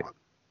 Right.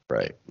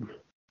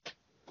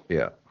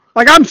 Yeah.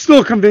 Like, I'm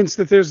still convinced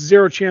that there's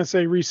zero chance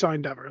they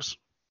re-sign Devers.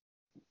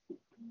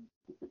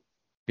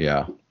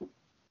 Yeah.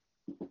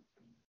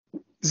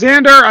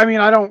 Xander,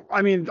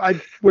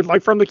 I would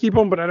like for him to keep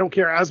him, but I don't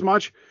care as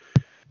much.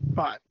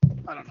 But,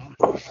 I don't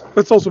know.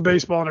 It's also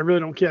baseball, and I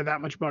really don't care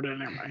that much about it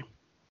anyway.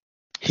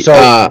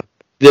 So,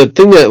 the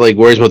thing that, like,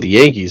 worries about the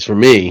Yankees, for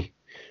me,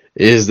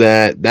 is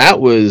that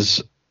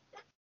was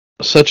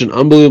such an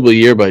unbelievable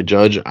year by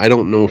Judge. I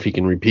don't know if he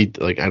can repeat,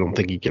 like, I don't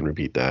think he can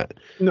repeat that.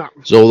 No.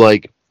 So,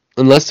 like,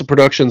 unless the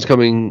production's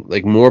coming,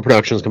 like more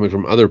production's coming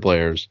from other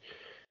players,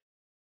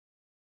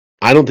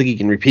 I don't think he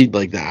can repeat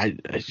like that.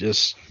 I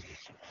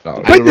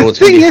don't know. It's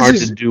going to be hard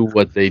to do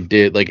what they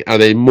did. Like, are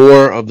they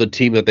more of the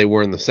team that they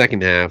were in the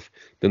second half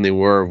than they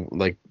were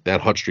like that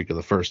hot streak of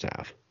the first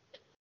half?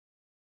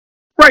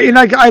 Right, and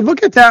I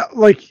look at that,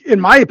 like, in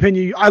my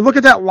opinion, I look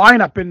at that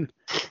lineup, and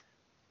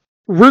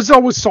Rizzo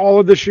was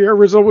solid this year.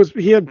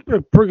 He had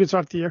a pretty good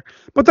start to the year,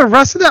 but the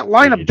rest of that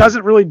lineup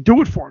doesn't really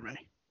do it for me.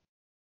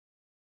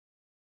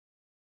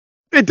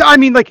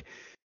 Like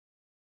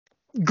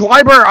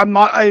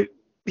Gleiber,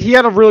 he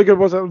had a really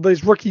good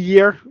his rookie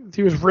year.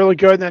 He was really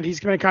good, and then he's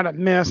going to kind of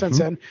miss since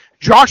then.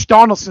 Josh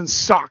Donaldson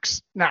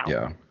sucks now.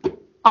 Yeah.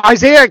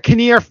 Isaiah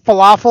Kinnear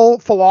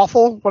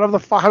Falafel, whatever the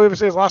fuck, however you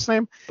say his last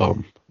name.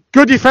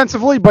 Good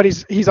defensively, but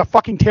he's a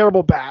fucking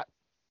terrible bat.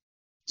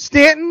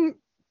 Stanton,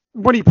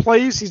 when he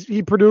plays,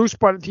 he produced,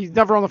 but he's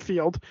never on the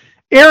field.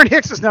 Aaron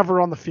Hicks is never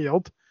on the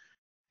field.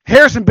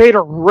 Harrison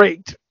Bader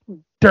raked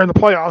during the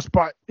playoffs,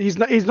 but he's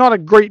not a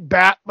great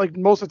bat like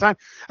most of the time.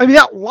 I mean,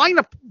 that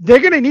lineup, they're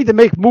going to need to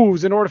make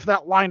moves in order for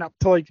that lineup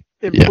to like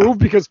improve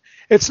because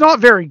it's not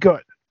very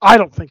good. I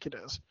don't think it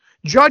is.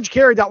 Judge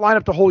carried that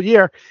lineup the whole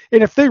year,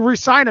 and if they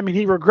re-sign him and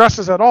he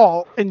regresses at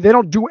all and they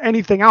don't do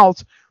anything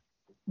else,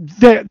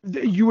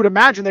 you would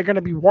imagine they're going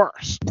to be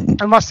worse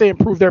unless they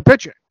improve their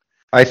pitching.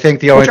 I think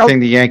the only thing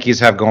the Yankees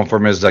have going for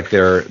them is like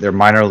their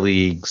minor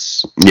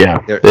leagues. Yeah,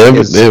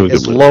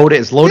 it's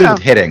loaded with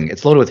hitting.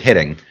 It's loaded with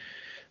hitting.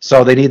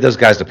 So they need those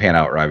guys to pan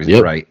out,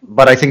 right?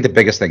 But I think the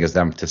biggest thing is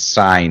them to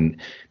sign.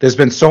 There's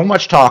been so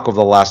much talk over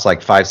the last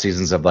like 5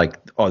 seasons of like,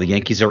 oh, the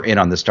Yankees are in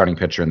on this starting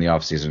pitcher in the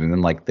offseason, and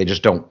then like they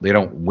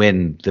don't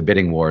win the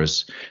bidding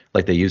wars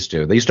like they used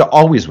to. They used to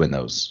always win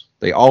those.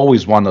 They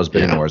always won those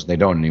bidding wars, and they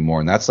don't anymore.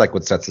 And that's like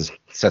what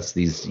sets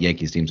these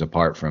Yankees teams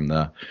apart from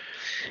the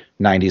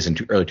 90s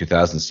and early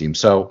 2000s teams.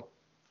 So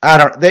I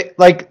don't. At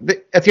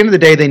the end of the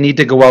day, they need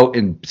to go out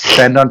and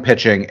spend on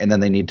pitching, and then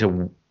they need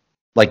to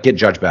like get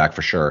Judge back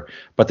for sure.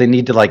 But they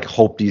need to like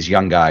hope these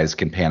young guys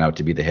can pan out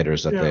to be the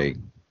hitters that they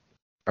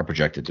are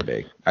projected to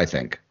be. I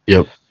think.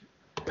 Yep.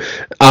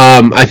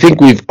 I think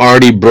we've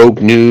already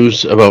broke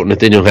news about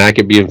Nathaniel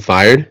Hackett being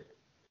fired.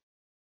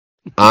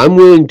 I'm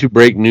willing to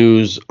break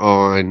news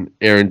on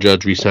Aaron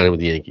Judge re-signing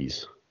with the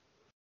Yankees.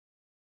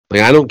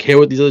 Like, I don't care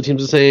what these other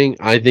teams are saying.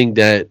 I think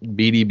that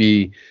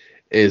BDB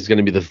is going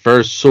to be the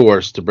first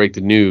source to break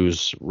the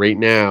news right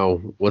now.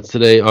 What's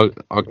today?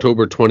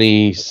 October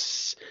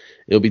 20th.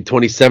 It'll be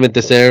 27th.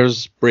 This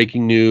airs.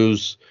 Breaking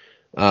news.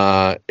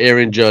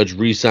 Aaron Judge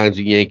re-signs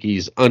the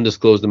Yankees.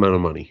 Undisclosed amount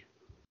of money.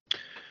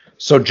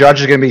 So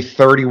Judge is going to be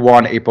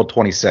 31 April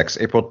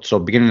 26th. So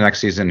beginning of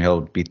next season,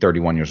 he'll be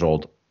 31 years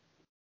old.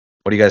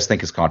 What do you guys think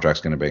his contract's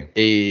going to be?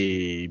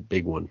 A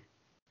big one. Do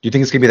you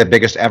think it's going to be the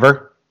biggest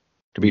ever?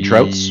 To be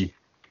Trout's?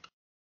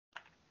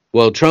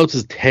 Well, Trout's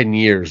is 10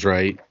 years,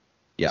 right?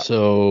 Yeah.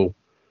 So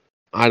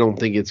I don't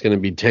think it's going to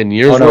be 10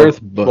 years worth.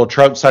 But well,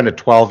 Trout signed a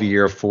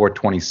 12-year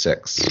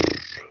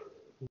 $426.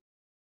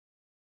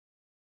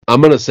 I'm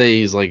going to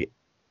say he's like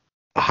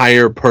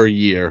higher per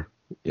year.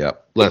 Yeah.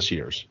 Less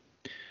years.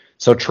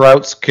 So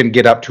Trout's can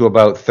get up to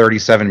about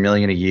 $37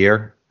 million a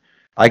year.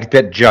 I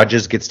bet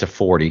Judge's gets to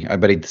 40. I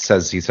bet he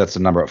sets the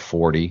number at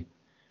 40.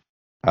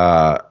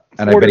 And 40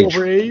 I bet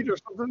over 8 or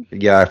something?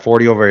 Yeah,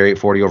 40 over 8,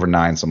 40 over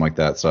 9, something like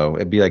that. So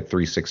it'd be like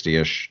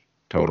 360-ish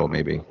total,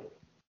 maybe.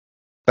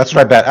 That's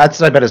what I bet. That's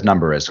what I bet his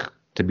number is,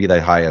 to be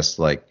the highest,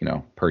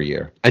 per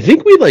year. I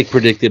think we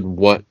predicted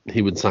what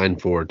he would sign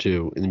for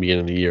too in the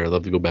beginning of the year. I'd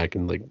love to go back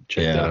and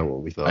check that out,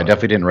 what we thought. I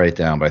definitely didn't write it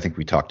down, but I think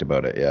we talked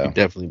about it. Yeah, we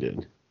definitely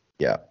did.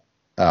 Yeah.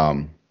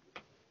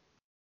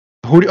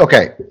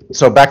 Okay,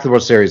 so back to the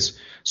World Series.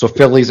 So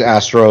Phillies,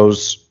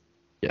 Astros.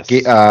 Yes.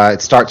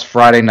 It starts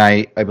Friday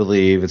night, I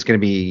believe. It's going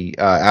to be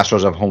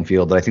Astros have home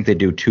field, but I think they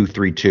do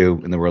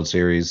 2-3-2 in the World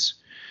Series,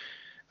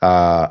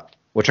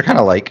 which I kind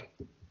of like.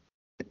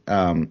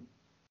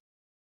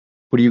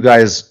 Who do you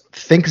guys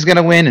think is going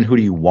to win, and who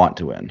do you want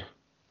to win?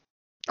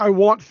 I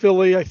want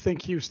Philly. I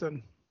think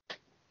Houston.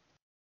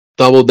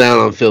 Double down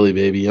on Philly,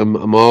 baby.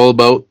 I'm all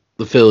about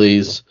the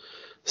Phillies.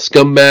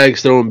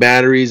 Scumbags throwing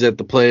batteries at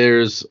the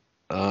players.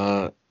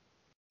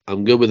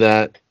 I'm good with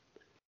that.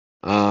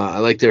 I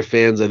like their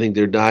fans. I think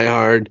they're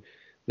diehard.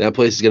 That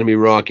place is going to be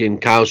rocking.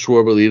 Kyle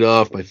Schwarber lead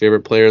off, my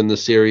favorite player in the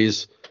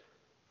series.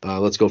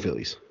 Let's go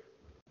Phillies.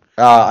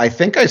 I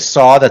think I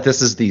saw that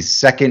this is the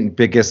second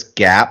biggest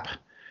gap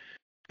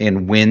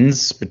in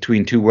wins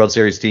between two World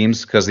Series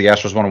teams, because the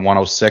Astros won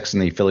 106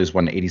 and the Phillies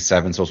won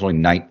 87, so it's only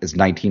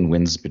 19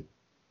 wins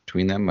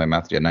between them. My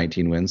math,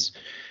 19 wins.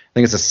 I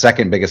think it's the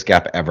second biggest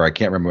gap ever. I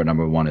can't remember what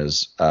number one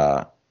is.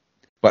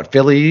 But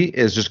Philly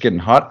is just getting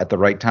hot at the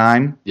right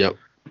time. Yep.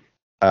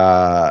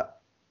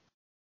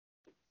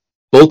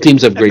 Both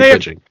teams have great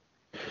pitching.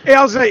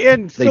 Yeah, I was saying,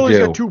 and Philly's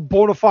got two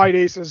bona fide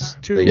aces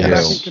that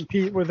can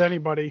compete with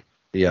anybody.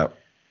 Yeah.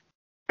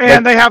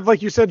 And they have,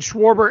 like you said,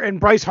 Schwarber, and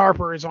Bryce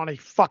Harper is on a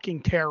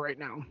fucking tear right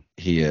now.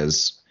 He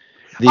is.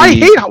 I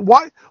hate how,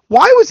 why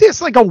was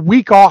this like a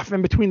week off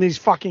in between these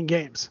fucking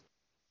games?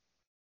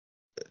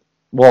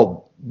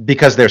 Well,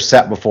 because they're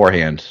set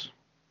beforehand.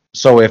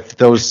 So if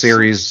those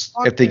series,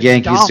 if the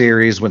Yankees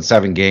series went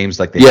 7 games,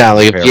 if the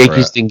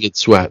Yankees didn't get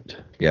swept.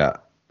 Yeah.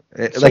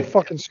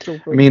 Fucking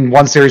stupid. I mean,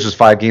 one series was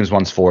 5 games,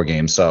 one's 4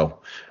 games. So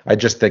I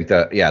just think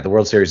that, the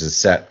World Series is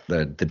set.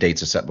 The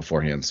dates are set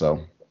beforehand.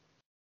 So,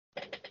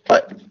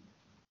 but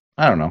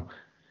I don't know.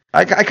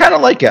 I kind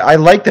of like it. I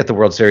like that the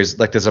World Series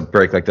like there's a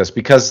break like this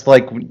because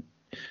like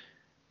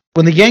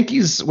when the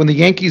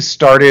Yankees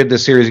started the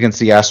series against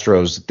the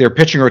Astros, their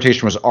pitching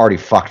rotation was already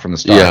fucked from the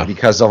start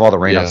because of all the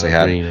rainouts they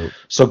had.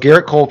 So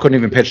Garrett Cole couldn't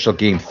even pitch till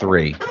Game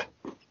 3,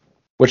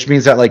 which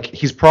means that like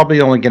he's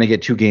probably only going to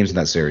get 2 games in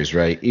that series,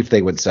 right? If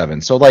they win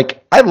 7. So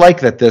like I like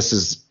that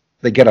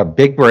they get a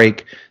big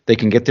break. They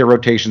can get their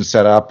rotation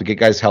set up, to get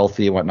guys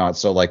healthy and whatnot.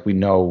 So like we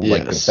know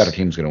like the better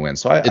team's going to win.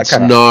 So it's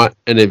not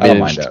an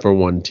advantage for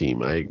one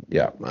team. I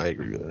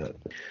agree with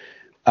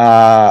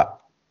that.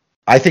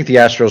 I think the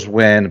Astros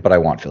win, but I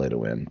want Philly to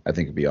win. I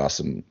think it'd be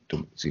awesome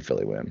to see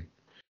Philly win.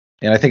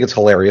 And I think it's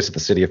hilarious that the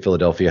city of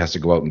Philadelphia has to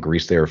go out and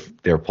grease their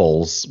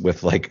poles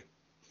with like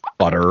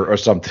butter or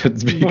something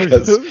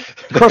because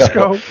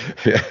Crisco.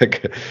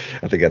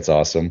 I think that's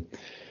awesome.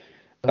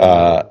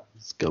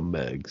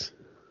 Scumbags.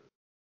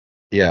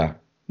 Yeah.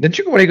 Didn't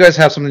you? One of you guys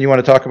have something you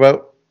want to talk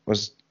about?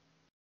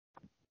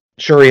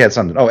 Sure, he had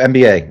something. Oh,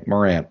 NBA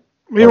Morant.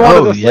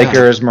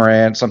 Lakers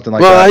Morant, something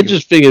like that. Well, I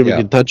just figured we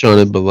could touch on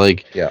it, but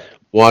like,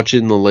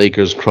 watching the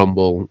Lakers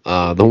crumble,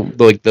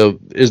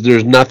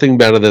 there's nothing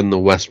better than the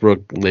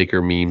Westbrook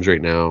Laker memes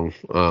right now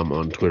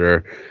on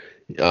Twitter.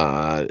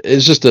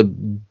 It's just a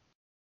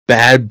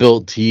bad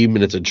built team,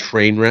 and it's a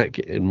train wreck.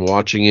 And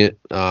watching it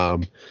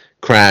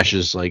crash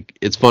is like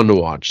it's fun to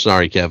watch.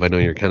 Sorry, Kev, I know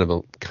you're kind of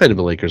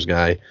a Lakers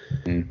guy,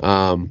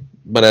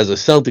 but as a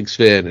Celtics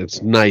fan,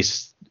 it's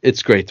nice.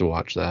 It's great to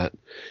watch that.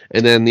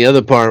 And then the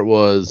other part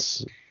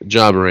was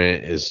Ja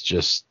Morant is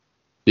just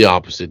the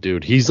opposite,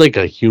 dude. He's like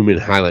a human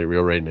highlight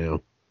reel right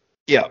now.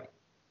 Yeah.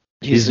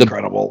 He's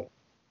incredible.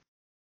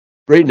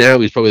 Right now,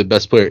 he's probably the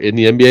best player in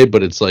the NBA,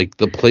 but it's like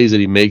the plays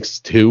that he makes,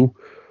 too,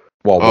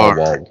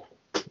 are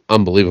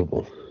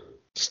unbelievable.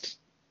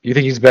 You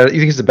think he's better? You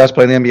think he's the best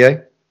player in the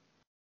NBA?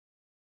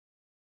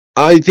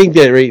 I think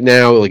that right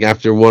now, like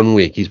after 1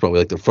 week, he's probably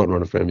like the front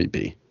runner for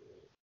MVP.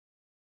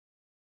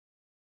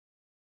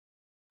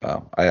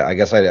 Wow. I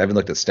guess I haven't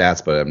looked at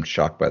stats, but I'm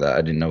shocked by that.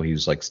 I didn't know he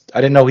was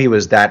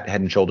that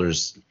head and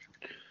shoulders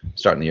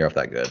starting the year off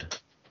that good.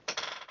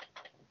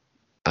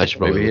 I should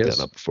probably look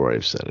that up before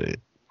I've said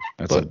it.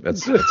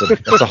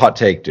 That's a hot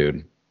take,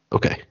 dude.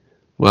 Okay.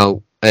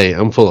 Well, hey,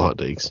 I'm full of hot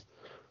takes.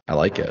 I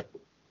like it.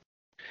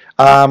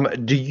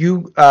 Do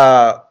you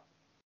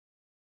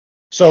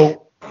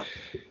so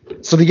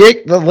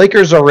the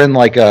Lakers are in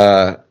like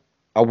a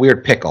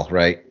weird pickle,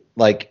 right?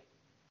 Like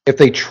if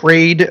they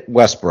trade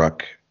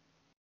Westbrook,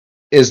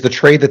 is the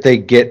trade that they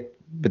get,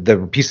 the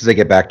pieces they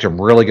get back to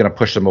them, really going to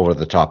push them over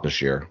the top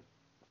this year?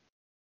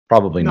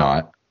 Probably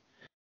not.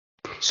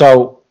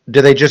 So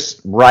do they just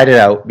ride it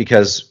out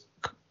because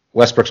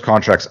Westbrook's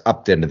contract's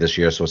up the end of this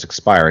year, so it's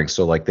expiring.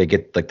 So like they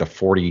get like the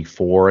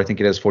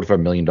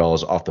 $45 million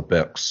off the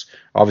books.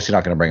 Obviously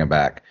not going to bring him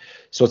back.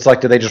 So it's like,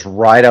 do they just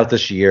ride out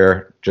this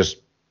year,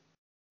 just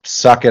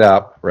suck it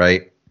up,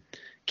 right?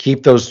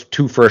 Keep those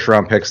 2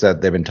 first-round picks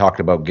that they've been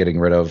talking about getting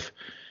rid of,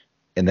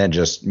 and then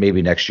just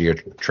maybe next year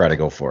try to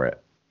go for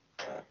it?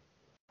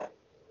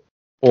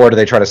 Or do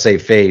they try to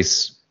save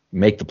face,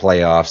 make the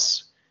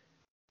playoffs,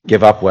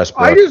 give up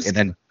Westbrook, and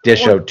then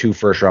dish out 2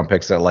 first-round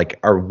picks that like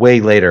are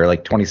way later,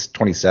 like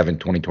 2027,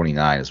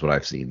 2029 is what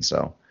I've seen.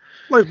 So,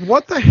 like,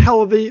 what the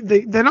hell are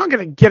they're not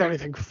going to get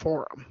anything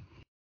for him.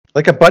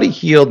 Like a Buddy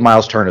Hield,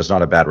 Miles Turner is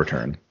not a bad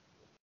return.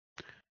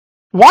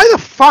 Why the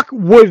fuck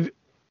would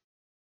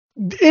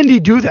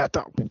Indy do that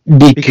though?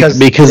 Because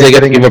they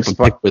got to give up a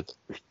pick with.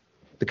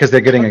 Because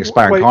they're getting an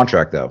expiring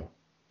contract, though.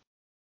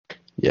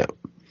 Yeah.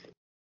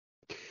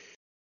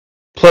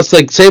 Plus,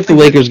 like, say if the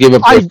Lakers give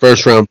up their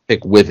first-round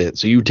pick with it,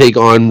 so you take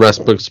on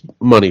Westbrook's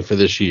money for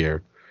this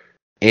year,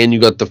 and you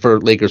got the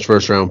Lakers'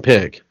 first-round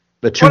pick.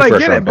 The 2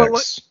 first-round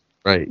picks.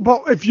 Right.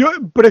 Well, if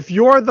you're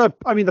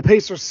the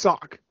Pacers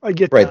suck. I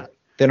get that.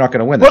 They're not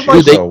going to win this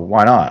year, so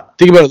why not?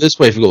 Think about it this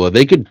way,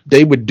 Figola.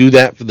 They would do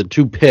that for the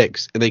 2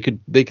 picks, and they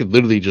could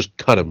literally just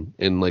cut him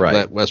and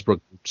let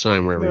Westbrook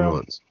sign wherever he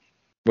wants.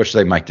 Which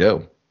they might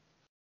do.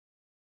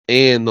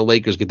 And the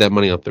Lakers get that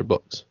money off their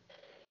books.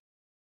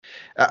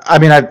 I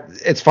mean,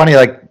 it's funny,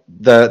 like,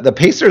 the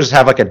Pacers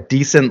have, like, a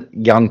decent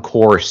young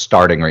core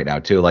starting right now,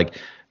 too. Like,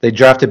 they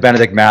drafted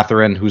Benedict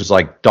Mathurin, who's,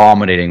 like,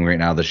 dominating right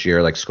now this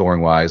year, like,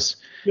 scoring-wise.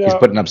 Yeah. He's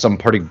putting up some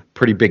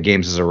pretty big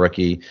games as a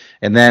rookie.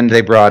 And then they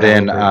brought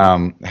in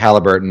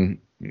Halliburton,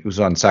 who's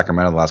on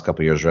Sacramento the last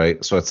couple of years,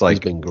 right? So it's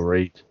like... He's been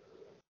great.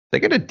 They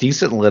got a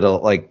decent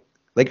little, like...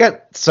 They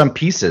got some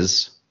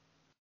pieces...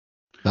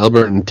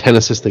 Halliburton, 10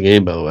 assists a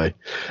game, by the way.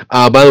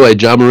 By the way,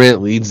 Ja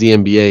Morant leads the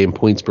NBA in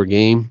points per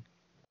game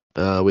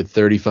with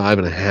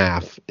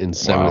 35.5 and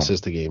 7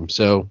 assists a game.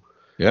 So,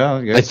 yeah,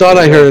 I thought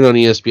I heard it on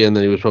ESPN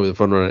that he was probably the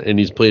front runner, and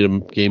he's played a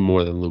game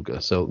more than Luka.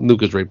 So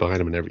Luka's right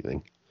behind him and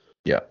everything.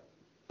 Yeah.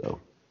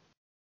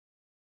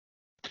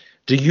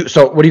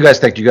 So what do you guys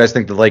think? Do you guys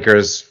think the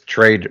Lakers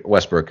trade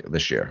Westbrook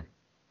this year?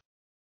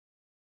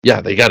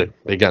 Yeah, they got it.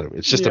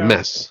 It's just a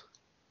mess.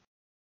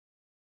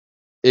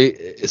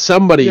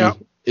 Somebody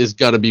is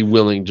got to be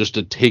willing just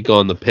to take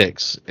on the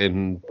picks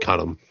and cut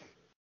them.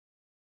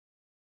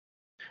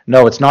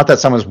 No, it's not that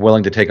someone's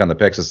willing to take on the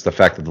picks. It's the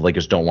fact that the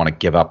Lakers don't want to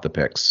give up the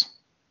picks.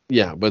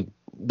 Yeah, but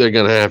they're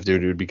gonna have to,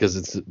 dude, because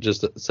it's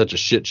just such a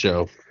shit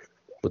show.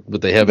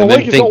 But they have, The and then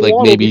Lakers think don't like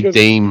want to maybe because-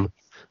 Dame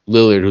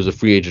Lillard, who's a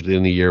free agent at the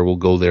end of the year, will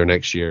go there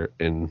next year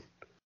and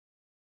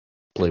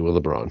play with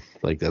LeBron.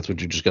 Like that's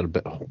what you just got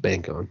to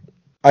bank on.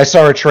 I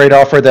saw a trade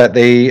offer that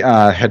they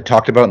had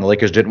talked about, and the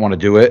Lakers didn't want to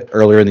do it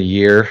earlier in the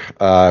year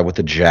with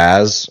the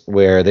Jazz,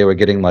 where they were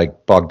getting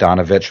like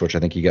Bogdanovich, which I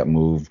think he got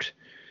moved,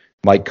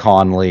 Mike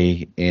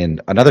Conley, and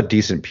another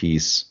decent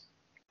piece.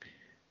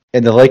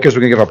 And the Lakers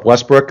were going to give up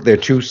Westbrook, their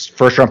 2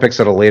 first-round picks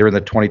that are later in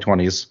the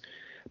 2020s,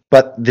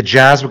 but the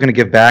Jazz were going to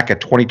give back a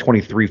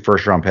 2023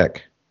 first-round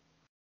pick,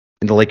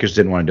 and the Lakers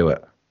didn't want to do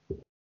it.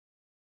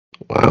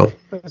 Wow,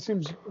 That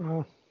seems.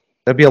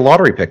 That'd be a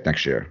lottery pick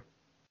next year.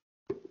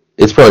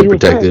 it's probably You would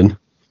protected.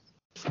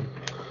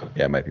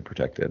 Yeah, it might be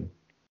protected,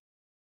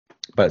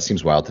 but it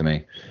seems wild to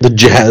me. The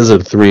Jazz are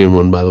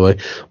 3-1, by the way.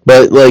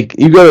 But like,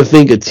 you got to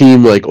think a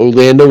team like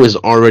Orlando is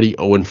already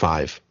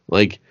 0-5.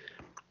 Like,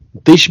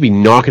 they should be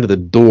knocking at the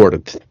door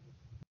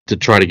to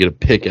try to get a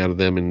pick out of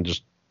them and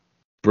just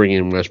bring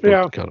in Westbrook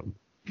Yeah. to cut them.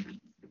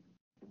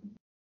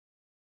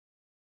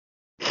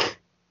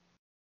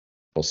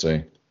 We'll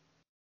see.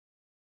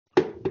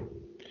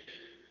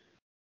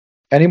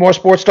 Any more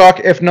sports talk?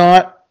 If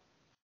not,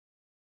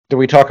 do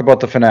we talk about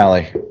the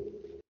finale?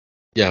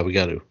 Yeah, we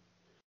got to.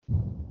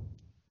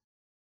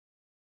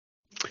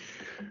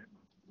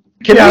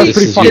 Can Yeah, we? it's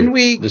pretty fun. Can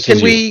we? This Can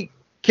is we?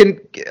 Can?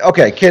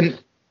 Okay.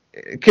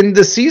 Can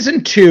the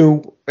season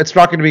 2? It's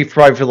not going to be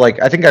probably for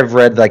like, I think I've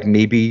read like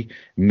maybe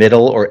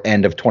middle or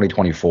end of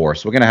 2024.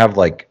 So we're going to have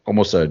like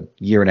almost a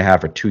year and a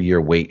half or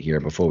 2-year wait here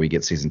before we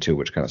get season 2,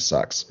 which kind of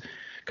sucks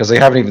because they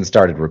haven't even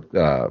started.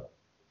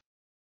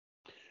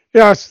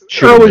 Yeah, it's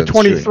Shooting early the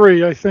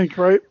 23, I think,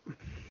 right?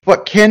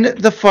 But can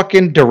the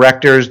fucking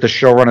directors, the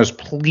showrunners,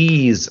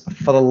 please,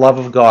 for the love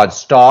of God,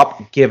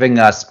 stop giving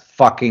us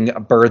fucking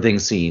birthing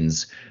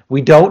scenes?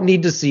 We don't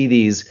need to see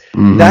these.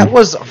 Mhm. That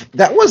was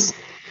That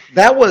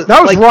was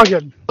like,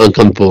 rugged.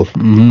 Uncomfortable.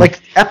 Mhm. like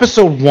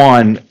episode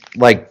 1,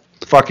 like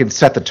fucking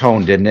set the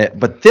tone, didn't it?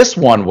 But this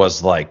one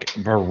was like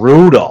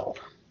brutal.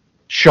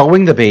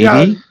 Showing the baby.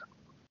 Yeah.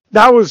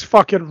 That was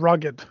fucking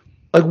rugged.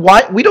 Like,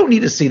 why? We don't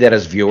need to see that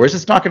as viewers.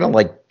 It's not going to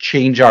like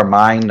change our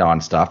mind on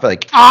stuff.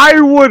 Like, I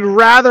would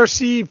rather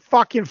see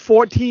fucking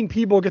 14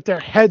 people get their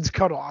heads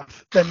cut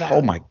off than that.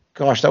 oh my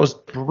gosh, that was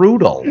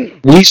brutal.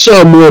 We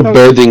saw more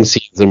birthing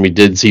scenes than we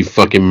did see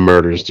fucking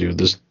murders,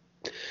 dude.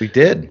 We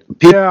did.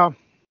 Yeah.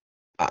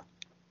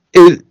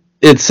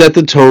 It set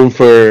the tone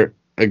for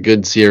a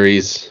good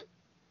series.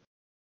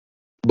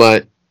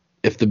 But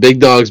if the big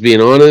dog's being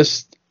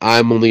honest,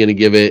 I'm only going to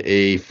give it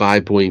a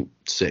 5.6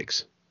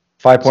 Season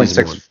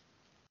 5.6 one.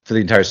 for the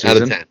entire out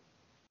season. of 10.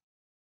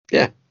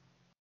 Yeah.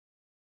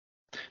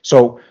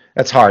 So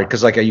that's hard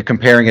because, like, are you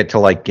comparing it to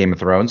like Game of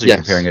Thrones? Or are you Yes.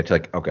 comparing it to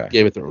like, okay,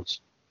 Game of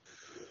Thrones.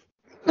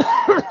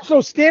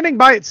 So standing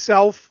by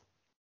itself.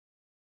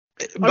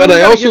 But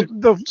I also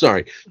The,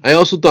 sorry. I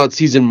also thought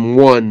season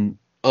 1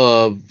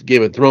 of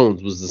Game of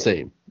Thrones was the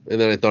same. And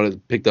then I thought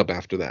it picked up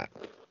after that.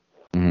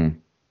 Mhm.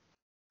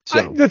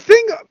 So the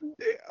thing.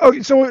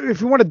 Okay, so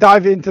if you want to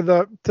dive into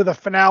the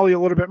finale a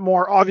little bit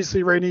more,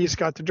 obviously Rhaenys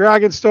got the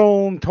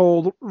Dragonstone,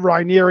 told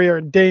Rhaenyra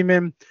and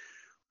Daemon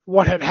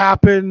what had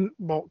happened.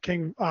 Well,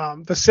 King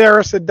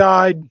Viserys had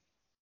died.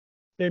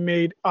 They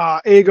made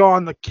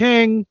Aegon the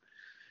king.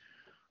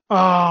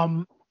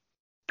 And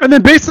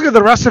then basically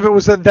the rest of it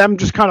was them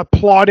just kind of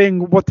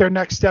plotting what their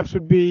next steps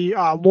would be.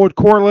 Lord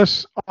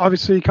Corlys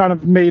obviously kind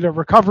of made a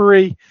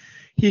recovery.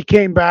 He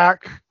came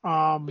back,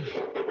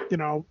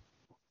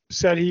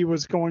 said he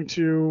was going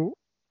to,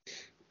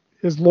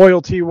 his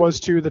loyalty was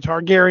to the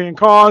Targaryen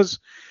cause.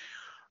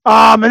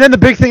 And then the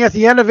big thing at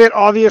the end of it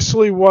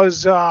obviously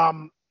was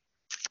Luke,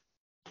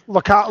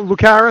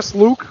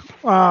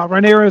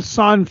 Rhaenyra's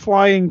son,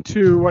 flying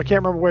to, I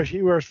can't remember where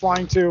he was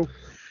flying to.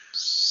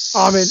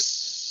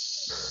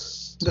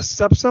 The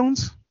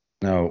Stepstones?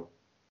 No,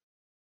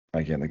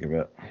 I can't think of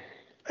it.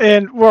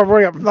 And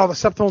the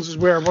Stepstones is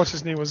where what's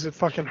his name was it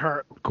fucking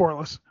hurt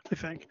Corlys, I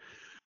think.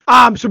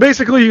 So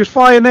basically he was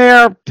flying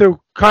there to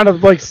kind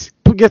of like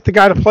get the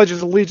guy to pledge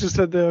his allegiance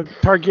to the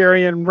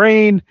Targaryen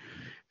reign,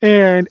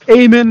 and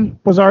Aemon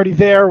was already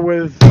there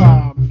with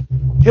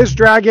his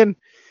dragon,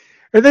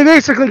 and they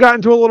basically got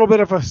into a little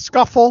bit of a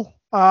scuffle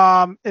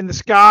in the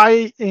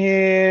sky,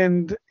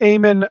 and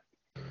Aemon's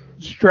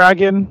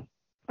dragon,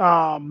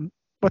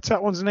 what's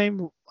that one's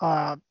name?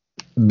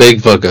 big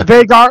fucker.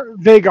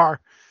 Vagar.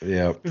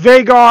 Yeah.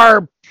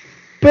 Vagar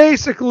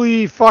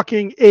basically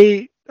fucking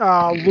ate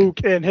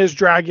Luke and his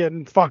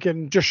dragon,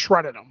 fucking just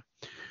shredded him.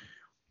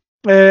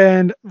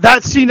 And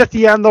that scene at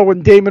the end, though,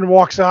 when Daemon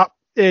walks up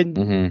and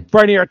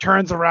Rhaenyra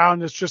turns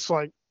around, it's just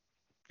like,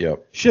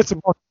 Yep. shit's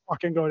about to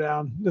fucking go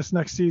down this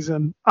next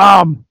season.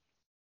 I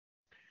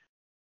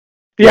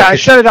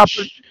set it up.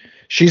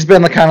 She's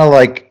been kind of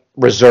like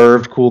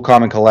reserved, cool,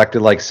 calm, and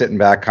collected, like sitting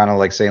back, kind of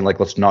like saying, like,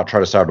 let's not try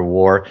to start a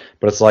war.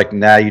 But it's like,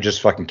 nah, you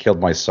just fucking killed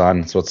my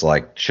son. So it's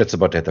like, shit's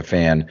about to hit the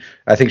fan.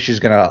 I think she's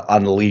going to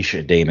unleash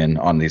Damon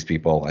on these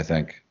people, I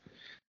think.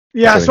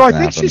 Yeah, so I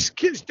think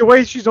the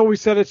way she's always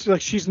said it,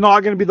 she's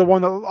not going to be the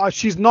one that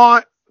she's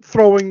not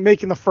throwing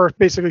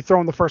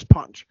the first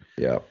punch.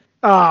 Yeah.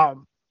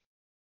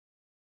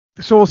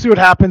 So we'll see what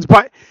happens,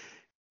 but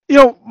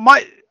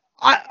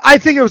I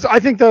think it was a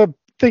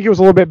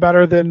little bit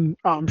better than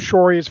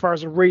Shory as far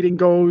as the rating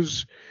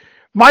goes.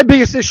 My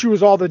biggest issue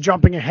was all the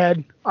jumping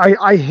ahead.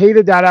 I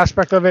hated that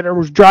aspect of it. It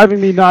was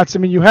driving me nuts. I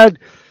mean, you had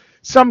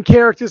some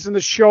characters in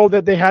the show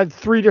that they had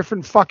 3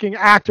 different fucking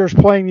actors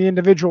playing the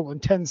individual in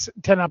 10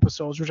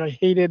 episodes, which I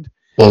hated.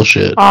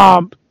 Bullshit.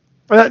 But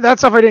that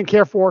stuff I didn't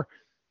care for.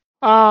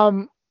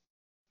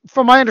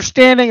 From my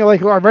understanding,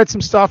 like I read some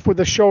stuff with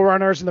the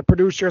showrunners and the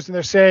producers, and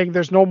they're saying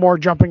there's no more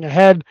jumping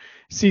ahead.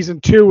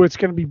 Season 2, it's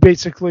going to be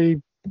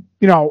basically,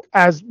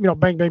 as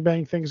bang bang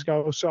bang things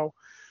go. So,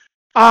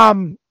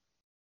 I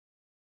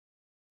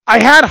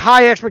had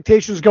high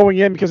expectations going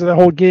in because of the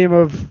whole Game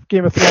of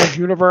Thrones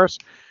universe.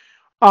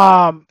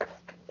 The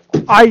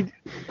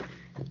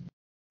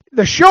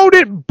show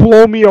didn't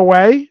blow me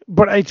away,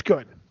 but it's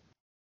good.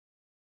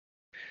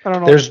 I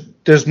don't know.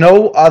 There's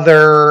no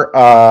other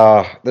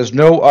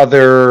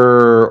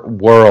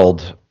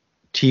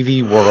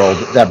TV world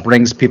that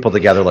brings people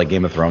together like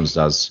Game of Thrones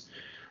does.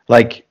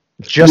 Like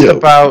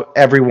about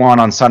everyone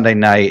on Sunday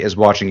night is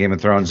watching Game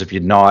of Thrones. If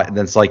you're not,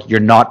 then it's like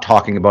you're not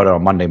talking about it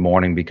on Monday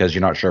morning because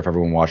you're not sure if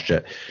everyone watched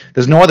it.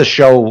 There's no other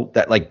show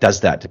that like does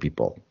that to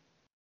people.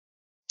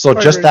 So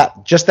just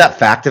that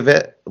fact of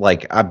it,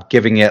 like I'm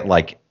giving it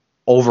like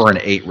over an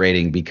 8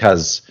 rating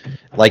because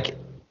like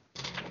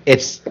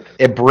it's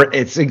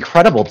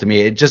incredible to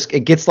me. It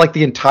gets like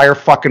the entire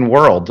fucking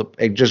world.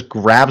 It just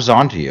grabs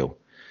onto you.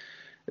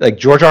 Like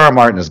George R. R.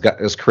 Martin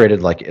has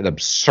created like an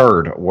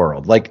absurd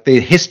world. Like the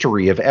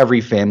history of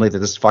every family that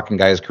this fucking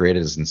guy has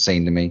created is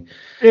insane to me.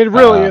 It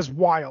really is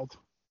wild.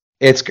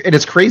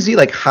 It's crazy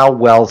like how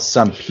well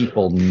some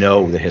people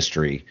know the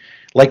history.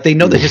 Like they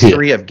know the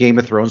history of Game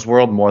of Thrones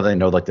world more than they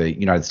know like the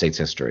United States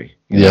history.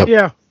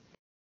 Yeah.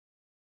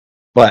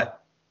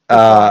 But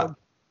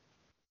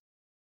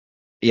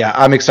yeah,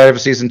 I'm excited for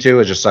season 2.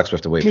 It just sucks we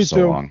have to wait for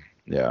so long.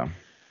 Yeah.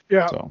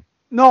 Yeah. So.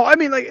 No, I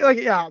mean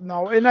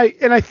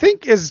and I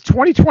think is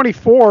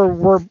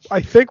 2024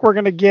 I think we're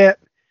gonna get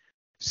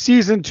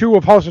season 2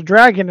 of House of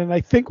Dragon, and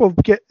I think we'll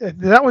get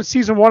that when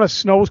season 1 of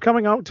Snow's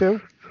coming out too.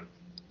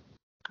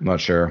 I'm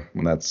not sure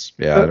when that's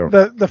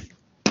the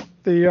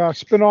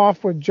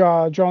spin-off with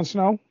Jon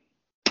Snow.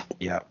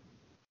 Yeah.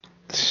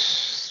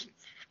 Just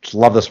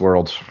love this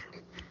world.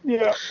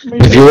 Yeah.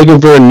 If you're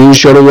looking for a new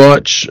show to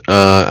watch,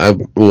 I'm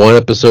 1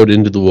 episode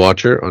into The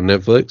Watcher on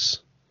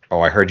Netflix. Oh,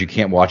 I heard you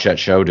can't watch that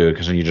show, dude,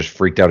 because then you just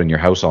freaked out in your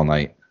house all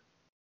night.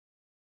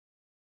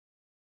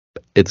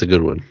 It's a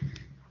good one.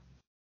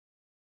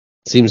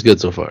 Seems good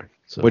so far.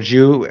 So. Would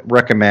you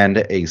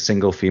recommend a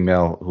single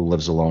female who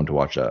lives alone to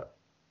watch that?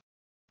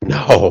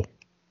 No.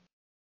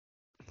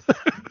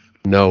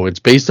 No, it's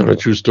based on a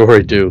true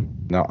story, too.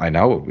 No, I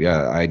know.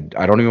 Yeah, I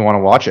don't even want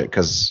to watch it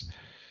because...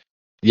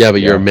 Yeah,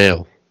 but you're a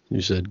male.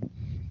 You said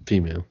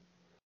female.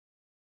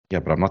 Yeah,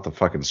 but I'm not the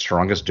fucking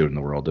strongest dude in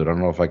the world, dude. I don't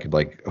know if I could,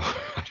 like...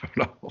 I don't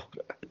know.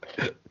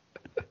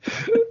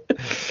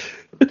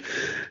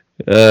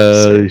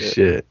 Oh,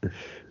 shit.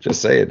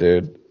 Just say it,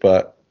 dude.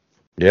 But,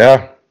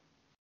 yeah.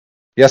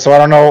 Yeah, so I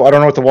don't know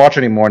what to watch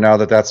anymore now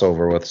that that's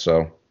over with,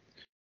 so...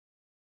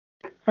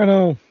 I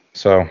know.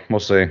 So, we'll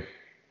see.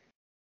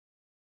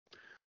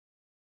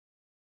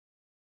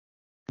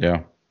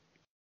 Yeah.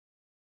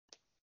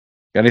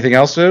 Anything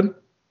else, dude?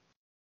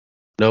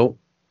 Nope.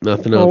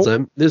 Nothing else.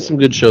 There's some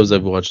good shows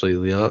I've watched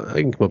lately. I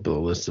can come up with a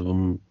list of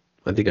them.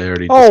 I think I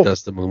already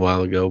discussed them a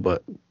while ago,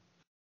 but...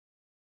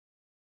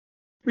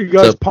 You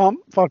guys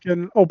pumped?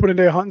 Fucking opening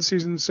day hunting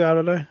season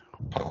Saturday.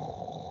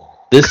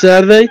 This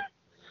Saturday?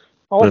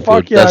 Oh,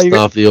 fuck yeah. Dust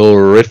off the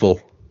old rifle.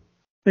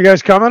 You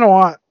guys coming or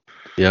what?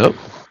 Yep.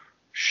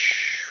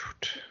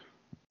 Shoot.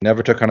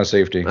 Never took on a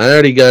safety. I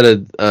already got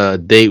a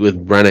date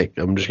with Brennick.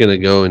 I'm just going to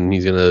go and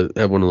he's going to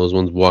have one of those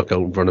ones walk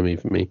out in front of me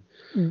for me.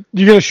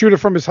 You're going to shoot it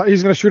from his house?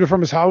 He's going to shoot it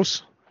from his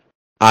house?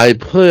 I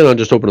plan on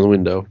just opening the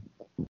window.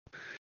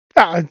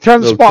 Yeah,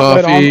 turn the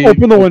spotlight on,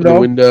 open the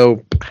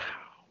window.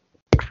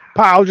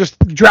 Pal, just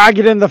drag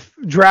it into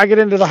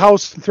the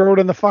house and throw it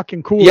in the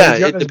fucking cooler.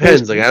 Yeah, it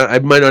depends. Like I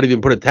might not even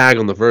put a tag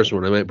on the first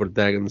one. I might put a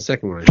tag on the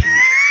second one.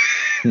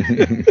 You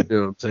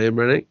know what I'm saying,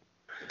 Brennick?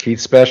 Keith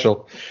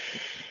special.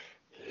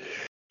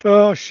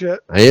 Oh shit!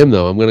 I am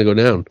though. I'm gonna go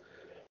down.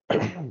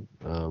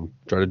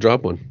 Try to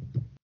drop one.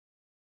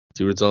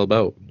 See what it's all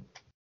about.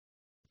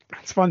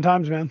 It's fun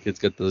times, man. It's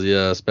got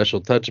the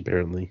special touch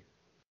apparently.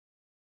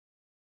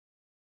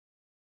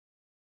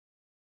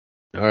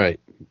 All right.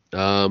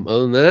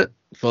 Other than that,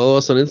 follow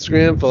us on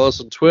Instagram, follow us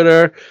on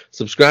Twitter,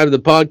 subscribe to the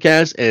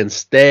podcast, and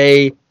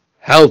stay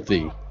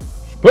healthy.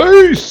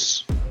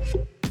 Peace.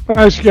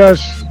 Thanks,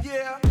 guys.